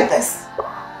met you like this?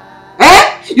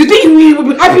 Eh? You think he would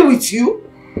be happy with you?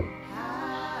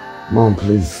 Mom,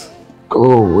 please, go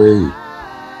away.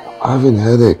 I'm having a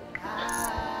headache.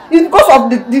 It's because of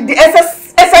the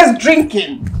excess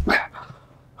drinking.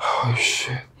 Oh,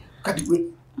 shit. Look at the way.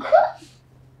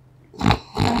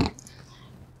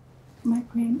 My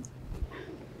queen,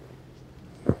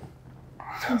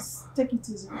 please take it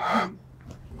easy.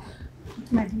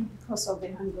 It might be because of the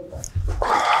hangover.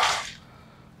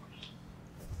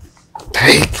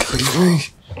 Hey, leave me.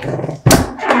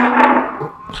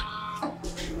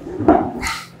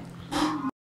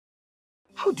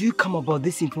 How do you come about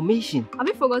this information? Have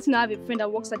you forgotten I have a friend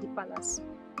that works at the palace?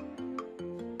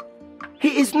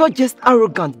 He is not just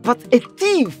arrogant, but a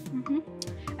thief.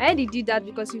 I heard he did that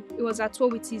because he was at war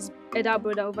with his elder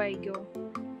brother over a girl.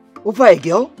 Over a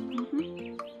girl?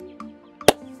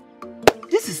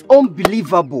 This is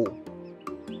unbelievable.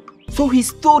 So he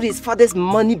stole his father's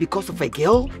money because of a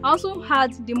girl? I also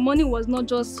heard the money was not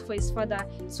just for his father,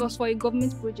 it was for a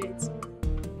government project.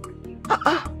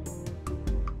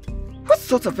 What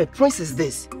sort of a prince is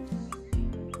this?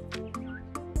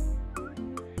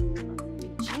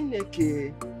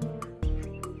 Chineke.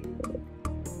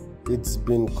 It's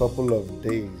been a couple of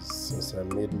days since I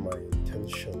made my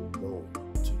intention known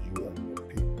to you and your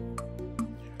people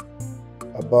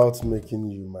about making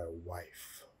you my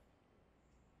wife.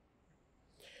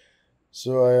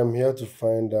 So I am here to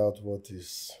find out what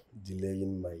is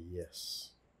delaying my yes.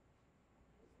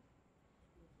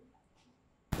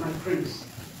 My prince,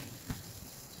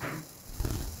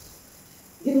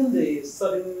 given the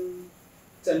sudden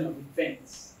turn of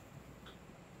events,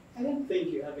 I don't think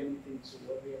you have anything to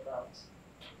worry about.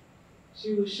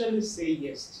 She will surely say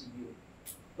yes to you,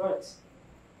 but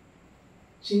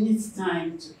she needs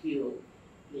time to heal,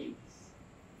 please.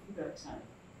 Give her time.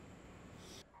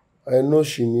 I know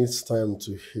she needs time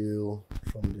to heal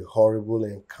from the horrible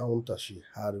encounter she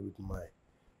had with my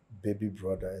baby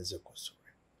brother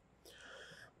Ezekwesili.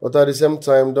 But at the same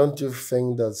time, don't you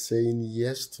think that saying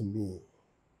yes to me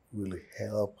will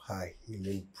help her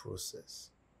healing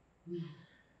process?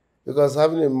 Because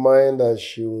having in mind that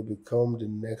she will become the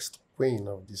next queen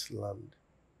of this land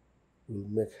will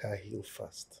make her heal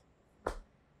fast.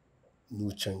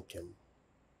 Nuchankem.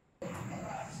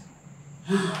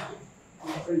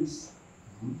 My prince,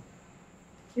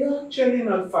 you're actually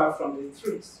not far from the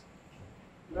truth,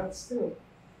 but still,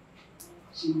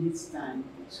 she needs time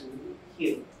to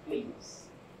heal, please.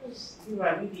 Just give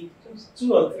her maybe just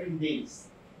 2 or 3 days.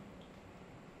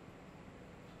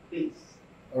 Please.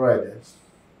 Alright then.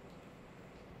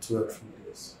 2 or 3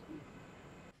 days.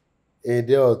 A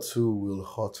day or 2 will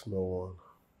hurt no one.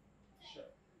 Sure.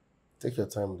 Take your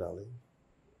time, darling.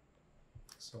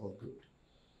 It's all good.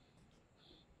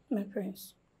 My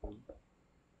prince,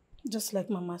 just like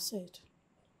Mama said,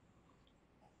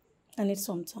 I need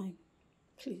some time,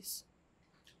 please.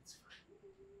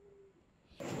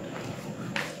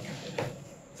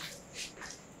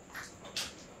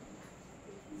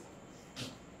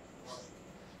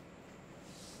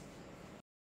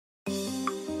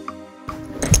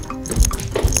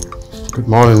 Good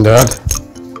morning, Dad.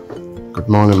 Good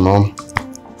morning, Mom.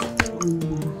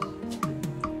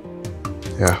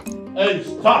 Yeah. Hey,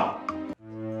 stop!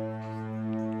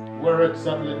 Where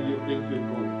exactly do you think you're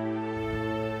going?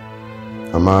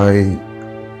 Am I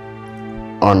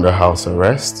under house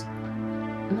arrest?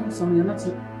 No, son, you're not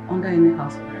under any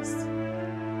house arrest.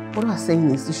 What I'm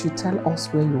saying is you should tell us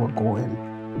where you are going.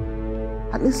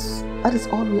 At least that is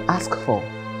all we ask for.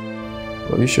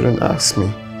 Well, you shouldn't ask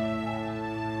me.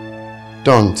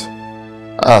 Don't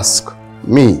ask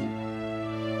me,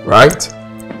 right?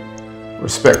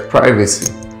 Respect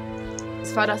privacy.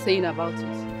 His father saying about it.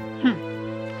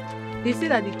 They say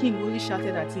that the king only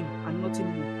shouted at him and nothing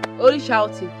more. Only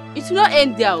shouting. It will not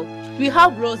end there. We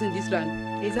have laws in this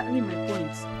land. Exactly my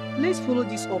point. Let's follow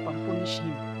this up and punish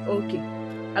him. Okay.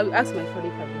 I will ask my father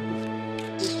if I can do.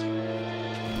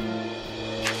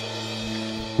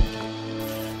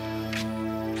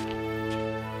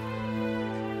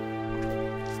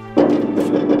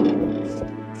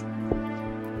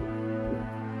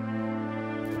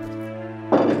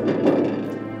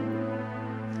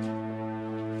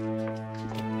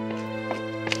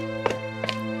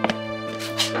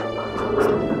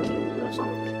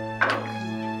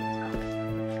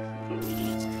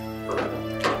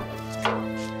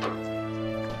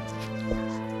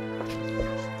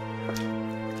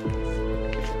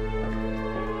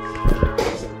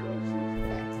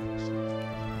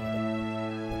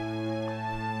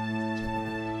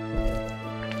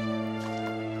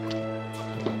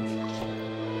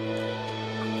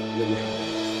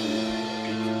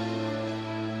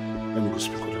 Let me go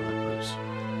speak with her, please.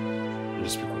 Let me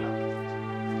speak with her.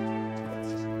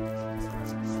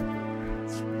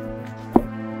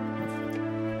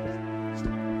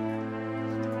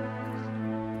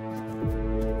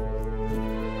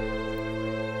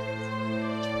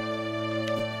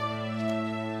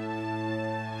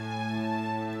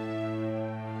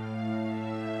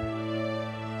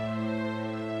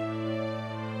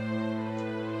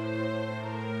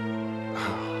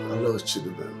 Hello,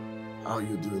 Chidubem. How are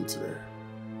you doing today?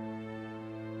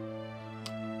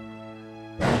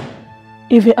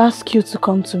 If he asks you to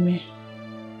come to me,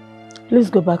 please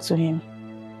go back to him,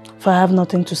 for I have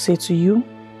nothing to say to you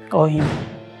or him.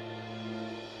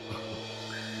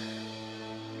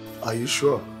 Are you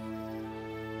sure?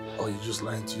 Or are you just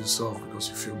lying to yourself because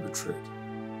you feel betrayed?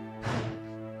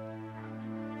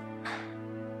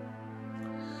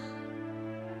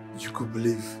 You could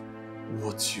believe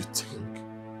what you think.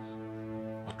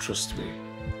 But trust me,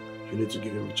 you need to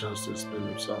give him a chance to explain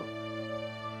himself.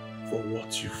 For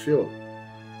what you feel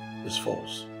is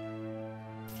false.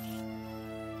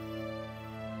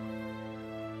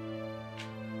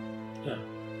 Yeah.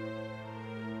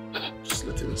 Just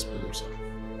let him explain himself.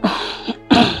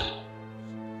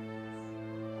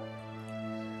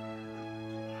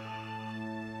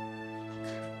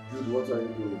 Dude, what are you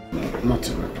doing?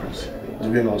 Nothing, my prince.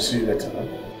 I'll see you later, huh?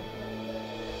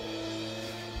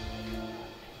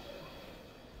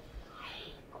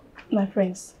 My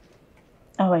prince,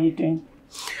 how are you doing?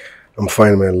 I'm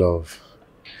fine, my love.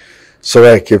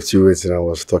 Sorry I kept you waiting. I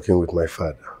was talking with my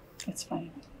father. It's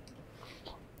fine.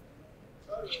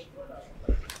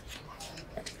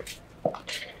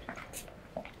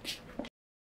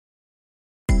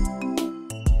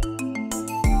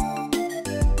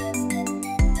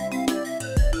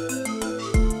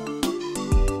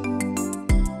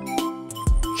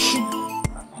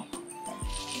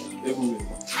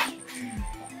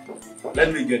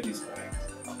 Let me get this correct.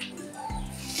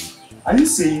 Are you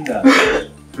saying that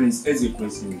Prince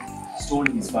Ezekwesili stole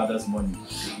his father's money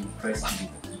to impress you?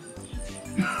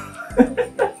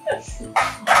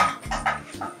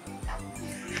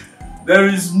 There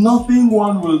is nothing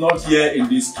one will not hear in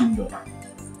this kingdom.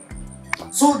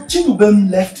 So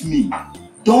Chinubem left me,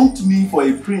 dumped me for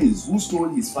a prince who stole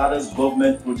his father's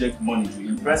government project money to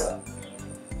impress her.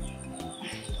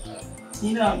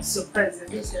 You know, I'm surprised at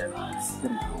this.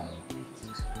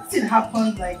 It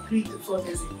happened like 3 to 4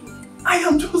 days ago. I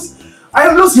am just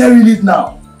hearing it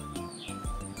now.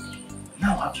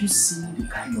 Now, have you seen the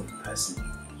kind of person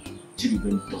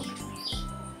Chidubem turned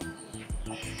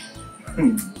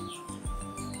to?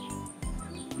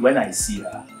 When I see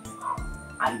her,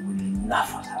 I will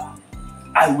laugh at her.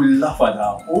 I will laugh at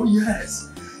her. Oh yes,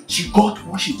 she got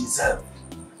what she deserved.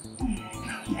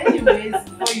 Anyways,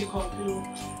 before you conclude,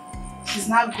 she's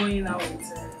not going out with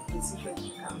the secret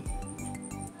camp.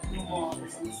 No more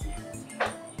business.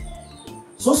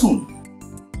 So soon?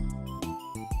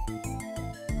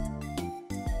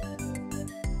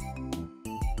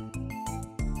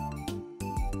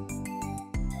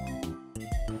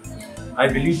 I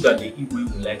believe that the Igwe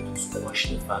would like to squash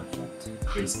the fact that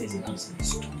Prince Ezekwesili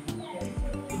stole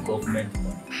the government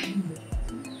money.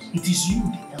 It is you,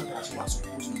 the elders, who are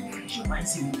supposed to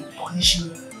visualize him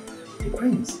punishing the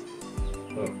prince.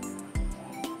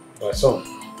 My son,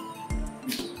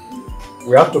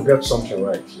 we have to get something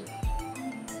right here.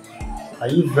 Are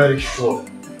you very sure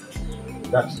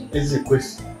that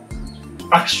Ezekwesili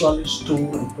actually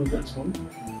stole the project money?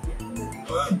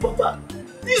 Papa,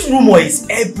 this rumor is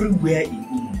everywhere in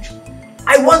Umuchu.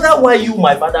 I wonder why you,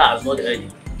 my father, has not heard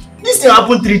it. This thing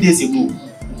happened 3 days ago.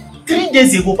 3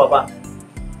 days ago, Papa.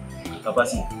 Papa,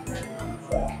 see.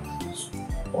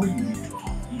 All you need to do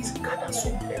is gather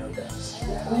some elders,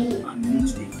 go and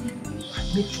meet the people, and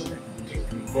make sure that you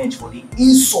get revenge for the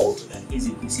insult that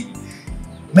Ezekwesili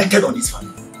meted on this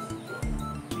family.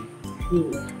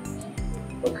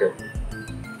 Okay.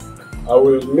 I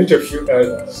will meet a few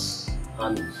elders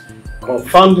and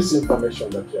confirm this information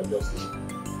that you have just given.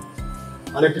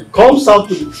 And if it comes out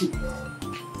to be true,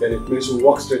 then it means we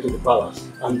walk straight to the palace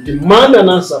and demand an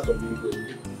answer from the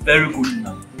Igwe. Very good,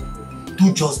 man.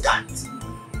 Do just that.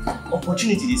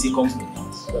 Opportunity, they say, comes with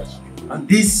us. Yes. And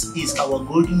this is our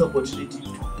golden opportunity to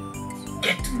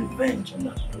get revenge on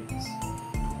that prince.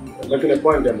 I'm making a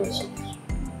point there, my son.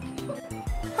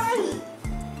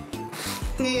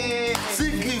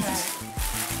 See gift.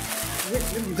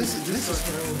 This is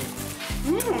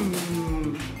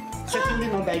certainly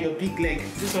not that your big leg.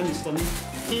 This one is for me.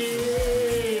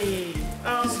 Hey.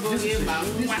 This is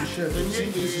chef.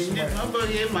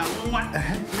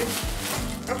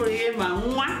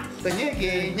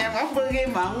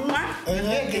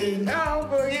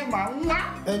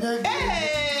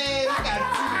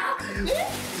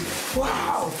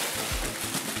 Wow.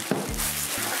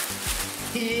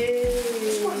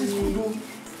 This one is good though.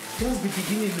 Just the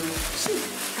beginning though. See,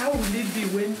 how will it be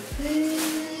when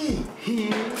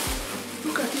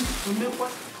look at it.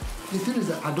 The thing is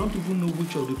that I don't even know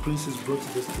which of the princes brought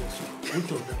this thing. So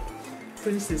which of them?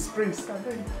 Prince.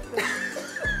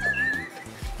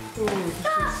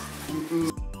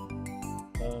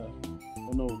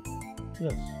 Oh no.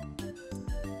 Yes.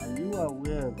 Are you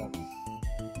aware that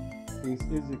Prince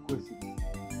Ezekwesili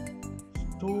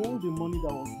stole the money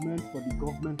that was meant for the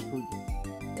government project?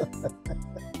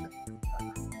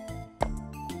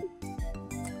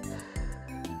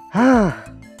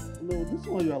 No, this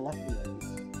one you are laughing at this.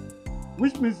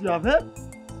 Which means you have heard?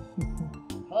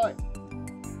 Hi.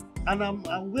 And I'm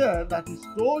aware that he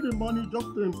stole the money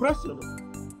just to impress you.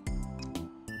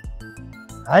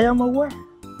 I am aware.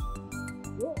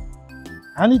 Yeah.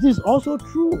 And it is also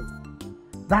true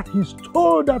that he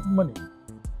stole that money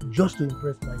just to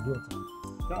impress my daughter.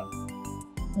 Yeah.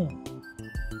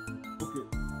 Okay,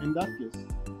 in that case,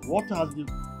 what has the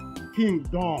king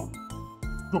done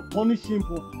to punish him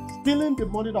for stealing the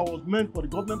money that was meant for the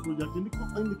government project in the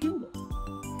kingdom?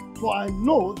 So I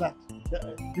know that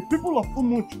the people of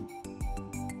Umuchu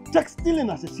take stealing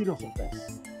as a serious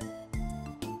offense.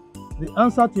 The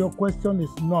answer to your question is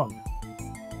none.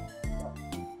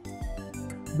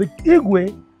 The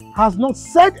Igwe has not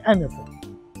said anything.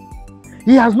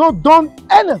 He has not done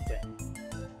anything.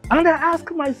 And I ask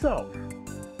myself,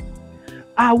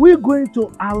 are we going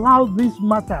to allow this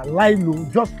matter lie low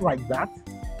just like that?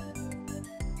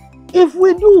 If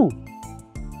we do,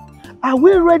 are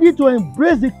we ready to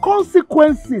embrace the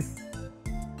consequences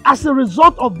as a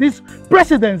result of this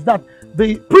precedence that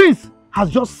the prince has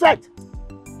just set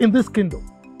in this kingdom?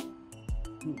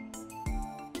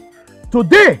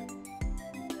 Today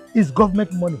is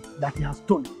government money that he has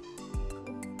stolen.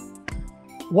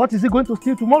 What is he going to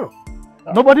steal tomorrow?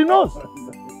 Nobody knows.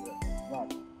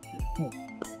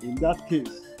 In that case,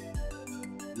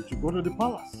 we should go to the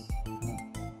palace.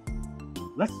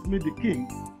 Let's meet the king.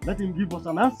 Let him give us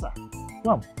an answer.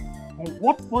 Come. On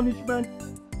what punishment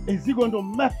is he going to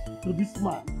make to this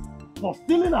man for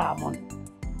stealing our money,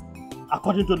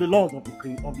 according to the laws of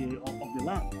the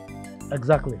land?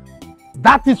 Exactly.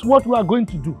 That is what we are going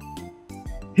to do.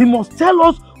 He must tell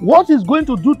us what he's going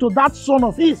to do to that son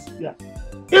of his. Yes.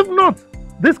 If not,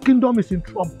 this kingdom is in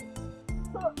trouble.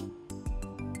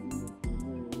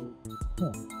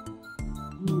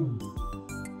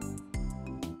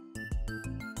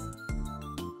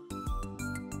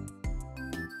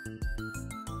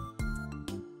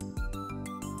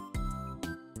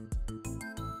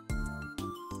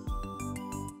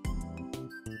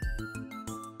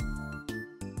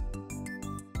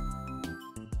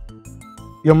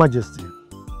 Your Majesty,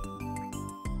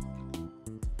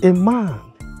 a man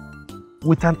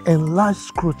with an enlarged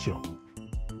scrotum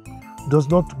does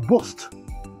not boast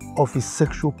of his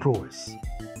sexual prowess.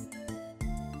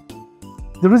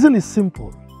 The reason is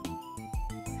simple.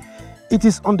 It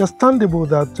is understandable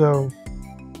that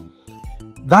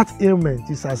that ailment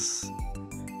is as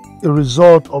a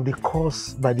result of the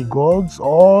curse by the gods,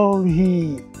 or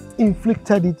he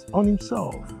inflicted it on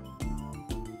himself.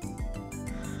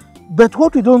 But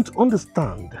what we don't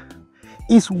understand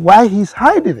is why he's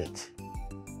hiding it,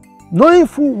 knowing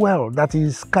full well that he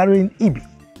is carrying EB.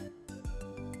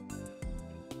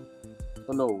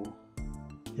 Oh, no.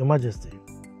 Your Majesty.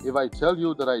 If I tell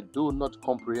you that I do not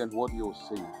comprehend what you're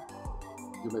saying,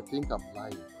 you may think I'm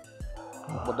lying.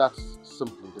 But that's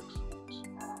simply the truth.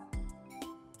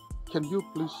 Can you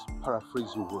please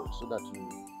paraphrase your words so that you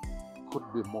could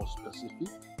be more specific?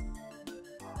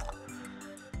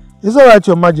 It's all right,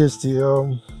 Your Majesty.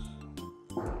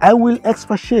 I will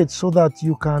expatiate so that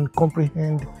you can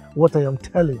comprehend what I am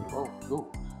telling you. Oh, good.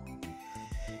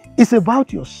 It's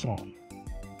about your son,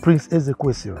 Prince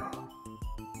Ezekwesili.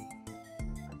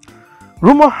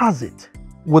 Rumor has it,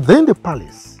 within the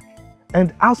palace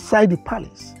and outside the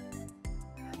palace,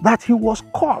 that he was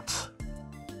caught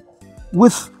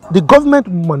with the government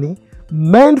money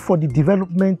meant for the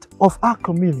development of our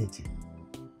community.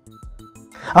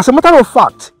 As a matter of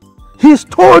fact, he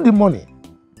stole the money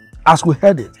as we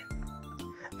heard it,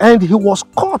 and he was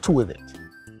caught with it.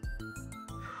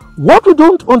 What we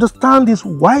don't understand is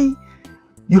why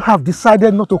you have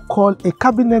decided not to call a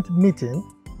cabinet meeting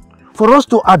for us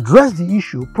to address the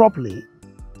issue properly,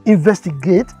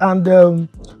 investigate and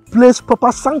place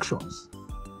proper sanctions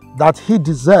that he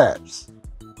deserves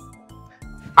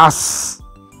as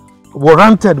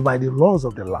warranted by the laws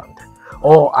of the land.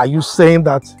 Or are you saying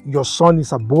that your son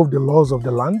is above the laws of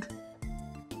the land?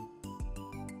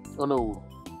 Oh no.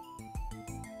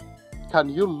 Can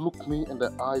you look me in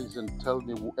the eyes and tell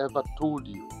me whoever told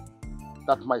you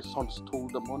that my son stole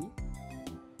the money?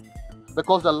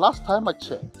 Because the last time I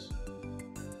checked,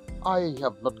 I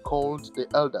have not called the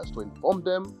elders to inform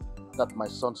them that my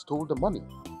son stole the money.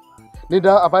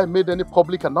 Neither have I made any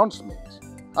public announcement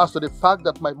as to the fact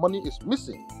that my money is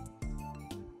missing.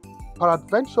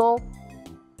 Peradventure,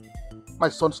 my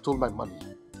son stole my money.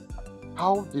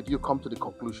 How did you come to the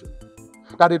conclusion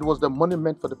that it was the money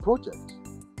meant for the project?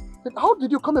 And how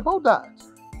did you come about that?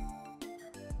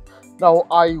 Now,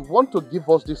 I want to give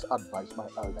us this advice, my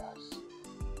elders.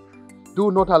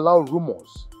 Do not allow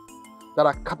rumors that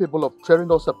are capable of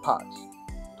tearing us apart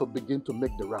to begin to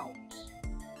make the rounds.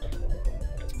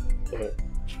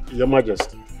 Your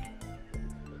Majesty,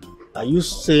 are you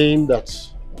saying that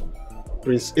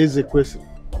Prince Ezekwesili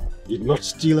did not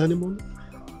steal any money?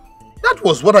 That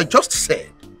was what I just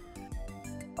said.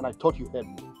 And I thought you heard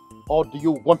me. Or do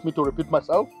you want me to repeat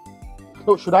myself?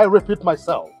 No, should I repeat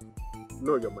myself?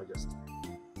 No, Your Majesty.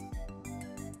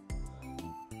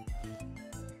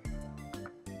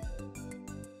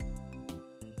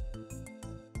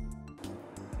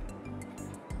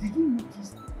 Did you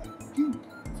notice that the king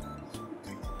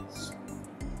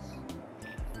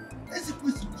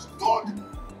Ezekwesili stole the money?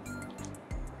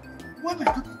 When my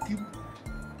daughter came,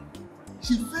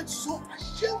 she felt so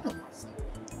ashamed of herself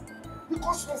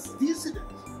because of the incident.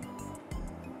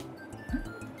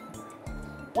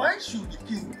 Why should the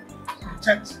king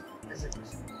protect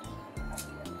Ezekwesili?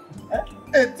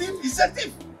 A thief is a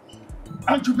thief,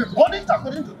 and to be punished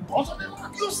according to the laws of the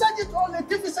land. You said it all, a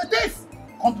thief is a thief.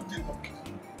 Come to think of it.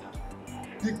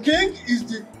 The king is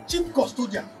the chief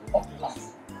custodian of the land.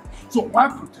 So why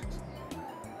protect him?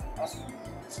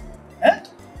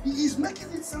 He is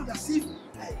making it sound as if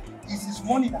it's his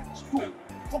money that he stole,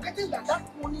 forgetting that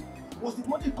that money was the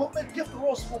money the government gave to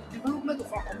us for the development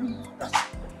of our community. That's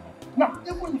it. Now,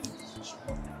 even if it is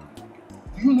stolen,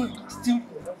 do you know you can steal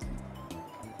your health?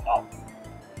 How?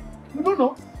 You don't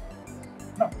know.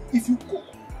 Now, if you cook,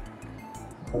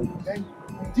 then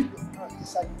you dip your hand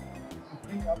inside, you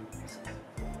bring out the piece.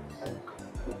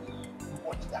 You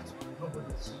watch that,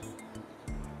 nobody sees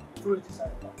you. Throw it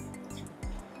inside the mouth.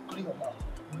 Clean your mouth.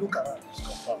 Look around. It's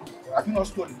confirmed. Have you not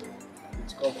stolen it?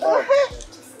 It's confirmed.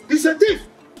 He's a thief,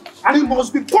 and he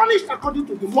must be punished according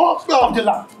to the law of the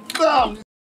land.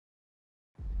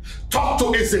 Talk to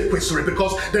Ezekwesili,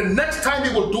 because the next time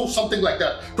he will do something like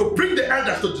that to bring the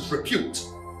elders to disrepute,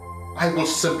 I will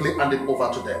simply hand it over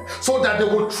to them so that they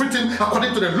will treat him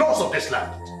according to the laws of this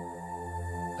land.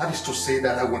 That is to say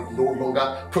that I will no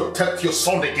longer protect your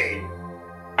son again.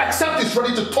 Except he's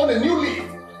ready to turn a new leaf.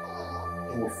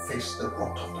 He will face the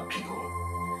wrath of the people.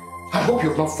 I hope you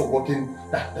have not forgotten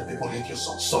that the people hate your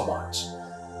son so much.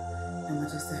 Your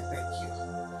Majesty, I beg you.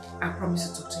 I promise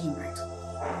to talk to him right away.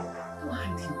 Don't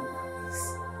hand him over, please.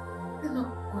 Let not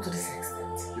go to this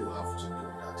extent. You have to do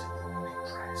that in your own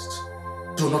interest.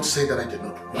 Do not say that I did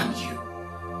not warn you.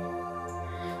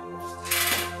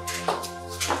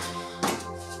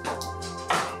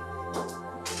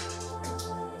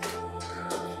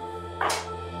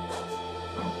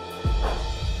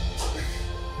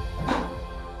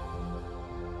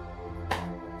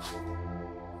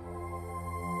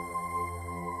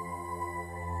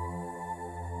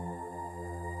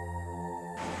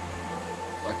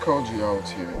 I called you out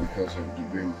here because of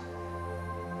ZUBBY.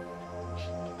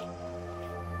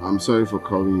 I'm sorry for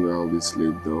calling you out this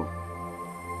late though.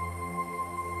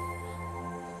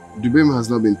 ZUBBY has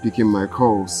not been picking my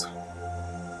calls.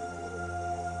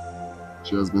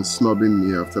 She has been snubbing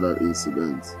me after that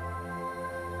incident.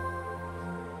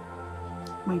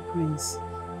 My prince,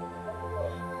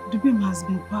 ZUBBY has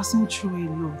been passing through a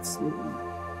lot lately.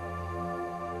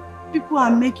 People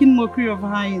are making mockery of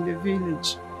her in the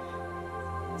village,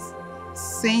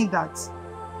 saying that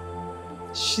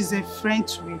she's a friend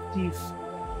to a thief.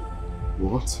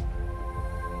 What?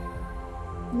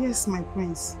 Yes, my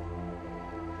prince.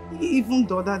 Even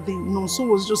the other day, Nonso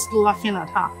was just laughing at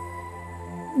her,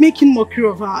 making mockery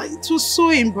of her. It was so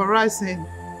embarrassing.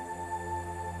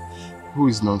 Who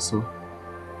is Nonso?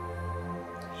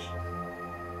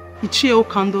 Ichie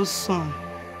Okando's son.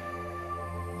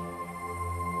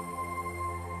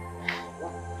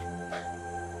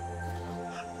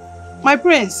 My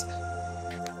prince.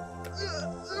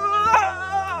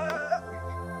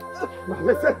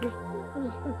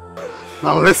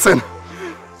 Now listen.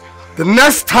 The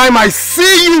next time I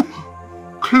see you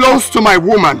close to my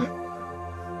woman,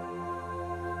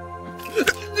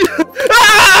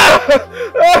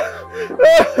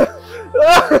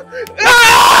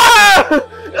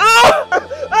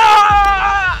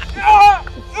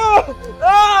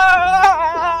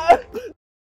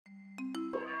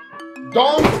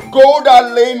 don't go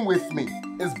that lane with me.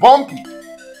 It's bumpy.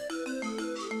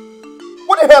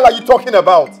 What the hell are you talking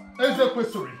about?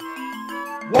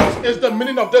 What is the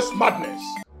meaning of this madness?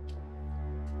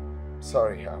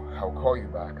 Sorry, I'll call you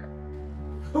back.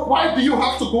 Why do you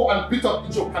have to go and beat up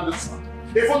Ichie Okando's son?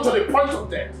 Even to the point of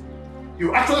death?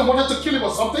 You actually wanted to kill him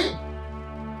or something?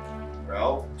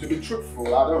 Well, to be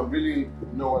truthful, I don't really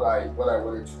know what I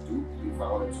wanted to do, if I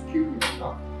wanted to kill him or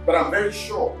not. But I'm very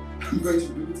sure I'm going to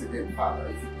do it again, Father.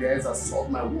 If he dares assault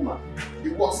my woman,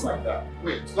 it works like that.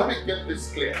 Wait, let me get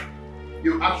this clear.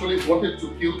 You actually wanted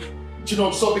to kill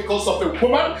Chinonso because of a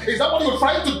woman? Is that what you're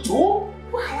trying to do?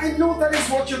 Well, I know that is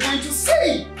what you're going to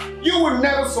say. You will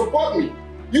never support me.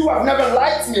 You have never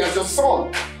liked me as your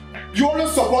son. You only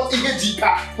support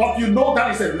Ihejika, but you know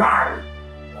that is a lie.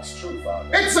 That's true, Father.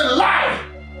 It's a lie!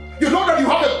 You know that you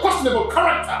have a questionable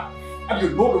character. And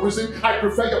you know the reason I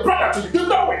prefer your brother to you. You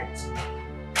know it!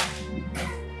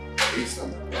 He's not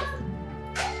my brother.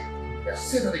 Yes,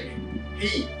 say that again.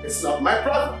 He is not my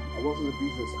brother. I wasn't a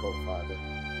business call, Father.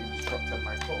 He disrupted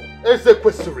my call. It's a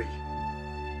questionary.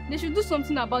 They should do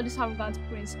something about this arrogant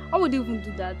prince. How would they even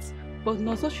do that? But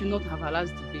Nonso should not have allowed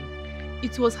ZUBBY.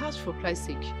 It was harsh for Christ's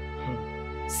sake.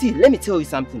 See, let me tell you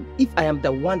something. If I am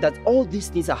the one that all these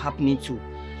things are happening to,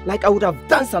 like I would have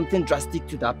done something drastic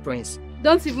to that prince.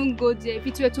 Don't even go there. If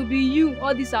it were to be you,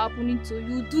 all this are happening to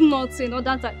you, do nothing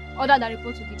other than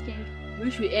report to the king.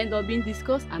 Which will end up being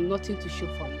discussed and nothing to show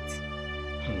for it.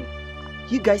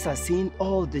 You guys are saying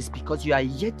all this because you are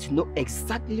yet to know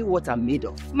exactly what I'm made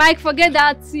of. Mike, forget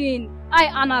that thing. I,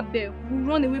 Annabelle, will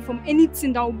run away from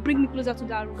anything that will bring me closer to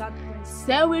that arrogant prince.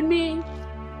 Stay with me.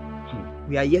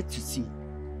 We are yet to see.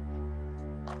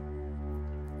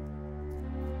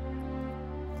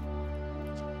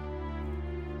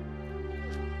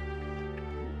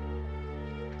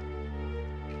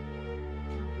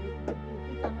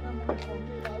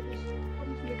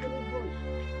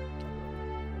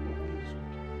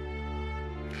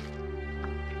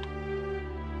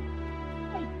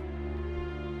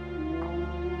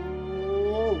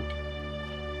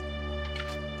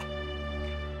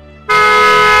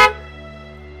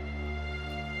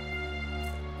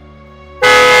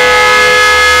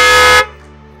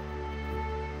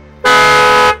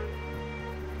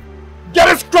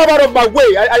 Out of my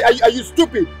way! Are you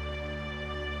stupid?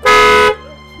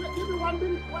 Give me 1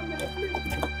 minute, please.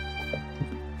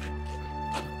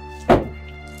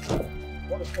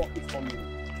 What the fuck is on me?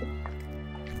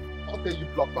 How dare you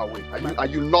block my way? Are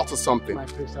you not or something? My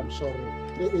prince, I'm sorry.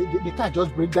 The car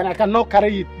just break down. I cannot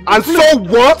carry it. And so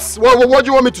what? What do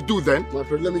you want me to do then? My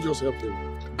friend, let me just help him.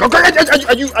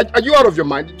 Are you out of your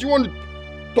mind? Do you want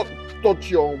to touch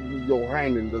your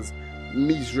hand in this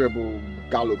miserable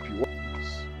gallopy?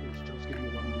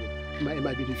 It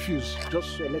might be the fuse.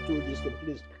 Just let me this thing,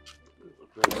 please.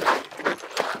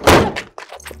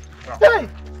 Hey!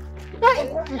 Hey!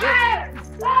 Hey!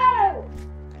 Hey!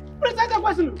 Princess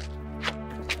Ekwesili!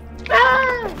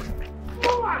 Hey!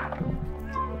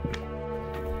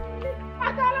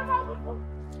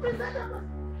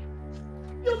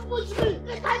 You push me!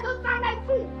 It doesn't sound like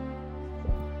me!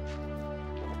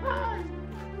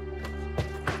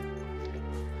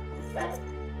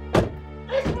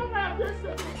 It's not my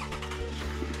business!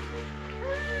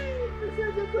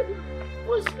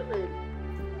 Push me!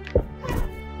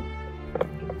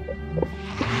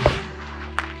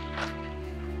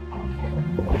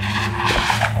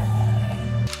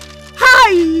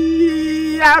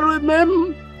 I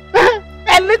remember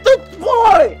a little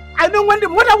boy. I know when the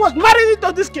mother was married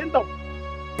into this kingdom.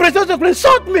 Princess Ekwesili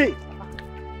sought me.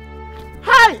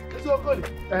 Hi.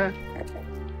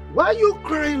 Why are you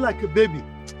crying like a baby?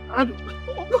 And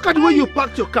look at the way you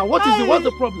parked your car. What's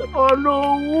the problem? Oh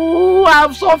no,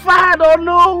 I've suffered. Oh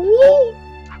no,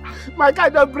 my car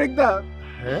just break down.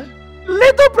 Huh?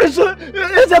 Little Princess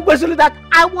Ekwesili that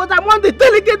I was among the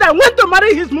delegates that went to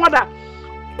marry his mother.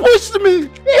 Pushed me,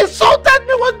 insulted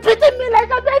me, was beating me like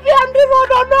a baby on the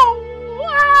road. Oh no!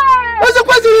 What's the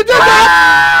question you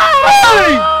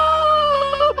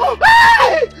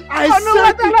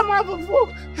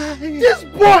did this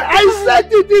boy, I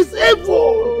said it is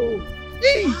evil.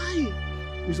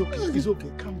 It's okay, it's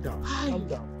okay. Calm down, calm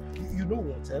down. You know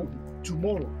what?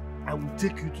 Tomorrow I will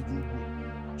take you to the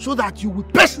Igwe so that you will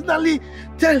personally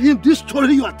tell him this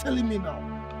story you are telling me now.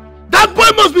 That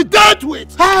boy must be dealt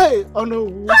with! Hey! Oh no!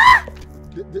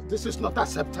 This is not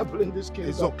acceptable in this case.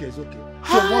 It's okay, it's okay.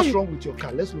 So what's wrong with your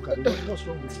car? Let's look at it. What's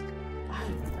wrong with it?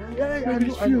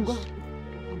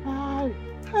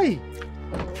 Hey!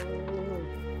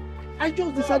 I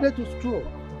just decided to stroll.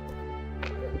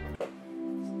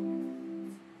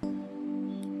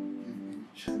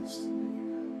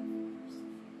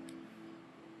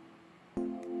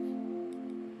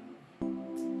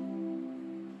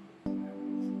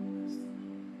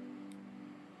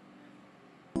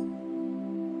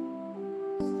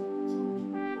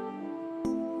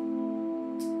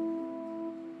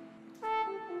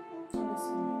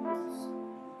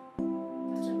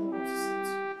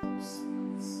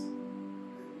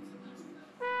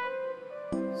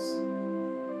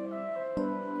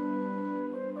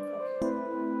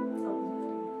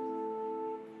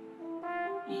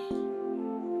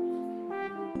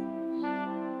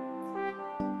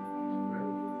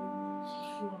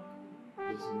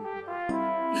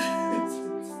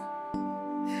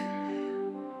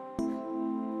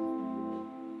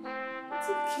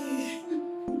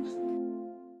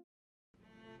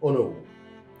 Oh no.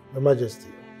 Your Majesty.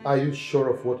 Are you sure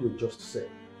of what you just said?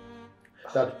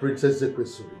 That Princess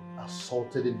Ekwesili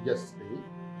assaulted him yesterday?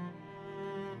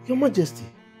 Your Majesty,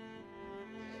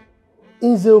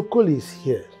 Nze Okoli is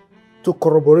here to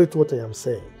corroborate what I am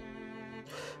saying.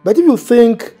 But if you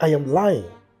think I am lying,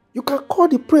 you can call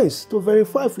the prince to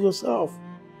verify for yourself.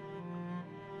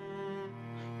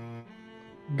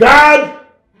 Guard!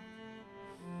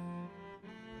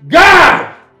 Guard!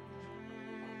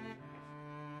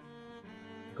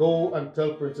 Go and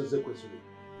tell Princess Ekwesili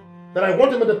that I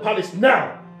want him in the palace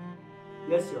now.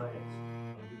 Yes, Your Highness.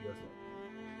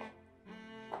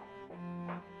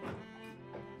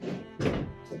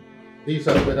 These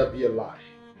had better be a lie.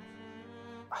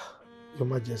 Your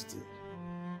Majesty,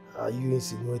 are you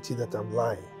insinuating that I'm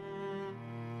lying?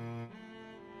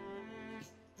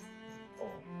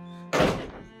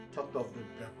 Talked of the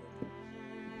devil.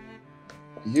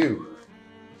 You?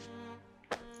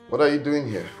 What are you doing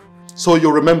here? So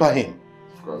you remember him?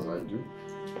 Of course I do.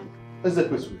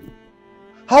 Ekwesili,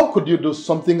 how could you do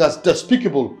something as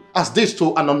despicable as this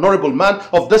to an honorable man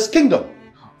of this kingdom?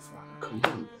 Oh, Father, come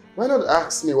on. Why not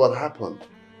ask me what happened?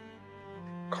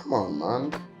 Come on,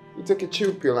 man. You take a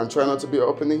chill pill and try not to be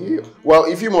up in the hill. Well,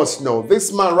 if you must know,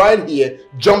 this man right here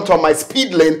jumped on my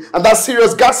speed lane and that's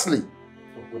serious ghastly.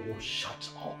 Will you shut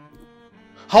up?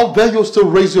 How dare you still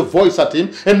raise your voice at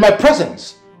him in my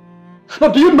presence? Now,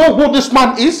 do you know who this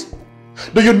man is?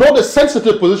 Do you know the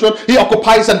sensitive position he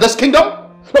occupies in this kingdom?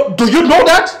 No, do you know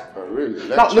that? Oh, really?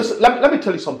 Now, listen, let me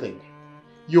tell you something.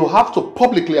 You have to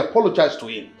publicly apologize to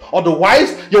him.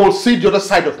 Otherwise, you will see the other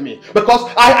side of me. Because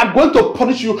I am going to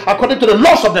punish you according to the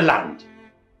laws of the land.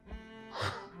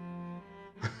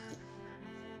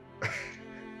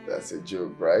 That's a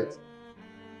joke, right?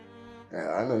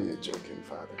 Yeah, I know you're joking,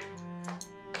 Father.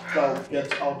 Now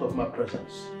get out of my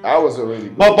presence. I was already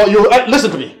good. But you, listen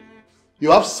to me.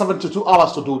 You have 72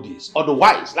 hours to do this.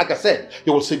 Otherwise, like I said,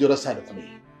 you will see the other side of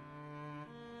me.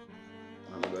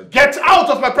 Get out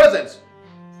of my presence!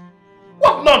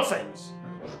 Talk nonsense!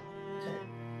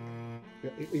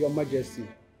 Your Majesty.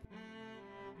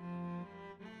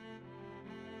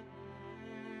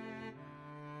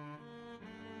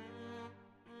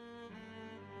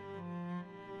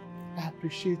 I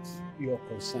appreciate your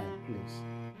concern, please.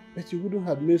 But you wouldn't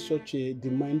have made such a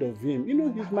demand of him. You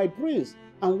know, he's my prince.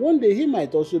 And one day he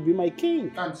might also be my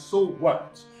king. And so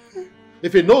what?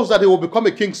 If he knows that he will become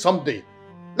a king someday,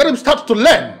 let him start to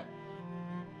learn.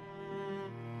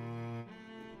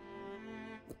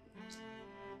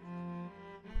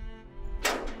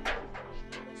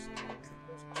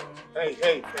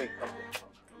 Hey, come on.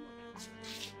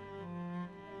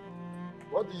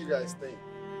 What do you guys think?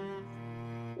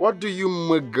 What do you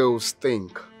muggles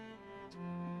think?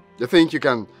 You think you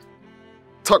can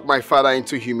talk my father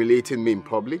into humiliating me in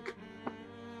public?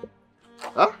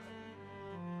 Huh?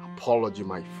 Apology,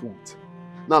 my foot.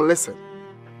 Now listen,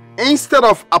 instead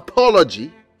of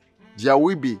apology, there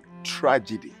will be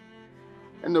tragedy.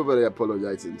 And nobody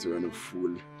apologizing to any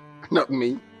fool. Not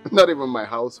me, not even my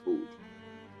household.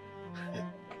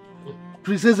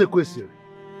 Princess, a question.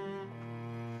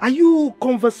 Are you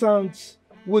conversant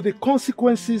with the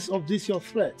consequences of these your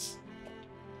threats?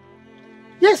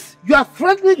 Yes, you are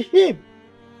threatening him.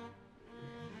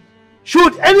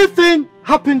 Should anything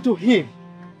happen to him,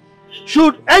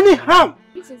 should any harm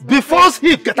befalls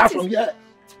him, get out from here.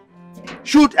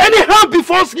 Should any harm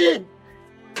befalls him,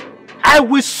 I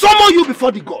will summon you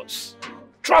before the gods.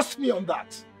 Trust me on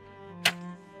that.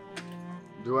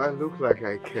 Do I look like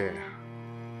I care?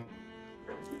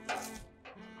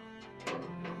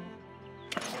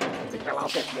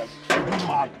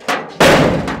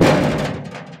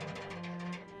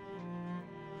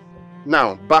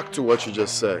 Now, back to what you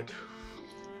just said.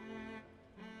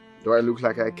 Do I look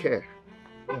like I care?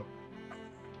 I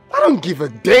don't give a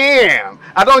damn.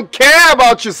 I don't care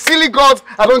about you silly gods.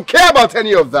 I don't care about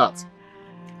any of that.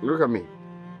 Look at me.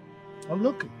 I'm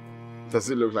looking. Does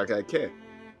it look like I care?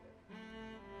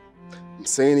 I'm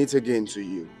saying it again to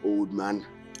you, old man.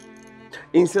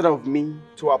 Instead of me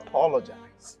to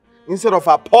apologize, instead of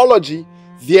apology,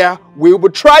 there will be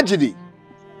tragedy.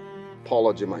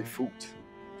 Apology, my foot.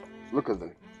 Look at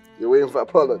that. You're waiting for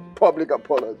apology. Public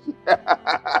apology.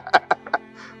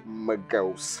 My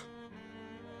ghost.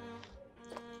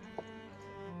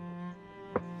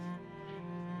 I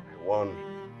won.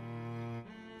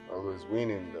 I was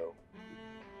winning though.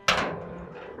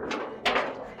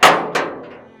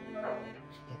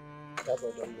 I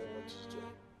don't know what he's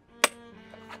doing.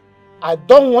 I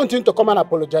don't want him to come and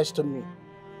apologize to me.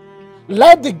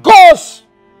 Let the gods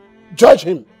judge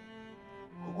him.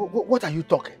 What are you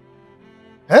talking?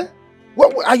 Huh?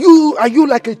 Are you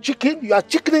like a chicken? You are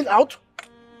chickening out?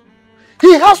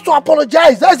 He has to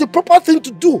apologize. That's the proper thing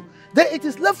to do. Then it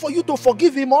is left for you to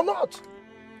forgive him or not.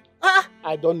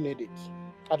 I don't need it.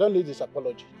 I don't need his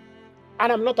apology.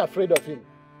 And I'm not afraid of him.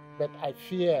 But I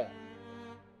fear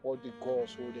what the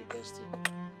gods hold against him.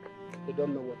 They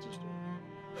don't know what he's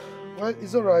doing. Well,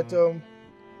 it's all right.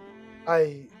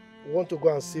 I want to go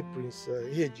and see Prince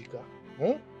Ihejika.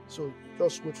 So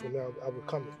just wait for me. I will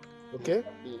come in. Okay?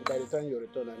 By the time you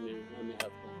return, I may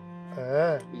have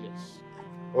come. Yes.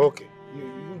 Okay.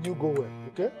 You go well.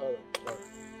 Okay? All right. All right.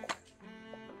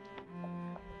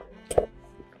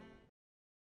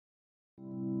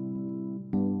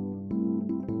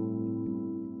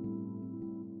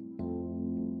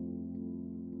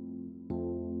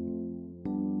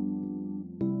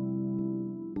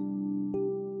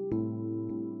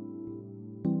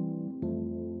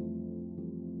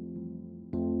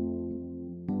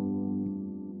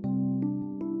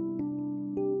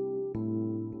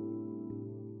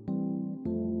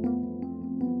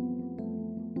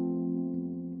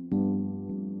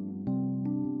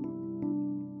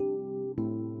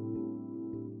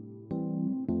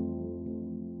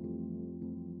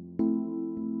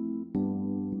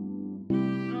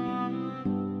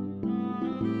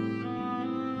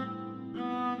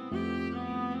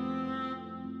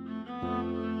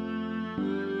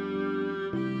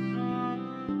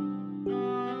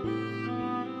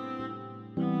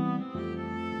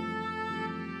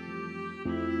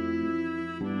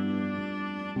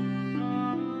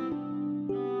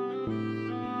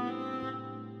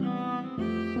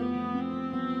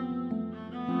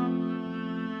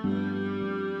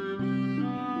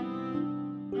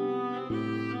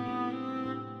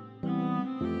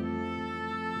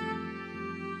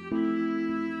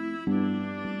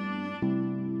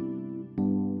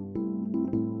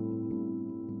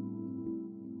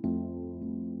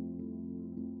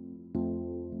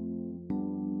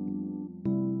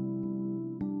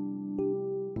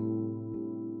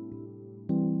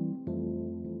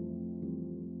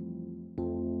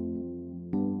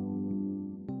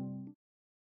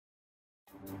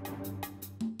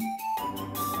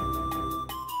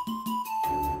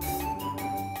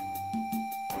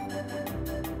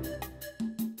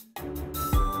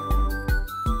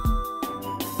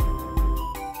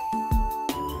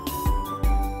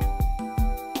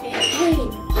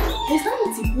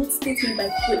 a bold statement by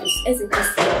Prince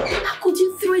Ezekwesili. How could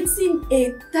you threaten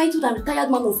a titled and retired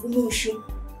man of Umuosho?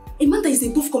 A man that is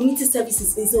above community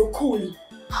services in Zokoli?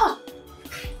 Ha!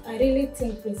 I really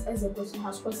think Prince Ezekwesili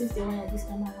has crossed the line this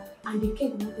time around, and the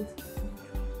king will not get it.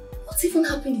 What even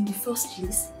happened in the first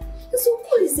place?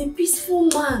 Zokoli is a peaceful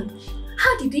man.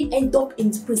 How did he end up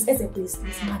in Prince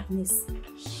Ezekwesili's madness?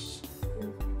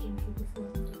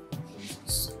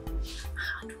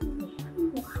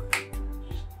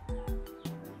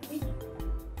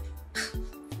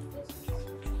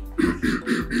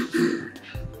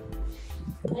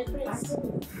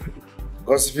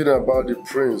 Gossiping about the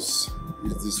prince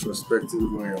is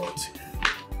disrespecting royalty.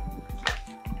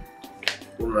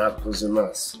 Una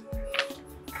Kuzinas.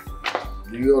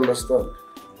 Do you understand?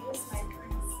 Yes, my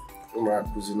prince. Una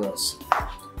Kuzinas.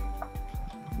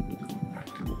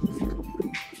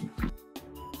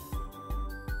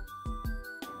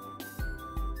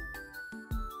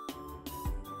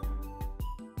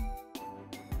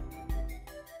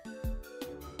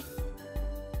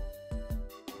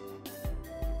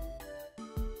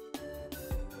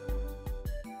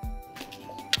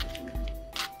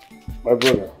 My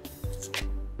brother,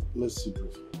 let's see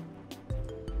briefly.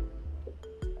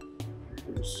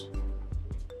 Yes.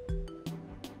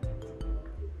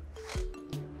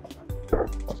 I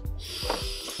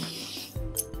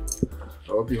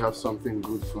hope you have something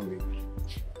good for me.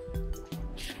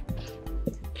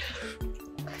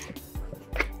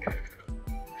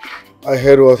 I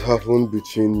heard what happened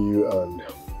between you and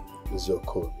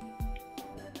Zokoli.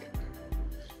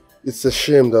 It's a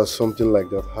shame that something like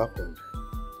that happened.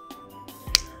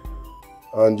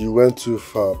 And you went too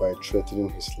far by threatening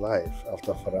his life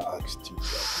after Father asked you to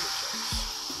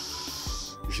apologize.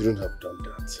 You shouldn't have done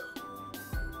that.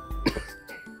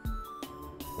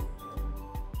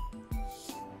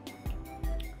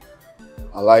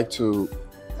 I like to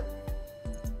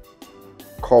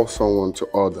call someone to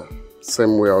order.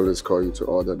 Same way I always call you to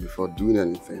order before doing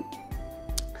anything.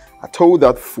 I told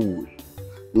that fool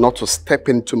not to step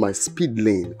into my speed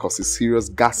lane because he's serious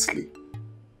ghastly.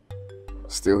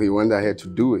 Still, he went ahead to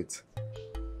do it.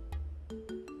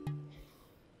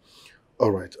 All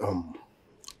right,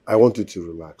 I want you to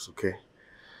relax, okay?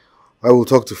 I will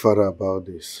talk to Father about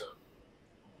this.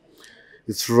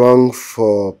 It's wrong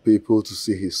for people to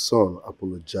see his son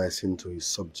apologizing to his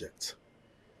subject.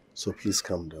 So please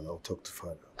calm down. I'll talk to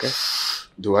Father, okay?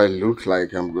 Do I look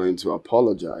like I'm going to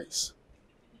apologize?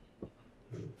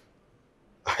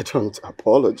 I don't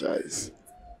apologize.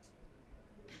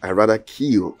 I'd rather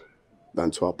kill than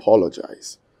to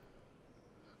apologize.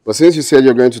 But since you said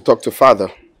you're going to talk to Father,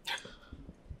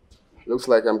 looks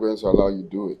like I'm going to allow you to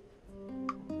do it.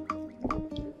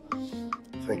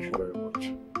 Thank you very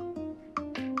much.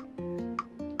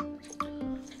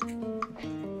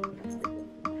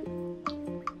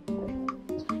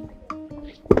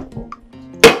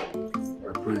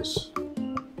 My prince.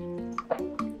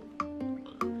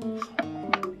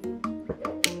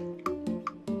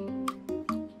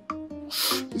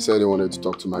 He said he wanted to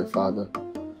talk to my father. I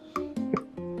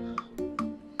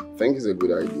think it's a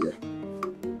good idea.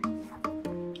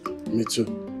 Me too.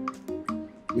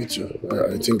 Me too.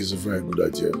 I think it's a very good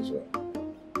idea as well.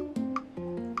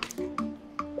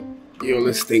 You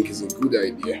always think it's a good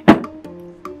idea.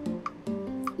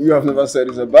 You have never said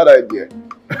it's a bad idea.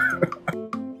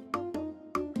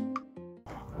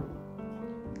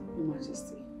 Your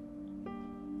Majesty,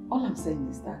 all I'm saying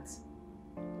is that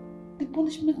the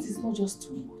punishment is not just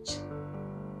too much,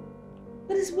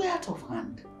 but it's way out of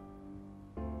hand.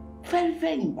 Very,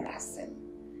 very embarrassing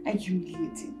and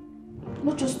humiliating.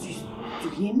 Not just to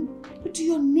him, but to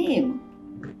your name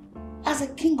as a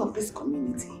king of this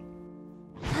community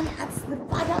and as the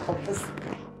father of this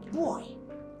boy.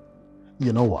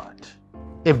 You know what?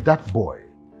 If that boy,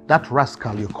 that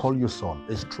rascal you call your son,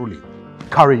 is truly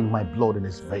carrying my blood in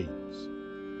his veins,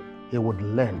 he would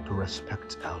learn to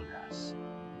respect elders.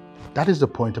 That is the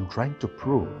point I'm trying to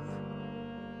prove.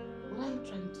 What are you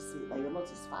trying to say? That you're not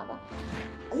his father?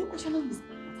 Are you questioning his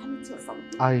paternity or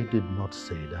something? I did not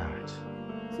say that.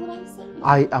 So what are you saying?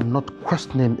 I am not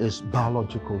questioning his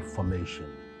biological formation.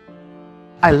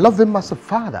 I love him as a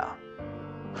father.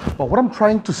 But what I'm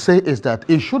trying to say is that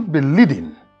he should be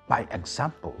leading by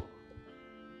example.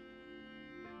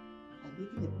 I'm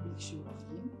making a big show of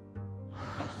him.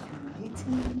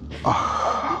 Humiliating him.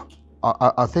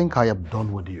 I think I am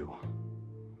done with you.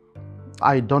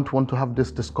 I don't want to have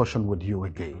this discussion with you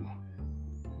again.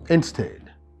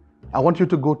 Instead, I want you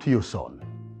to go to your son.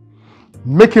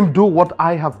 Make him do what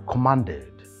I have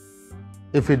commanded.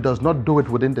 If he does not do it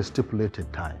within the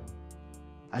stipulated time,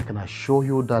 I can assure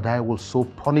you that I will so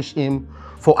punish him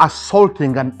for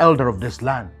assaulting an elder of this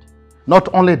land.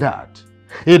 Not only that,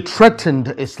 he threatened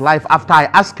his life after I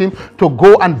asked him to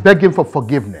go and beg him for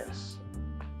forgiveness.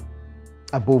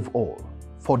 Above all,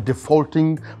 for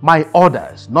defaulting my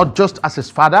orders, not just as his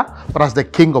father, but as the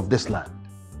king of this land.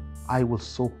 I will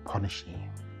so punish him.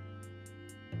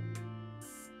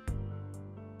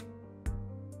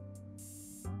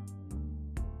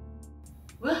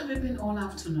 Where have you been all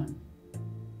afternoon?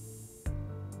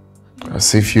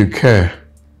 As if you care.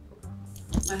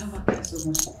 My love, I care so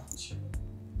much about you.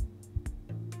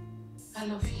 I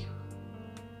love you.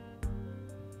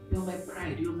 You're my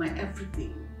pride, you're my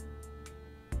everything.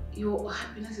 Your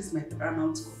happiness is my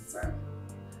paramount concern.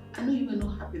 I know you were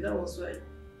not happy, that was why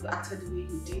you acted the way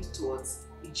you did towards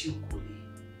Ichiokuli.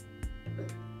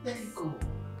 But let it go.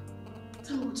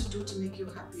 Tell me what to do to make you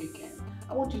happy again.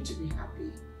 I want you to be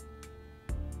happy.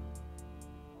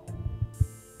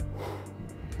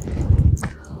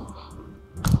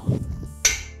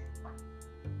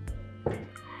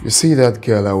 You see that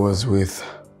girl I was with?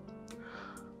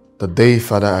 The day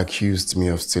father accused me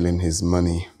of stealing his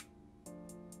money.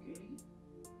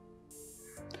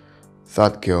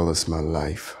 That girl is my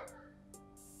life.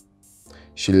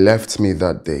 She left me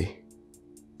that day.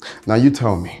 Now you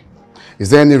tell me,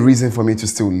 is there any reason for me to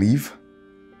still leave?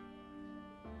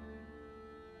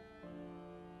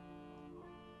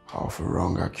 How of a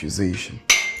wrong accusation.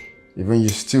 Even you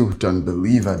still don't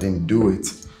believe I didn't do it.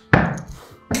 I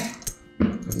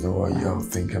don't know why y'all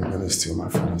think I'm gonna steal my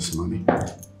father's money.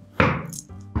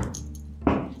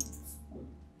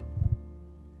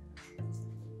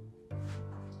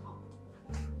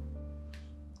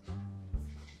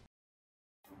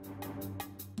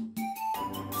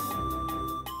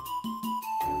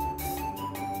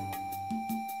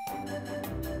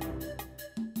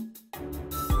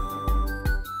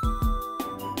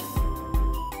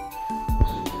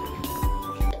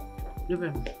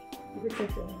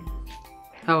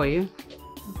 How are you?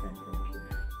 I'm fine, thank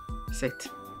you. Sit.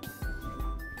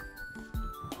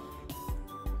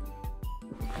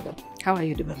 How are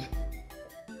you doing?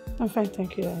 I'm fine,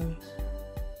 thank you, Amy.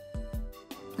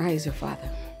 How is your father?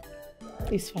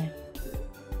 He's fine.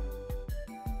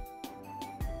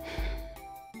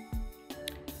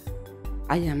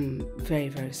 I am very,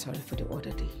 very sorry for the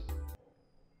other day.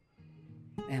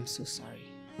 I am so sorry.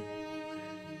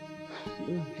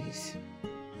 Please,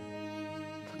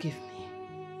 forgive me.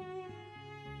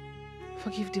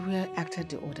 Forgive the way I acted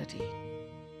the other day.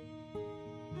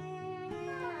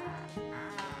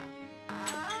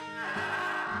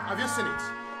 Have you seen it?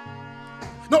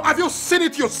 No, have you seen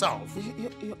it yourself?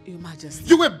 Your Majesty.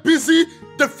 You were busy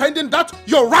defending that,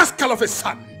 your rascal of a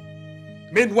son.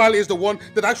 Meanwhile, he's the one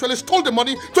that actually stole the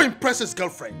money to impress his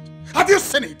girlfriend. Have you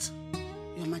seen it?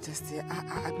 Your Majesty,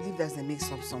 I believe there's a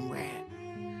mix-up somewhere.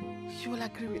 You will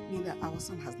agree with me that our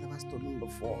son has never stolen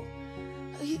before.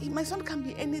 My son can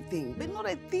be anything, but not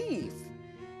a thief.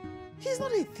 He's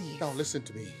not a thief. Now listen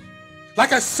to me.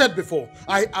 Like I said before,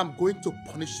 I am going to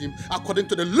punish him according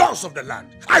to the laws of the land.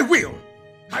 I will.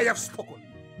 I have spoken.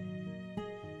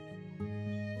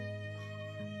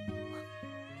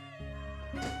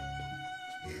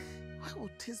 Why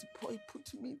would this boy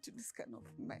put me into this kind of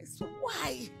mess?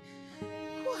 Why?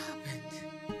 What happened?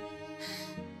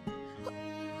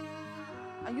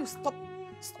 And you stop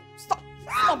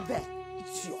there,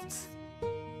 idiot.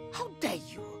 How dare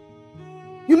you?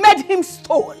 You made him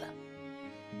stole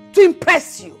to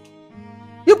impress you.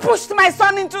 You pushed my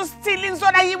son into stealing so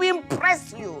that he will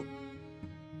impress you.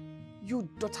 You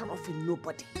daughter of a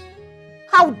nobody.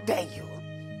 How dare you?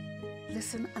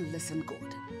 Listen and listen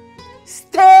good.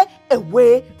 Stay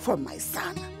away from my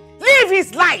son. Live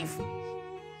his life.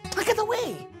 Get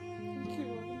away.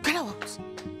 Get out.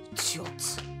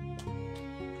 Idiot.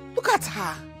 Look at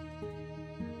her.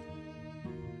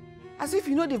 As if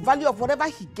you know the value of whatever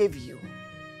he gave you.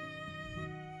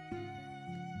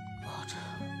 God.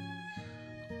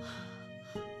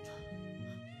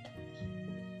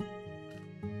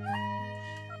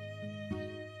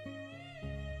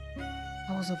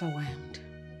 I was overwhelmed.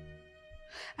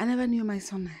 I never knew my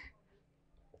son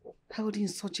held in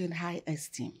such a high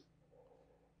esteem.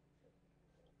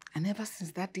 And ever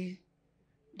since that day,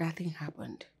 that thing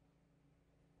happened.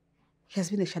 He has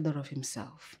been a shadow of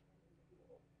himself.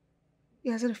 He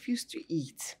has refused to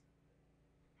eat.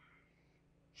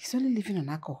 He's only living on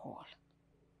alcohol.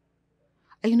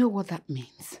 And you know what that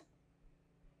means?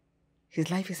 His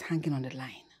life is hanging on the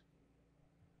line.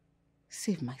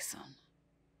 Save my son.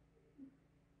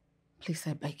 Please,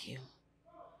 I beg you.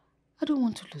 I don't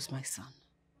want to lose my son.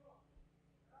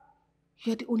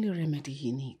 You are the only remedy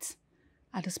he needs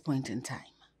at this point in time.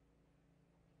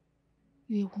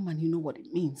 You're a woman, you know what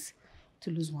it means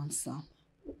to lose one son.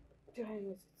 Your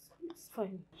Highness, it's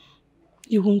fine.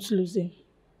 You won't lose him.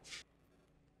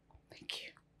 Thank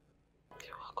you.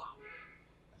 You're welcome.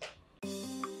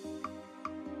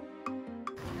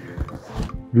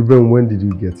 Ruben, when did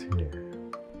you get here?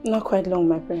 Not quite long,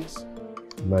 my prince.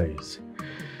 Nice.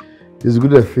 It's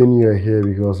good that you're here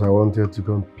because I wanted to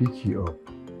come pick you up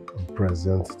and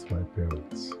present it to my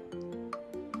parents.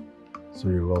 So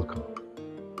you're welcome.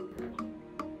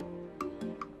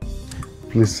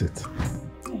 Please sit.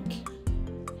 Thank you.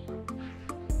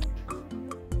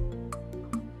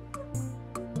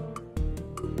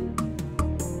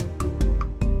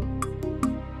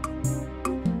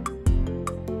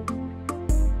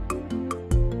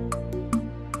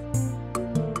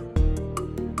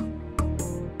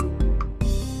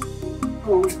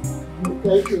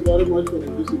 Thank you very much for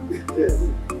the visit.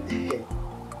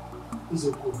 It's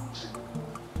okay.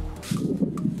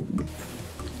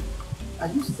 Are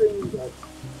you saying that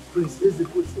Prince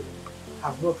Ezekwesili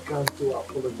has not come to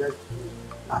apologize to you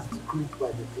as decreed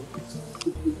by the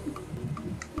king?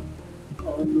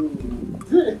 Oh no.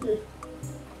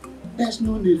 There's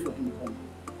no need for him coming.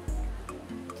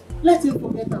 Let him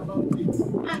forget about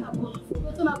it. I have also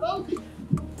forgotten about it.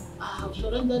 I have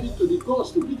surrendered it to the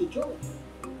gods to be the judge.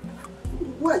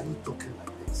 Why are you talking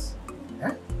like this?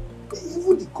 Eh?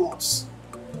 Even the gods,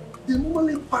 they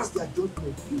normally pass their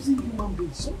judgment using human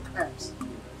beings sometimes.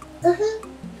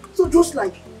 So just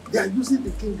like they are using the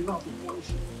king now to punish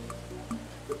him.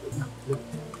 Now, look,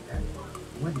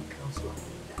 when the council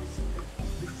apologizes,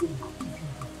 before you give him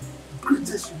the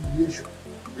greatest humiliation,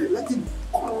 let him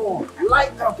come on, lie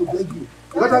down to beg you.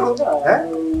 Let her go.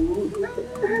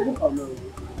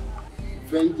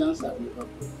 Vengeance has never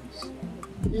produced.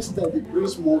 Instead, it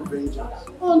brings more vengeance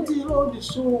until all the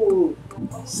soul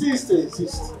cease to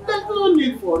exist. There's no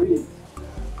need for it.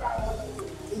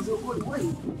 It's a good way.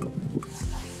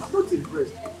 I'm not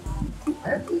impressed.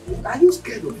 Are you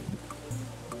scared of him?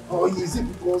 Or is it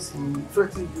because he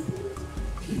threatened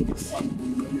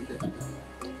you?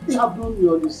 They have known me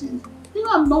all these years. You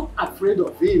know, I'm not afraid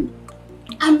of him.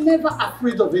 I'm never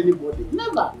afraid of anybody.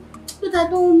 Never. But I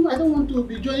don't want to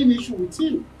be joining issue with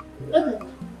him.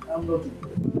 I'm not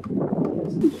impressed.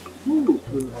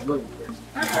 I'm not impressed.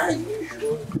 You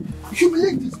should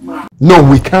humiliate this man. No,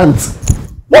 we can't.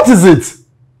 What is it?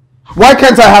 Why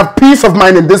can't I have peace of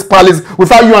mind in this palace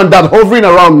without you and Dad hovering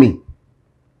around me?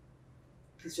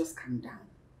 Please just calm down.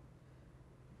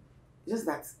 Just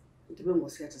that Ruben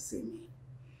was here to see me.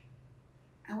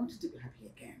 I want you to be happy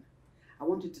again. I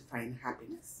want you to find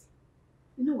happiness.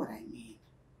 You know what I mean?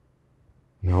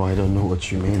 No, I don't know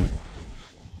what you mean.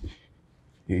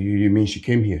 You mean she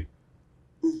came here?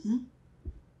 Mm-hmm.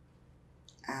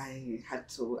 I had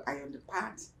to iron the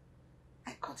part.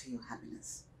 I cut your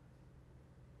happiness.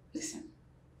 Listen,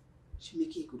 she'll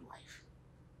make you a good wife.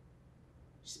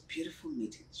 She's a beautiful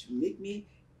maiden. She'll make me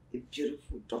a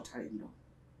beautiful daughter-in-law.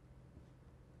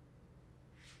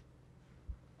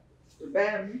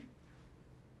 Ruben.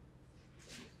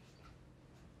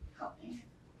 Help me.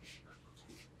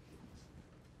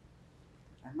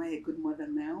 Am I a good mother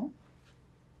now?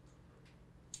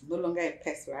 No longer a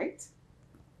pest, right?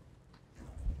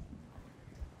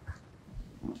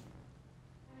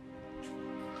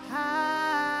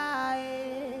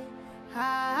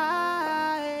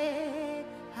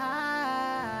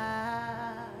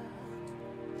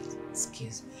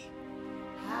 Excuse me.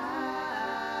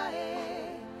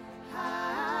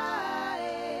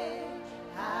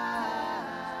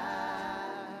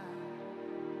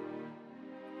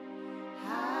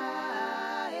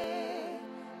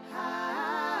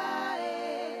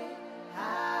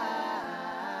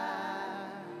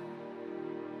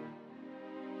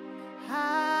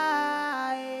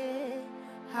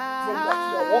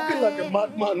 Walking like a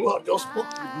madman who had just spoke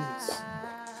to you.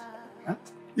 Huh?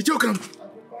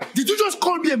 Did you just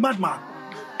call me a madman?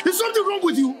 Is something wrong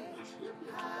with you?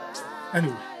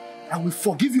 Anyway, I will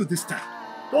forgive you this time.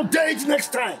 Don't dare it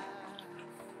next time.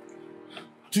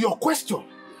 To your question,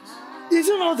 is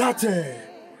it not that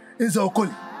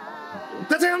Okoli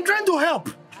that I am trying to help,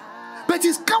 but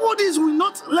his cowardice will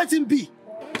not let him be?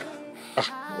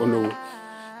 Oh no,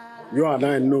 you and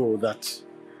I know that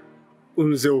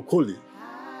Okoli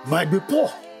might be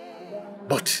poor,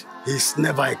 but he's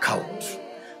never a coward.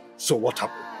 So what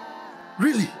happened?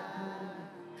 Really?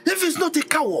 If he's not a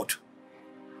coward,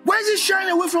 why is he shying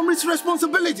away from his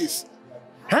responsibilities?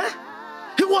 Huh?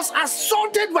 He was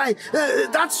assaulted by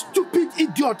that stupid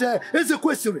idiot,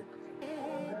 Ezekwesili.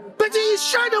 But he is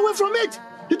shying away from it.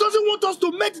 He doesn't want us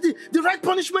to make the right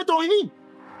punishment on him.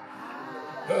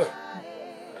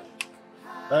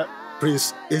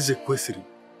 Prince Ezekwesili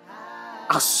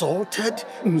assaulted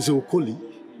Nzeokoli?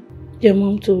 Your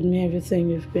mom told me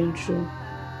everything you've been through.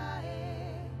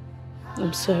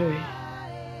 I'm sorry.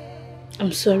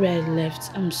 I'm sorry I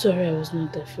left. I'm sorry I was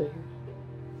not there for you.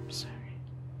 I'm sorry.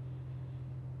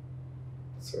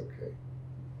 It's okay.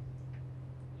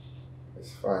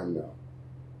 It's fine now.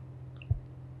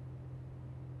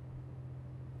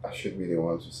 I should be the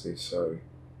one to say sorry.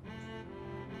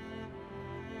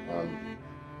 I'm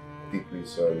deeply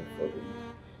sorry for the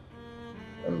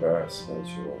embarrassment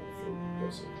you went through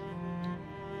because of me.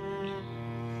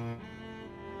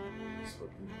 Please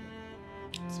forgive me.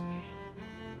 It's okay.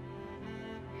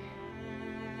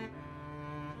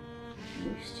 I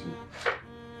missed you.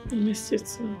 I missed you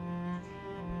too.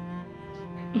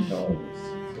 No, I missed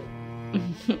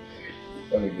you too.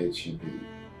 Let me get you the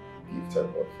gift I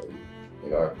bought for you. You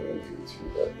know, I couldn't give it to you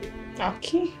that day.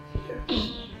 Okay.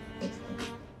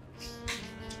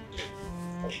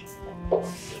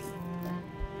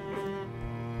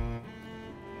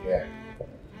 Yeah.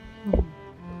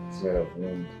 It's made of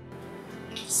wood.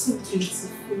 So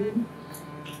beautiful.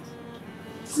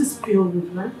 This is pure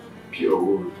wood, right? Pure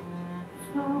wood.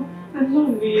 Oh, I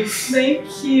love it.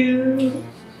 Thank you.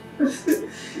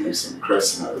 There's some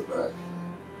crescent at the back.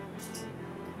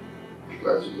 I'm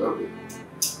glad you love it.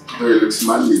 Though it looks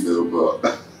manly though,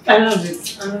 but... I love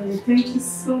it. I love it. Thank you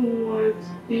so much.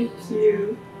 Thank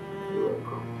you. You're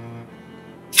welcome.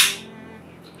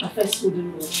 My first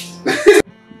wooden watch.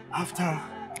 After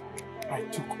I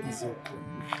took Israel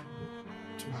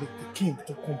to make the king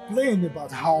to complain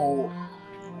about how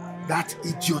that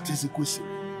idiot Ezekwesili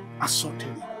assaulted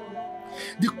him,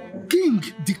 the king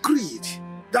decreed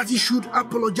that he should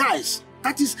apologize.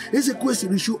 That is,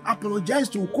 Ezekwesili should apologize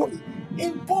to Okoli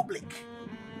in public.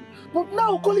 But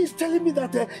now Okoli is telling me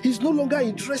that he's no longer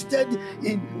interested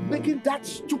in making that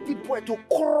stupid boy to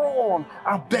crawl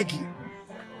and beg him.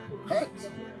 Huh?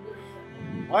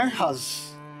 Why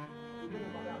has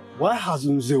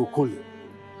Nzeokoli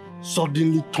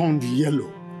suddenly turned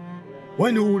yellow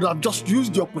when he would have just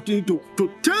used the opportunity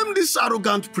to tame this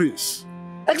arrogant prince?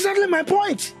 Exactly my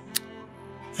point.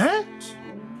 Huh?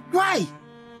 Why?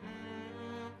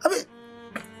 I mean,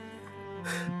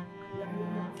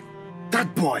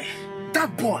 that boy,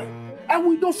 I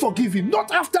will not forgive him.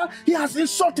 Not after he has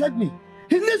insulted me.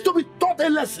 He needs to be taught a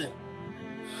lesson.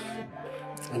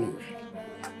 Anyway,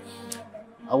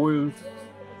 I will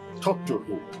talk to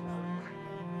him.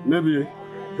 Maybe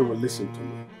he will listen to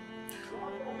me.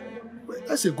 Well,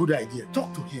 that's a good idea.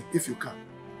 Talk to him if you can.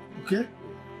 Okay?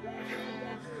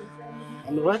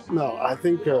 And right now, I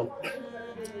think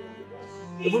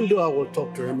even though I will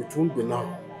talk to him, it won't be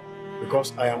now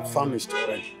because I am famished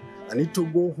already. I need to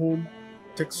go home,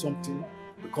 take something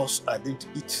because I didn't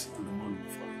eat in the morning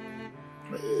before.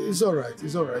 It's all right.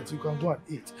 It's all right. You can go and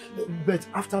eat. But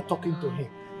after talking to him,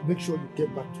 make sure you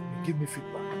get back to me. Give me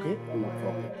feedback, okay? No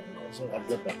problem. So I'll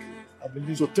get back. I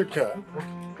believe so. Take care.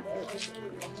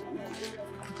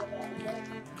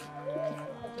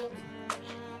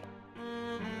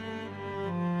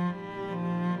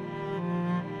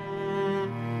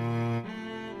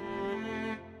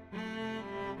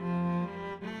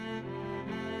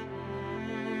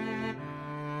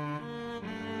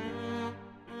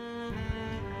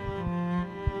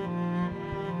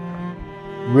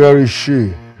 Where is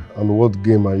she and what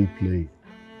game are you playing?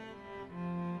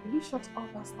 Will you shut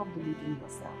up and stop deluding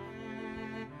yourself?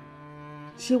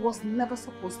 She was never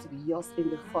supposed to be yours in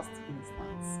the first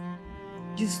instance.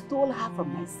 You stole her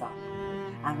from my son.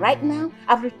 And right now,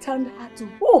 I've returned her to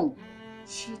whom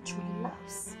she truly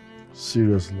loves.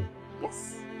 Seriously?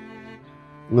 Yes.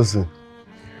 Listen,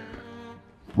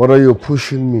 mother, you're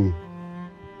pushing me.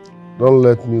 Don't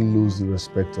let me lose the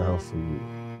respect I have for you.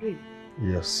 Really?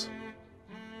 Yes.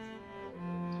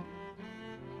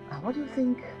 And what do you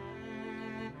think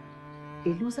a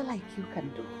loser like you can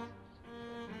do?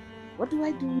 What do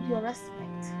I do with your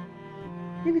respect?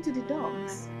 Leave it to the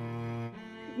dogs.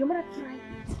 Your mother tried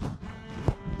it.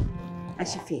 And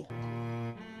she failed.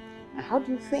 And how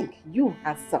do you think you,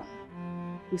 her son,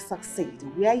 will succeed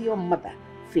where your mother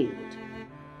failed?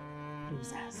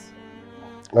 Losers.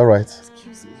 All right.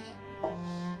 Excuse me.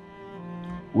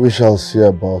 We shall see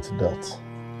about that.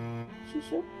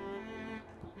 Shushu,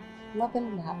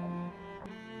 nothing will happen.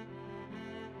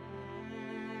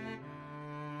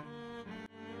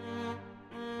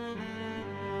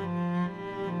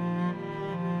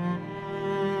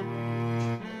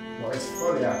 No, it's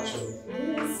funny actually.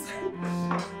 Yes.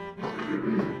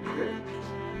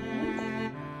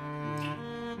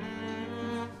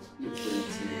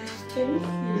 Thank you.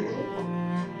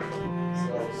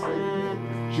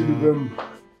 Children,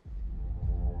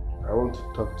 I want to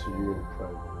talk to you in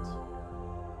private.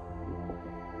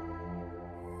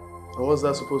 And what's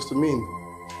that supposed to mean?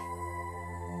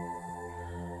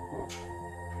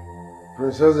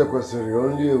 Princess Equestria,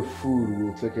 only a fool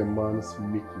will take a man's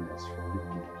meekness from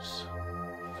weakness.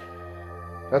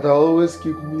 That I always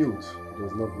keep mute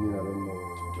does not mean I don't know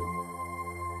what to do.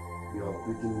 You have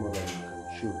bitten more than you can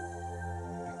chew.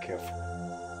 Be careful.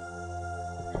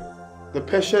 The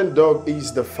patient dog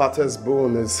eats the fattest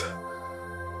bone is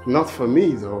not for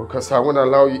me though, because I won't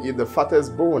allow you to eat the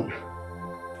fattest bone.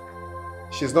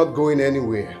 She's not going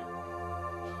anywhere.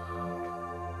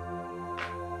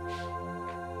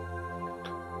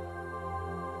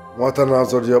 Nwata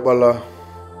na-azọ diokpala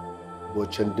bụ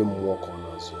oche ndị mmụọ ka ọ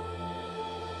na-azọ.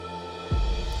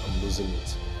 I'm losing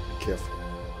it. Be careful.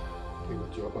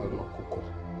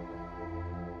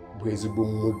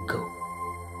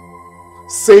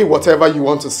 Say whatever you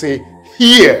want to say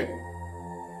here,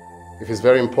 if it's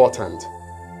very important.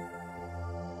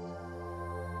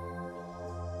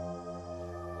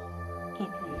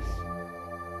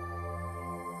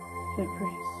 The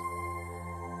prince,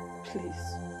 please,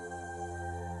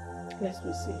 let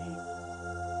me see him.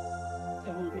 I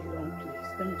won't be long, please.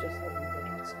 Let me just have a word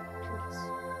with him, please.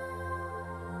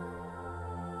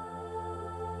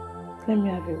 Let me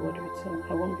have a word with him.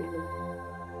 I won't be long.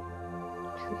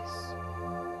 Please.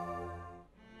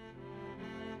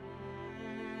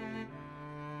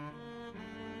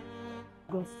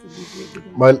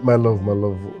 My love,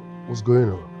 what's going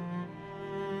on?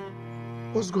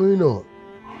 What's going on?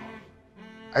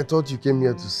 I thought you came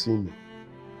here to see me.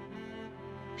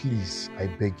 Please, I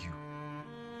beg you,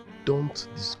 don't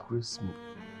disgrace me.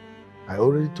 I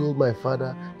already told my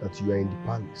father that you are in the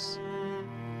palace.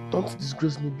 Don't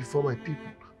disgrace me before my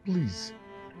people, please.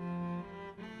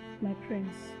 My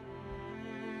prince,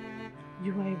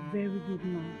 you are a very good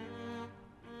man.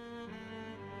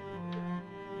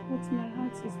 But my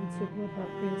heart is with your brother,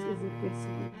 Prince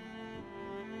Ezekwesili.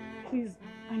 Please,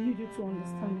 I need you to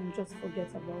understand and just forget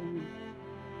about me.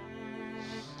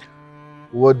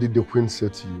 What did the queen say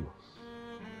to you?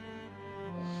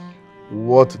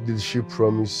 What did she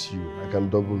promise you? I can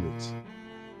double it.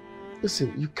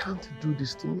 Listen, you can't do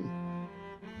this to me.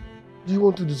 Do you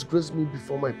want to disgrace me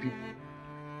before my people?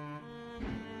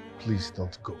 Please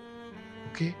don't go,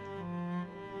 okay?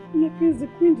 My prince, the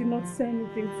queen did not say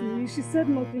anything to me. She said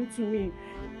nothing to me.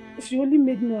 She only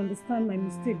made me understand my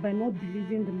mistake by not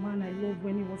believing the man I love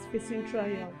when he was facing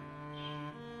trial.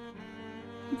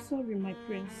 I'm sorry, my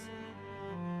prince.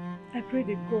 I pray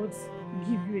the gods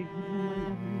give you a good woman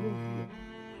that will love you.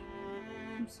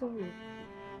 I'm sorry.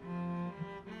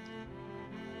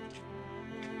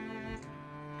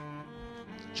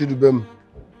 Chidubem.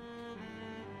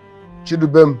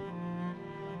 Chidubem.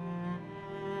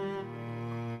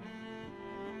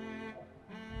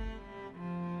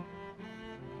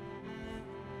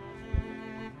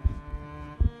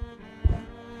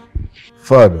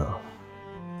 Father,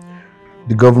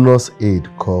 the governor's aide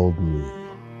called me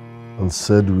and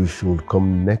said we should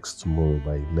come next tomorrow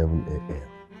by 11 a.m.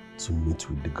 to meet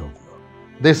with the governor.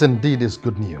 This indeed is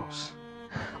good news.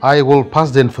 I will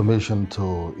pass the information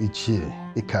to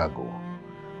Ichie Ikago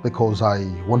because I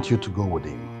want you to go with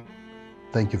him.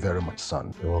 Thank you very much,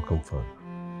 son. You're welcome, Father.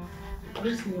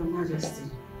 Greeting, Your Majesty.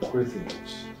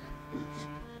 Greetings.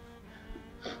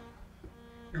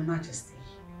 Your Majesty,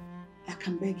 I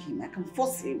can beg him, I can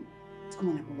force him to come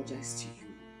and apologize to you.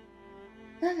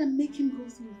 Rather than make him go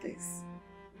through this.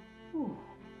 Oh,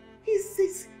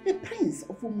 he's a prince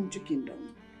of Umunju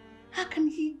Kingdom. How can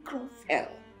he grovel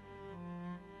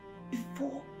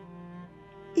before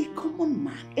a common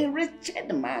man, a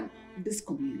wretched man of this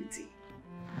community?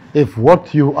 If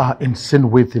what you are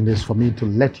insinuating is for me to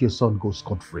let your son go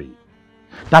scot-free,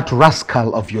 that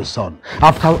rascal of your son,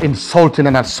 after insulting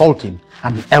and assaulting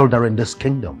an elder in this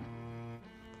kingdom,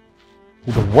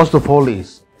 the worst of all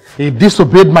is, he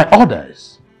disobeyed my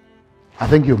orders. I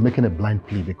think you're making a blind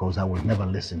plea because I will never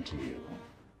listen to you.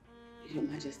 Your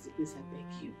Majesty, please, I beg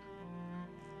you.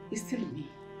 It's still me.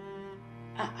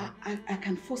 I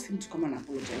can force him to come and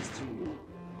apologize to you.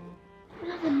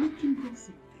 Rather than make him go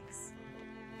through this.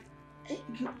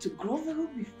 To grovel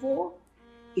before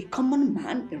a common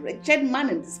man, a wretched man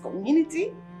in this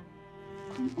community?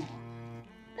 Come on.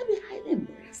 That'd be highly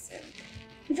embarrassing.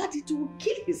 In fact, it will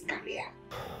kill his career.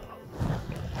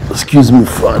 Excuse me,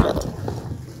 Father.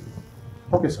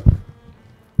 Okay, sir.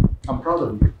 I'm proud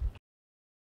of you.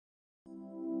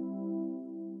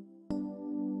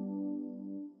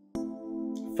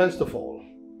 First of all,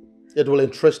 it will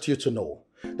interest you to know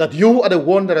that you are the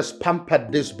one that has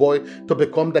pampered this boy to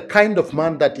become the kind of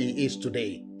man that he is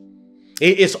today.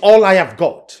 He is all I have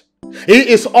got. He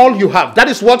is all you have. That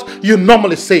is what you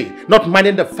normally say, not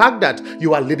minding the fact that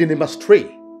you are leading him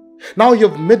astray. Now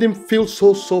you've made him feel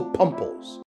so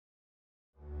pompous.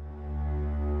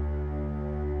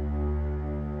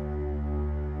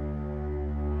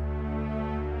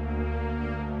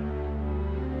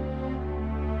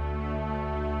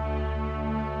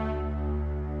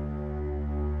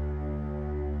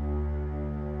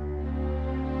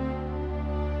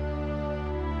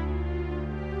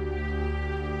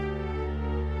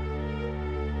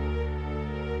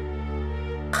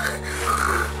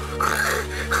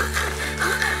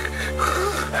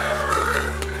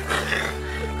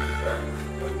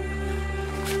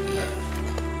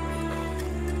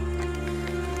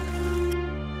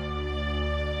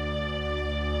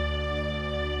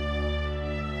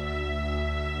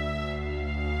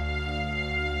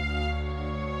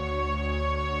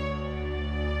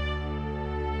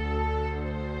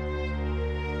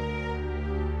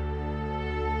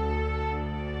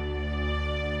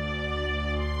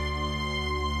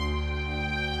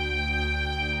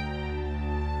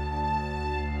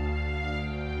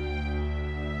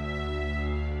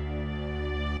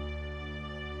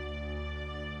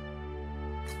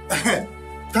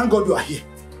 Thank God you are here.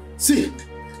 See,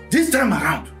 this time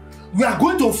around, we are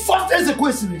going to force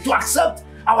Ezekwesili to accept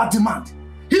our demand.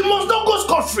 He must not go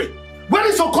scot-free. Where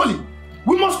is Okoli?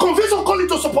 We must convince Okoli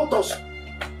to support us.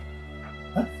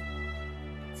 Huh?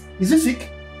 Is he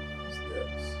sick?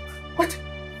 What?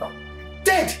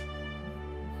 Dead?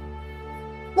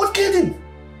 What killed him?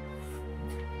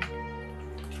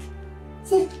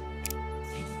 See?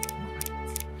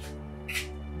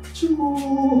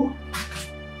 Chimo.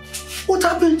 What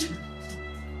happened?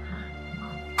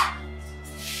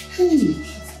 Hey.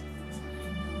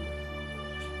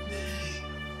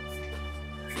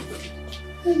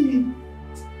 Hey.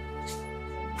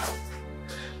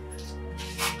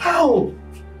 How?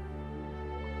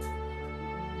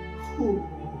 Oh.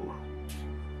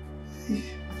 Hey.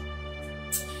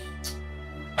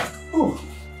 Oh.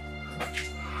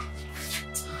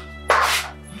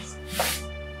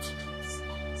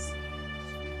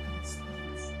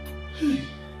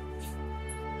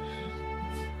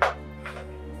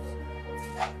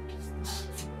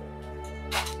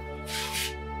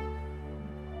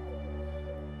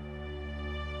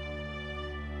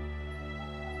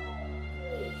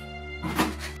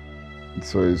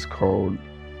 So it's called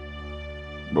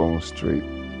Bone Street.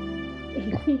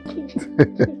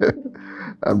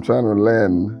 I'm trying to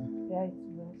learn. Yeah, it's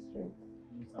Bone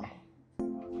Street.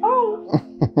 Oh!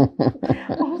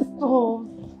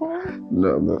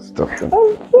 No, I'm not stopping.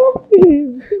 I'm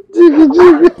stopping.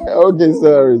 Jiggy. Okay,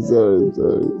 sorry.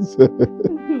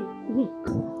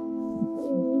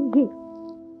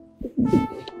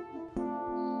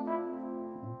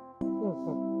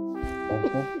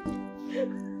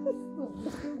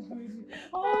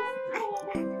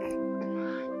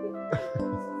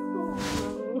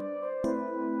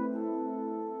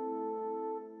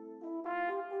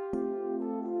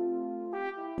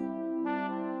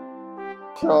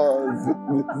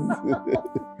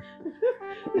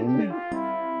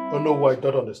 Oh no, I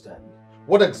don't understand.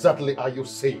 What exactly are you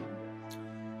saying?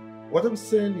 What I'm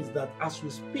saying is that as we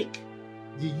speak,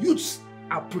 the youths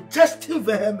are protesting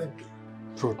vehemently.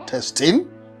 Protesting?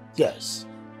 Yes.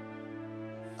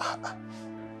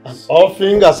 And all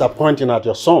fingers are pointing at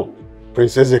your son,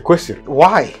 Princess Ezekwesili.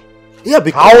 Why? Yeah,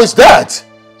 because... How is that?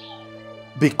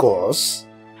 Because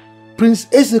Prince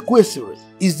Ezekwesili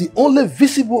is the only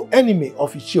visible enemy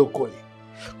of Ichiokoli,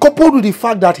 coupled with the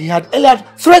fact that he had earlier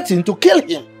threatened to kill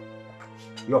him.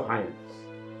 Your Highness,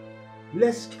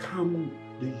 let's calm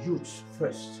the youths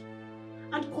first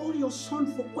and call your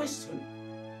son for question.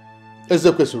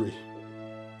 Ezekwesili,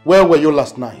 where were you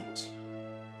last night?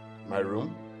 My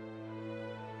room?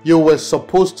 You were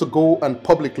supposed to go and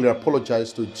publicly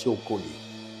apologize to Ichiokoli.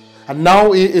 And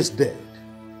now he is dead.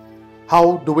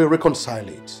 How do we reconcile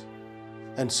it?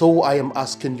 And so I am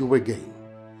asking you again,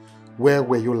 where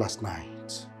were you last night?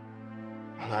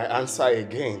 And I answer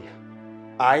again,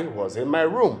 I was in my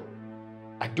room.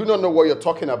 I do not know what you're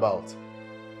talking about.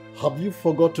 Have you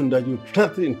forgotten that you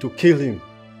threatened to kill him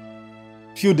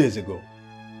a few days ago?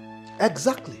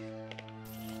 Exactly.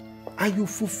 And you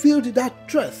fulfilled that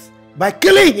threat by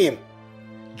killing him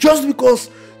just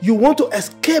because you want to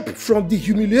escape from the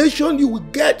humiliation you will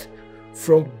get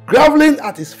from groveling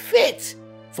at his feet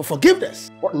for forgiveness.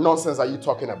 What nonsense are you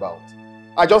talking about?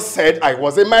 I just said I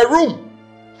was in my room.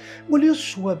 Will you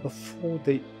swear before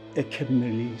the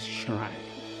Ekemeli's shrine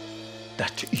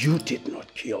that you did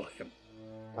not kill him?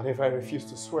 And if I refuse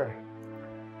to swear,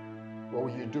 what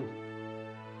will you do?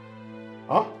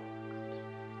 Huh?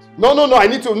 No, I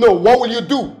need to know. What will you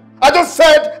do? I just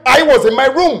said I was in my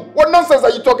room. What nonsense are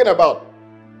you talking about?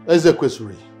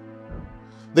 Ezekwesili,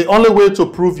 the only way to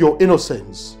prove your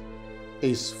innocence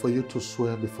is for you to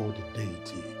swear before the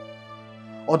deity.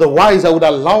 Otherwise, I would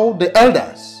allow the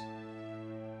elders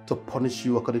to punish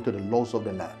you according to the laws of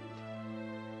the land.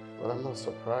 Well, I'm not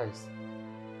surprised.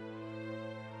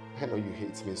 I know you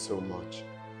hate me so much.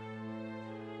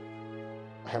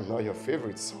 I am not your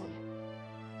favorite son.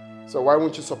 So why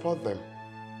won't you support them?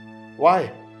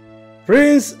 Why?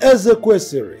 Prince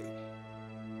Ezekwesili,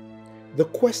 the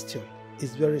question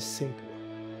is very simple.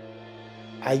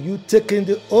 Are you taking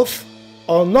the oath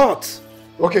or not?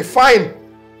 Okay, fine.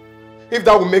 If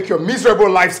that will make your miserable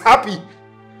lives happy.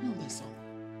 No, my son.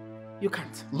 You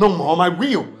can't. No, Mom, I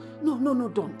will. No,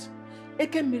 don't.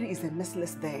 Ekemiri is a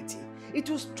merciless deity. It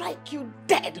will strike you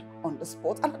dead on the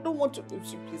spot, and I don't want to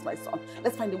lose you, please, my son.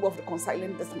 Let's find a way of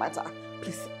reconciling this matter.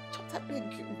 Please, I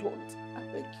beg you, don't. I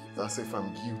beg you. That's if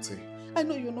I'm guilty. I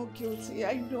know you're not guilty,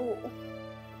 I know.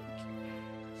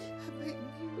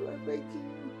 I beg you.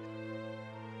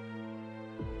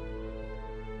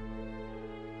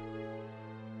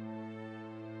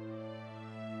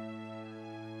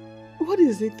 What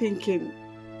is he thinking?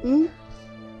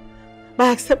 By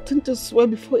accepting to swear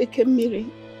before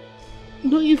Ekemiri,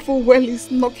 knowing full well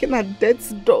he's knocking at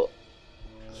death's door.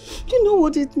 You know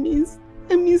what it means?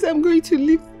 It means I'm going to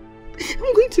leave.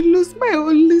 I'm going to lose my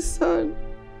only son.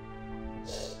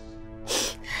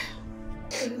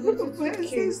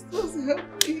 Please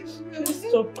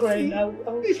stop crying. I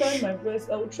will try my best.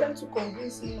 I will try to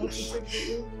convince him not to take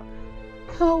the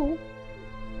oath. How?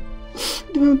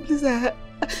 Demon, please, I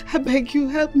beg you,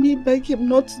 help me beg him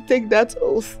not to take that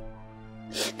oath.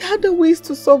 There are other ways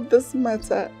to solve this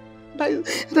matter.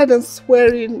 Rather than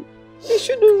swearing, he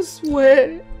shouldn't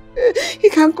swear. He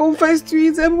can confess to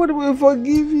it, everybody will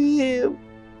forgive him.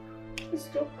 Please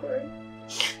stop crying.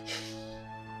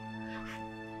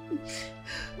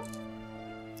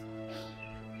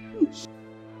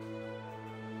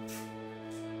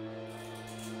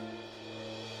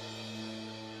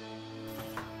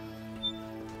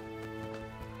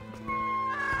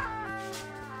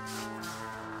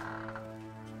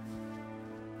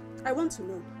 I want to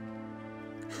know,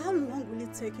 how long will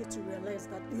it take you to realize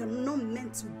that you're not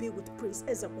meant to be with Prince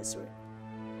Ezekwesili?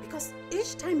 Because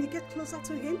each time you get closer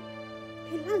to him,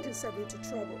 he lands himself into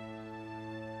trouble.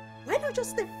 Why not just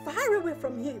stay far away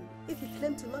from him if you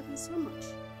claim to love him so much?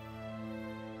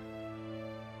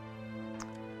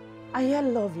 I hear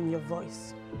love in your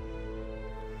voice.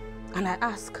 And I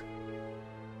ask,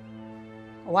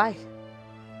 why?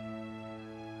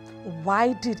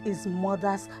 Why did his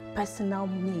mother's personal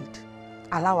maid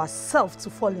allow herself to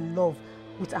fall in love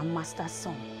with her master's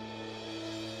son?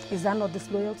 Is that not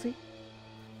disloyalty?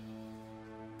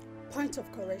 Point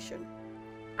of correction.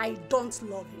 I don't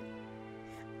love him.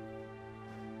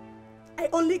 I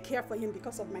only care for him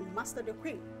because of my master, the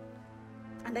queen.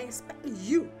 And I expect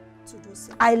you to do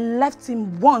so. I left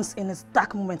him once in his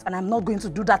dark moment, and I'm not going to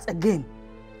do that again.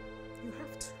 You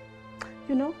have to.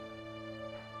 You know,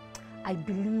 I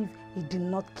believe he did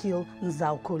not kill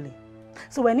Nzaokoli.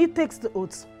 So when he takes the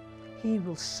oath, he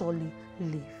will surely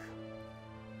live.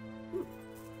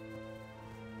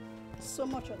 So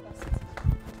much audacity.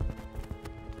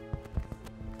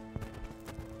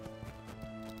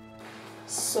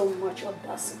 So much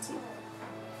audacity.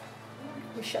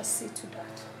 We shall see to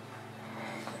that.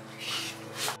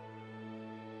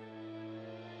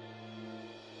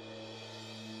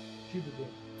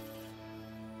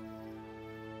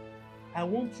 I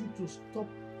want you to stop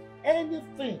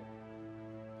anything,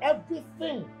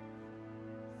 everything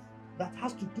that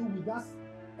has to do with that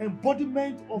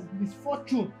embodiment of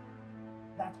misfortune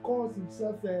that calls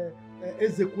himself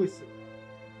Ezekwesili.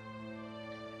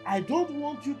 I don't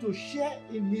want you to share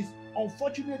in his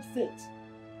unfortunate fate.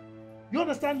 You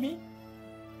understand me?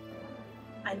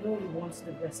 I know he wants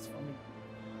the best for me.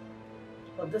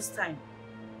 But this time,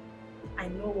 I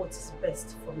know what is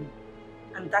best for me.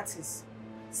 And that is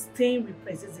staying with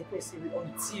Prince Ezekwesili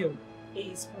until he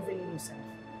is proven innocent.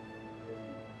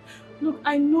 Look,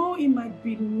 I know it might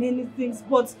be many things,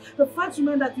 but the fact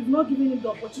remains that you've not given him the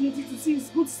opportunity to see his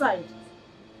good side.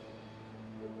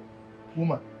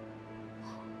 Woman,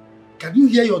 can you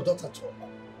hear your daughter talk?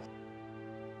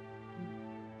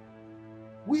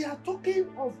 We are talking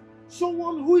of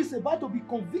someone who is about to be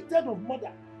convicted of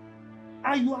murder.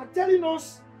 And you are telling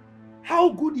us how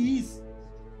good he is.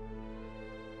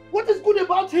 What is good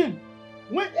about him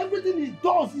when everything he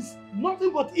does is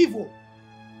nothing but evil?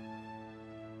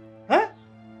 Huh?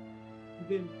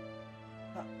 Then,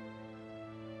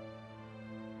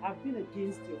 I've been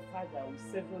against your father on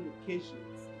several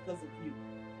occasions. because of you.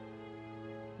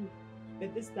 But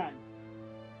this time,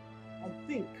 I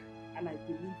think and I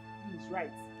believe he is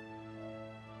right.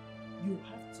 You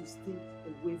have to stay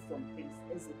away from Prince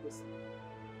Ezekwesili.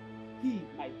 He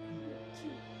might be your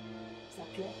Jew. Is that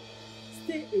clear?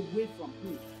 Stay away from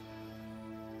him.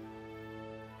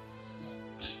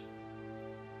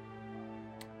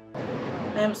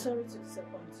 I am sorry to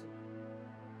disappoint you,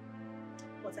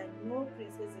 but I know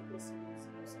Prince Ezekwesili is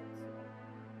innocent.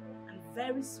 And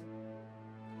very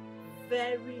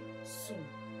soon,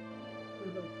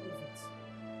 we will prove it.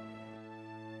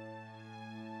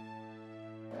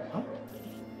 Huh?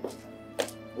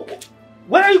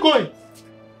 Where are you going?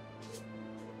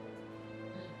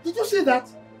 Did you say that?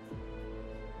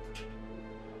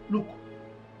 Look,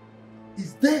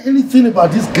 is there anything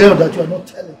about this girl that you are not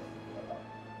telling?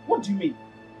 What do you mean?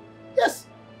 Yes.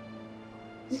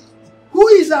 Who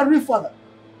is her real father?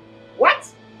 What?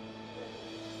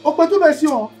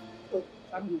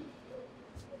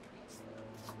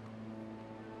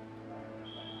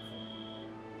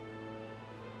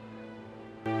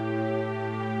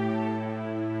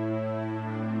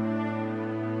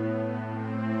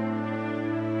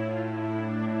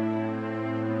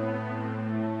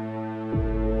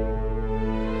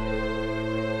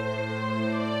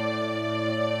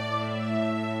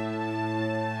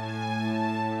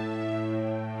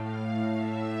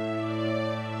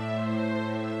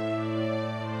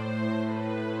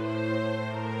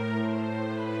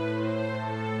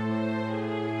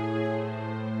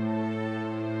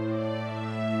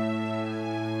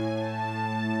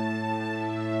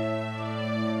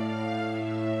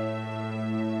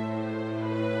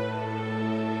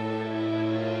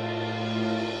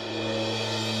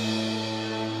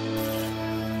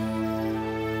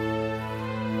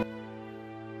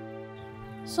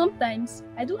 Sometimes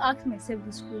I do ask myself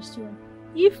this question: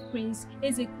 if Prince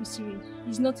Ezekwesili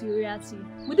is not a royalty,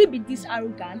 would he be this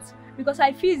arrogant? Because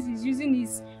I feel he's using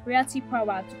his royalty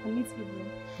power to commit evil.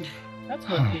 That's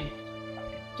okay.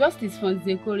 Justice for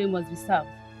Zekore must be served.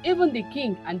 Even the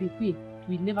king and the queen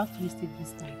will never twist it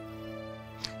this time.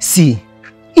 See,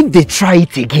 if they try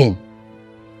it again,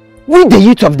 we the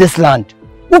youth of this land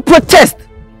will protest,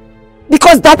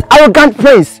 because that arrogant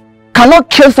prince cannot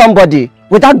kill somebody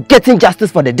without getting justice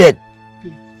for the dead.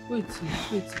 Wait.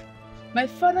 My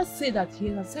father said that he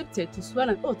has accepted to swear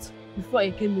an oath before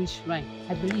I came to his shrine.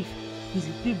 I believe he's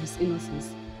will prove his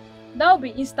innocence. That will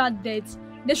be instant death.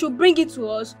 They should bring it to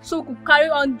us so we could carry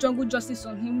on jungle justice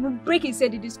on him. We'll break his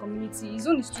head in this community. His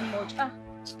own is too much.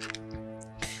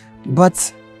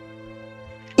 But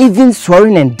even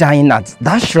swearing and dying at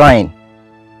that shrine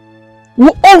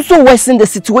will also worsen the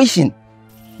situation,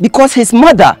 because his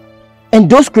mother and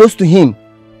those close to him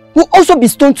will also be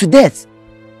stoned to death.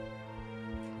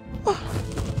 Oh,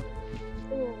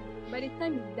 by the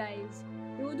time he dies,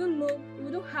 he wouldn't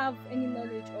have any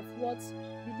knowledge of what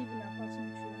we live in our passing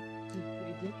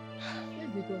through. Let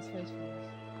the gods fight for us.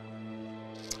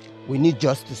 We need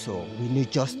justice, oh, we need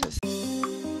justice.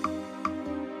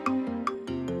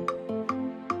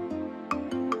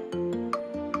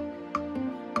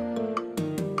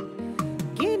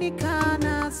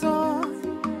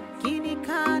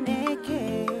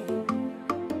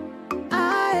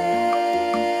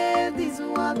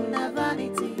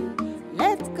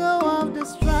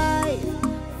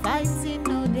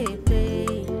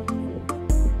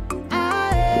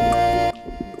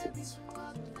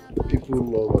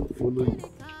 Love and follow you.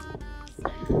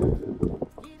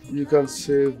 You can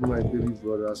save my baby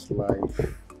brother's life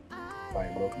by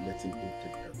not letting him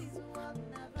take that oath.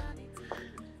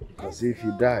 Because if he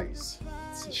dies,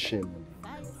 it's a shame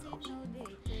on the house.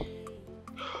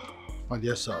 My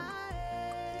dear son,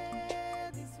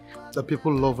 the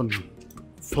people love and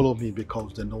follow me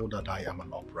because they know that I am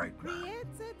an upright man.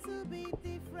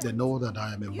 They know that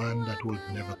I am a man that will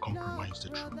never compromise the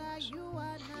truth.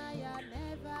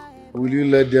 Will you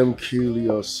let them kill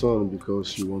your son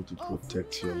because you want to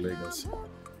protect your legacy?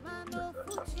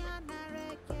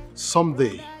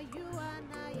 Someday,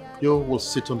 you will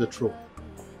sit on the throne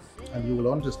and you will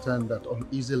understand that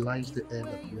uneasy lies the air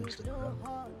that wins the crown.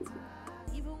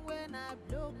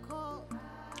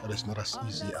 It is not as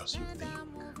easy as you think.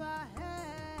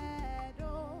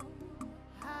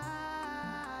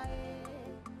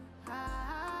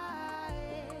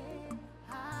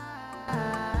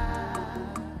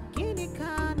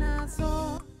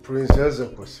 Prince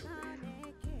Ezekwesili,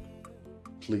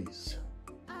 please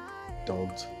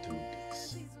don't do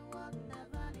this.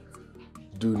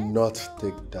 Do not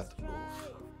take that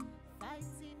oath.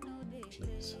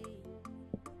 Please.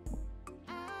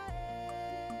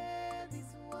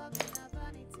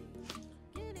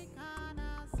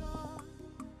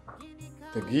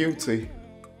 The guilty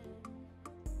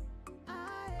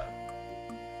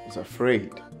is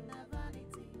afraid.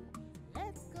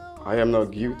 I am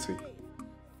not guilty.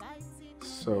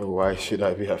 So why should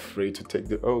I be afraid to take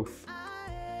the oath?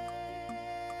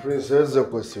 Princess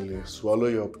Ezekwesili, swallow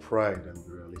your pride and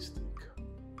be realistic.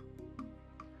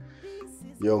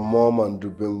 Your mom and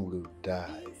Dubem will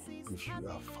die if you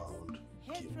are found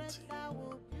guilty.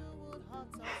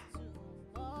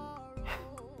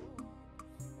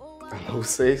 And who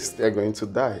says they're going to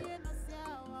die?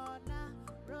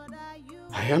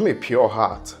 I am a pure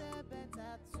heart.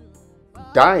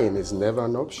 Dying is never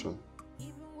an option.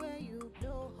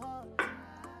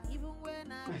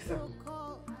 My son,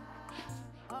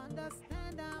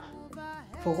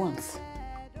 for once,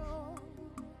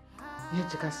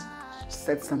 Yejika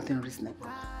said something reasonable.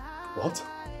 What?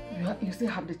 You still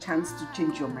have the chance to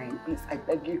change your mind, please. I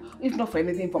beg you, if not for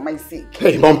anything, for my sake.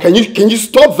 Hey, Mom, can you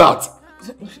stop that?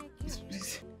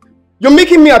 You're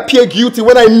making me appear guilty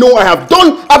when I know I have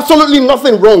done absolutely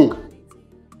nothing wrong.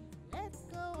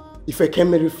 If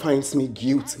Ekemeri finds me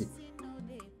guilty,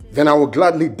 then I will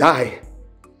gladly die.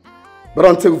 But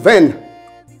until then,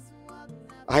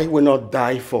 I will not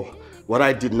die for what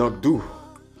I did not do.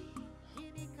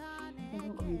 I'm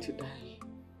not going to die.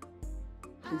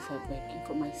 Please, I beg you,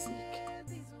 for my sake.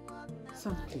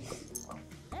 Son, please.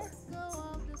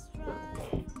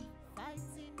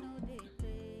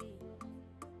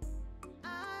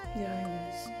 Your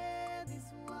Highness,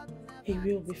 he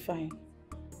will be fine.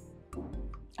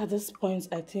 At this point,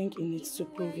 I think he needs to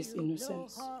prove his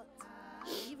innocence. Oh,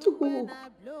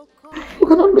 we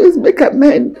can always make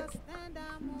amends.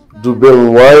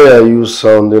 Dubem, why are you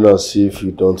sounding as if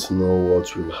you don't know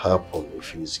what will happen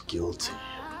if he is guilty?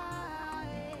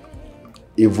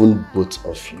 Even both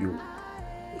of you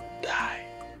will die.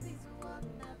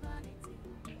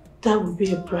 That would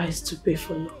be a price to pay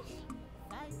for love.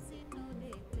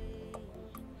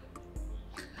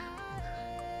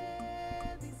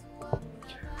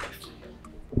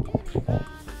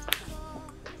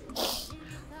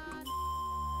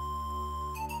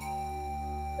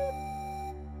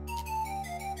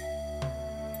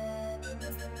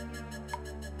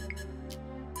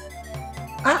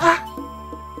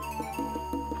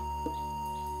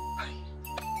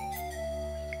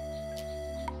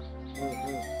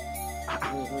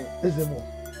 Ezemo,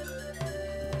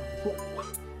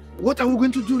 what are we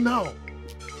going to do now?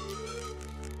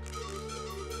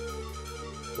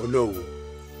 Oh no.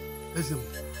 Ezemo.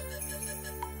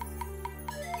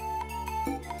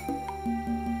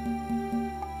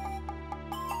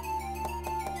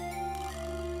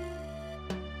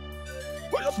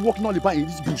 We're just walking all the way in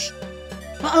this bush.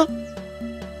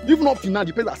 Even up to now,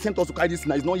 the place that sent us to carry this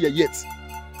now is not here yet.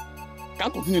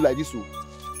 Can't continue like this.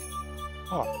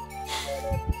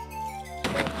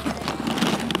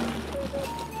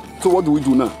 So what do we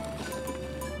do now?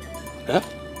 Eh?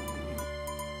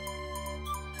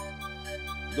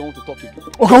 You don't want to talk again?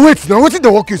 Okay, wait now. What is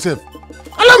the work yourself?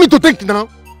 Allow me to think now.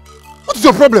 What is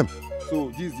your problem?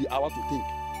 So this is the hour to think,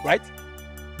 right?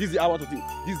 This is the hour to think.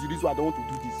 This is the reason why I don't want to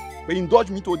do this. But you indulge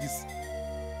me to this.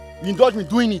 You indulge me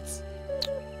doing it.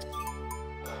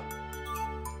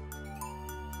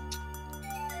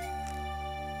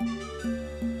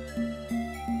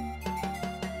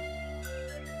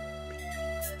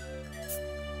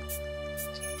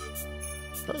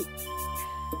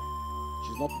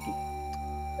 She's not picking.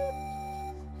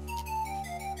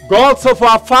 Gods of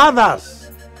our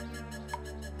fathers,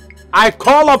 I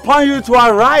call upon you to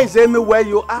arise anywhere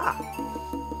you are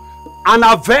and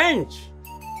avenge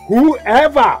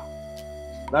whoever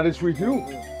that is with you.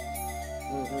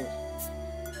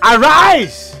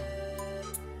 Arise!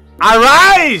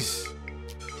 Arise!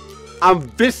 And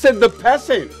visit the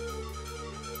person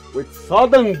with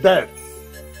sudden death.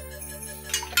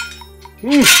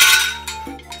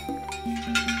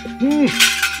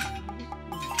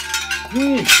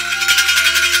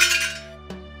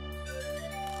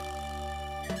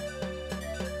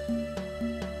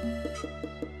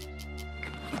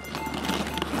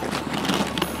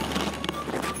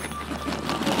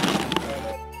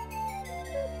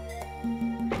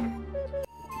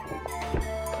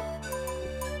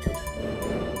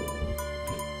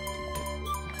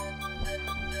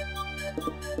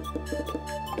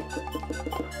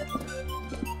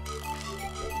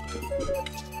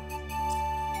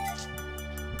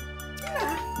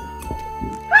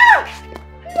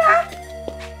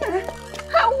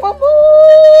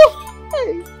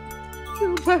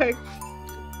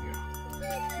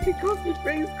 Because the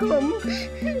friends come.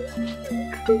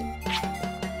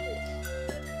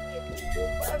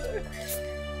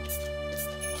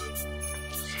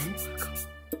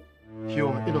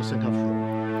 your innocent after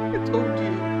all. I told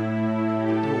you.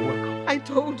 You're welcome. I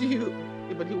told you.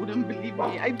 But you wouldn't believe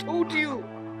me. I told you.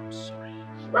 I'm sorry.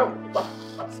 Wow.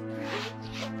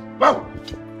 Wow.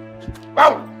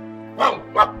 Wow. Wow.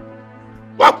 Wow.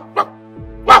 Wow.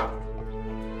 Wow.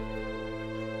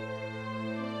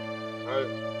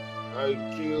 I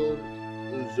killed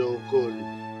Nzokoli.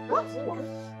 What?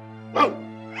 Wow.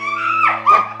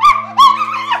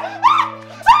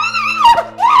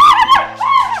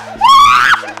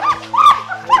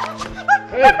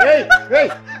 Hey!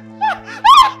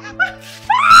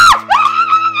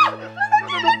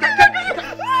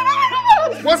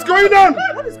 What's going on?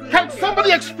 Can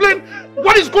somebody explain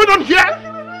what is going on here?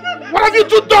 What have you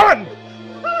two done?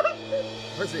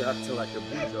 Why is he acting like a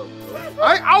bulldog,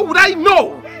 bro? How would I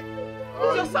know? I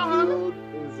killed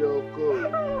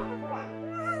Nzokoli.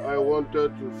 I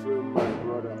wanted to frame my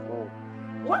brother home.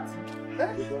 What?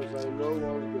 Because I know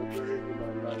once they bury him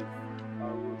alive, I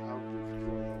will have to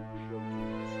throw him to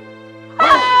myself.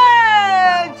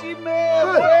 Hey,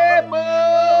 Chimebo!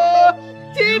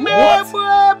 Chimebo!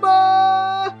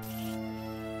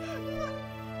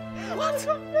 What?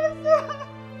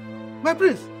 My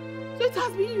prince! So it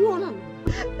has been you all along.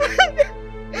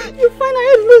 You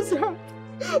finally lose her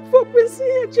for Prince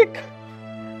Ejika.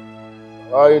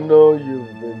 I know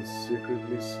you've been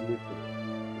secretly sleeping.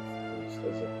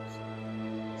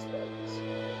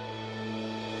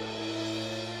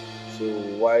 So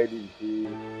why did he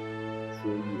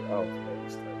throw you out by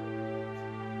this time?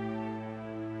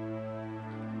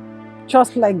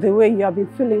 Just like the way you have been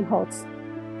feeling hot,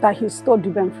 that he stole the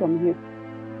bank from you.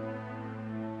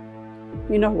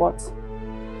 You know what?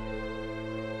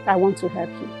 I want to help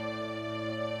you.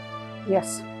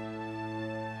 Yes.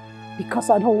 Because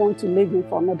I don't want to leave him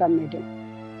for another maiden.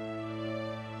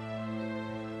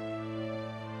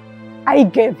 I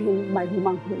gave him my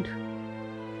womanhood.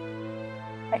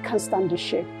 I can't stand the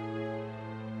shame.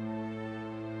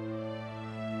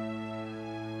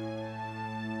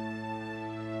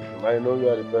 I know you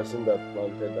are the person that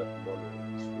planted that money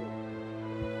in this room.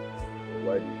 So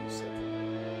why did you set it?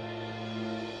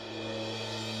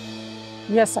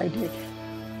 Yes, I did.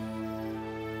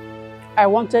 I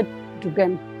wanted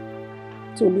Duben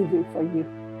to leave him for you.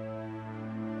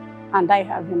 And I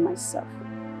have him myself.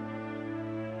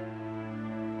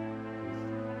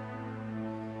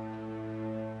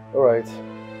 All right.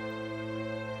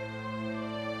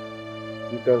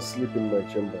 You can sleep in my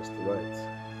chambers tonight.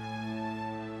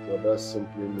 But that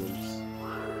simply means you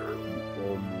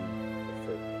owe me a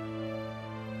favor.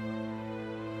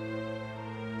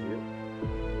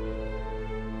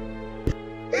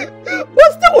 But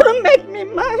still wouldn't make me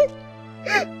mine.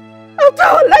 After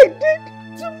all I did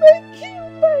to make you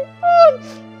my own.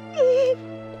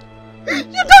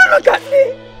 You don't look at me.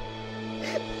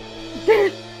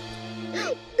 Then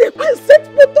they can set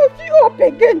both of you up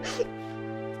again.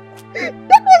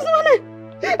 That was when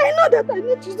I know that I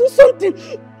need to do something.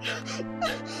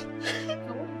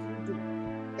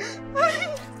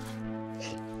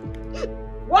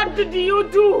 What did you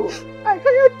do? I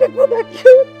hired people that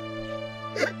killed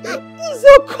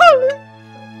Nzokoli.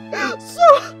 So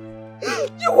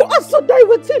you will also die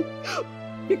with him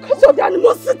because of the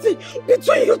animosity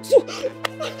between you two.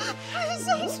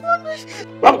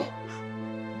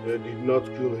 They did not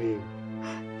kill him.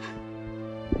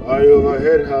 I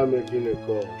overheard her making a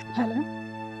call. Hello?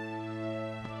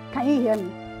 Can you hear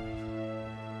me?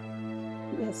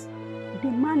 Yes. The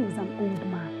man is an old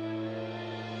man.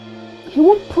 He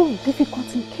won't prove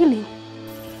difficult in killing.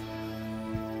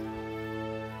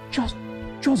 Just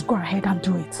go ahead and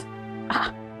do it.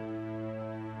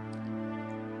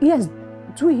 Yes,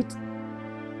 do it.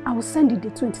 I will send you the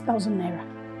 20,000 naira.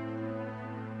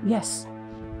 Yes.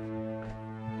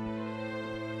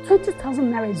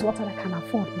 20,000 naira is what I can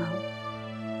afford now.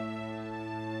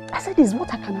 I said it's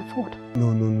what I can afford.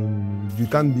 No. You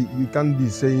can't be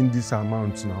saying this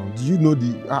amount now. Do you know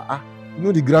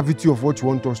the gravity of what you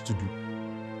want us to do?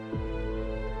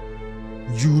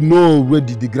 You know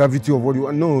already the gravity of what you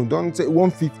want. No, don't say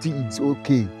 150 it's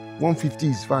okay. 150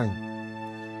 is fine.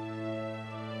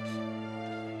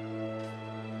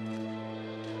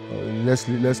 Let's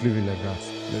leave it like that.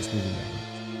 Let's leave it like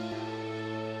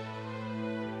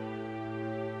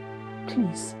that.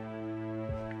 Please.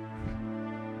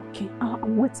 Okay,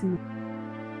 I'm waiting.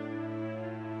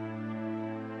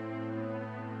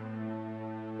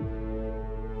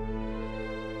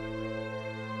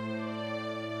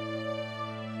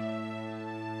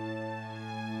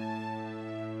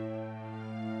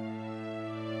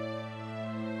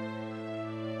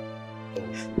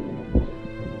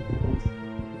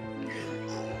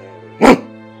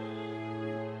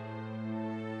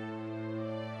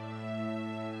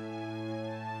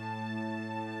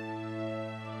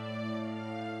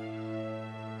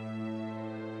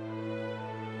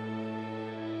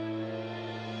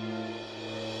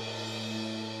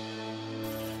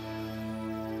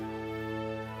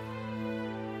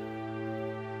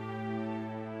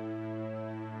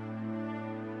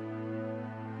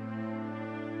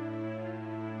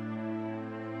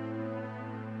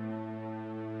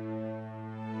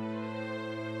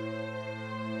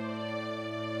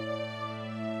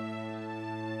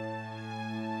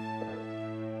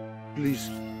 Please,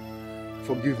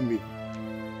 forgive me.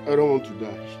 I don't want to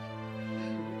die.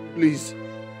 Please,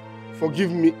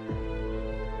 forgive me.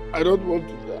 I don't want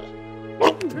to die.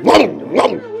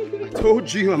 I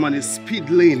told you I'm on a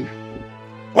speed lane.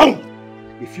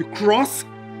 If you cross,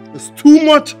 it's too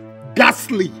much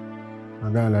ghastly.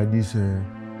 A guy like this,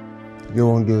 get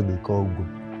one girl they call Go.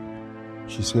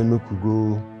 She said we could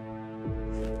go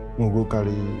carry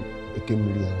a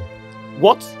million.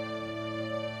 What?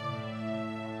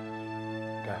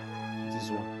 Guy, this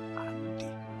one,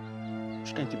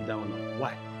 she can't keep that one now.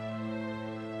 Why?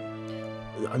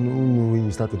 I don't know when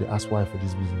you start to ask why for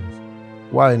this business.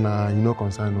 Why now? You know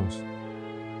concern us.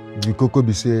 The Coco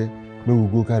be say, we will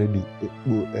go carry the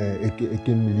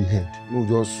a million head. No,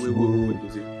 just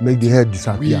wait, make the head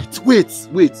disappear.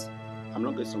 Wait. I'm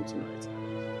not getting something right.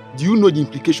 Do you know the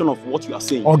implication of what you are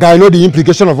saying? Okay, I know the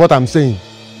implication of what I'm saying.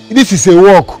 This is a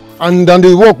work, and then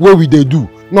the work where we they do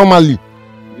normally.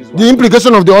 The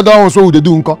implication of the other ones what we they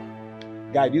do, unko?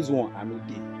 Guy, this one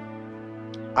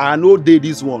I know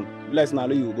this one. Let's now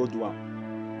let you go do one.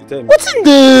 Tell me. What's in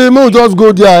the no just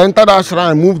go there, enter that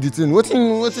shrine, move the thing. What's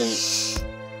in?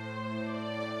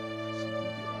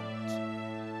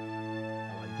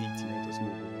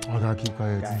 Okay, keep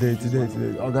quiet.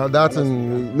 Today. Okay, that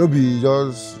thing no be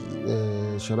just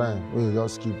shrine. We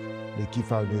just keep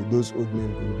foul. Those old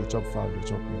men they chop foul, they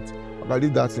chop meat. Okay,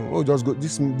 leave that thing. Oh, just go.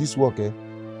 This work,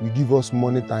 will give us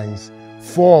money times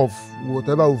 4 of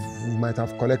whatever we might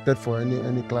have collected for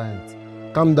any client.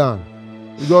 Calm down.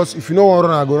 You just if you know what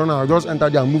run, I go run. I just enter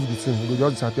there and move the thing. You go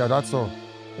just disappear. That's all.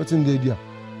 What's in the idea?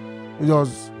 You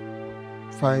just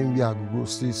find where I go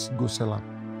sell am.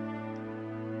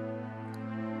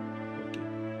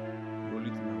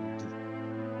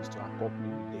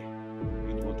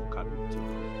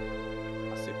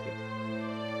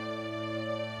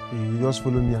 You just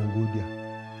follow me and go there.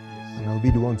 Yes. And I'll be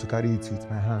the one to carry it with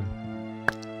my hand.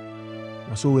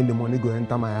 And so when the money go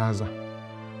enter my house, I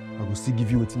will still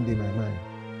give you what's in my mind.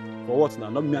 For what now?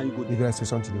 Not me and you go there. You guys say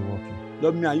something they work you.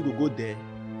 Not me and you go there.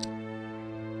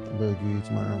 I beg you, it's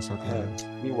my answer.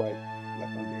 Meanwhile, like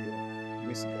I'm there,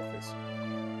 miss it first.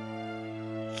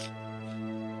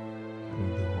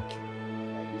 They work you.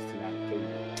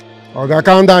 Okay,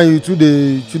 calm down, you to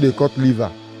the cut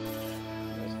liver.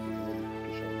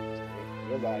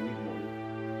 I need money.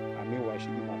 I mean, why she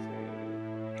give us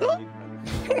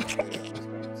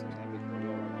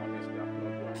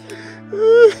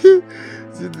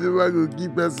see the man go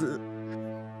keep us.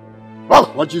 Oh,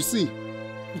 what you see?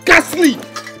 Ghastly!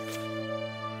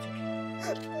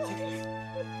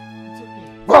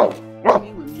 Wow!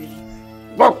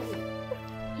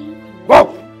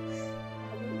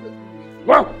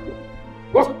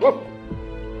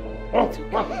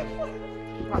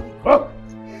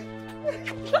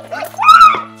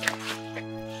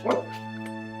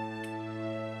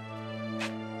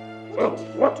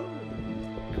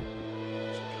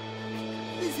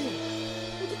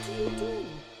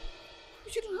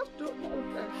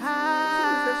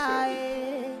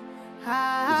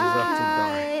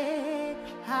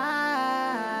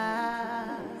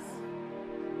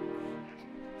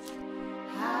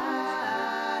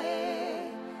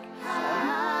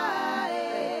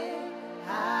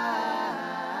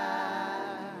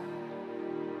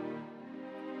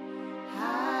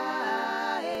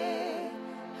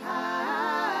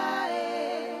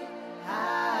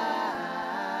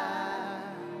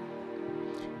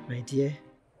 My dear,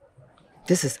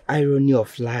 this is irony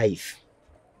of life.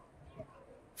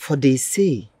 For they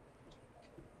say,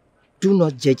 do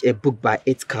not judge a book by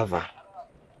its cover.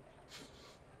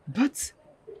 But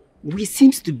we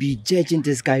seem to be judging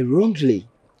this guy wrongly.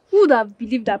 Who would have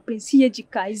believed that Prince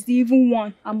Ejika is the evil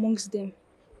one amongst them?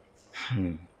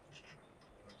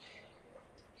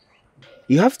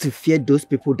 You have to fear those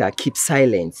people that keep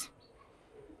silent.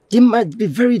 They might be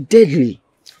very deadly.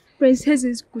 Prince Eze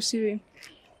is Kusiri.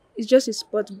 He's just a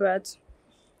sport brat.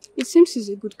 It seems he's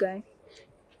a good guy.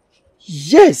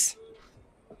 Yes,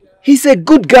 he's a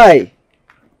good guy.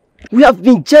 We have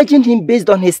been judging him based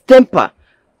on his temper,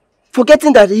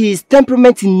 forgetting that he is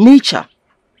temperament in nature.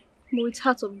 But with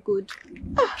heart of good.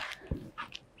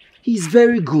 He's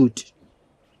very good.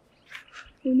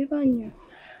 We never knew.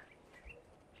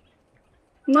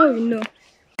 Now we know.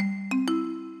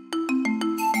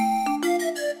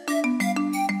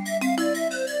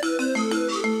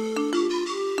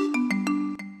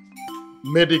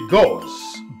 May the gods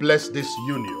bless this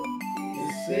union.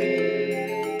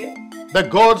 The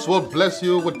gods will bless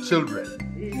you with children.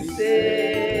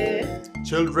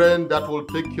 Children that will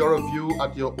take care of you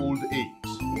at your old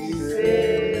age.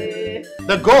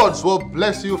 The gods will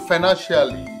bless you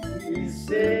financially.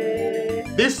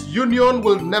 This union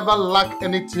will never lack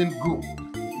anything good.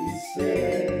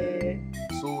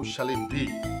 So shall it be.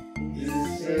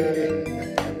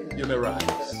 You may rise.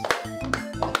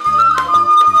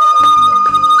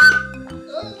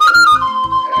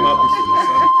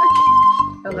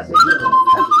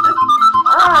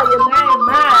 Oh, you're very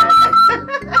mad.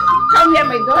 Come here,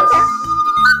 my daughter.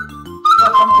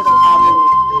 Welcome to the family.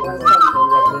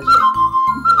 Welcome.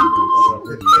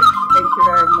 Thank you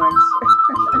very much.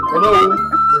 Hello.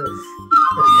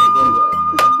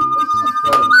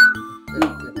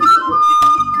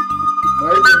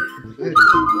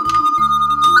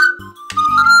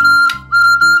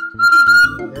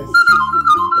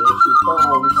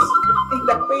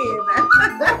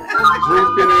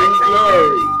 Dripping in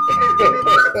glory.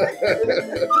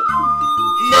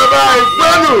 Never I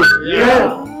follow. Yeah.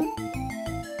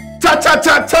 Ta ta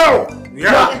ta ta.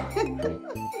 Yeah.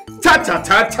 Ta ta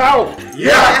ta ta.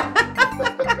 Yeah.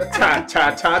 Ta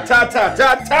ta ta ta ta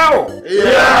ta ta.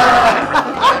 Yeah.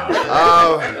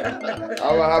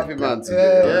 I'm a happy man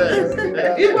today.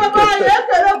 If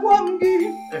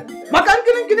maka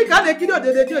nkiri ka na-ekiri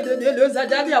odede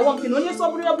ozajali awon kini onye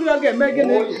soburu ya buru ya ga-eme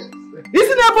gịnị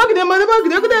isi na-ebogide ma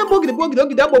ebogide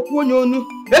ogide agbokwu onye onu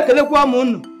ekelekwa m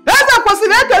unu eze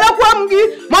kwesịrị ekelekwa m gị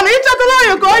mana ịchatala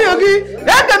oyo ka oyo gị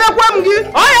ekelekwa m gị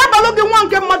onye abalụ gị nwa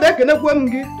nke mmadụ ekelekwa m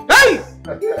gị hey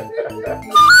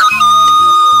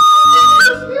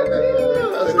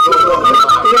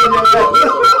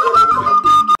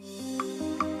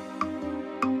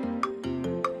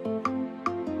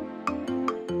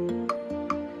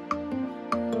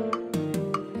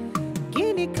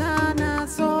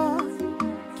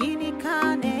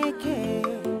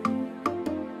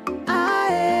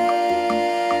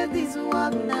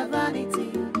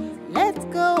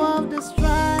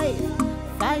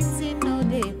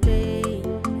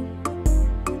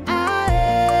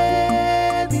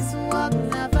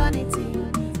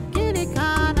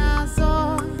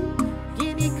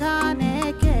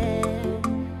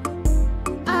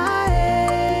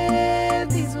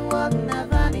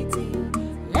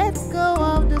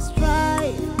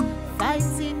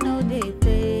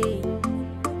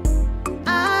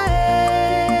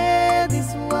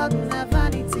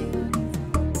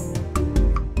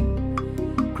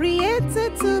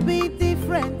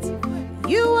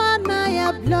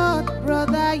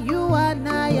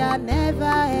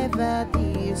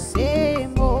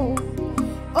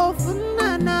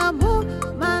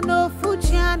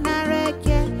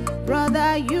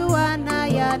Brother, you and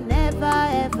I are never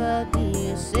ever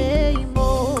the same.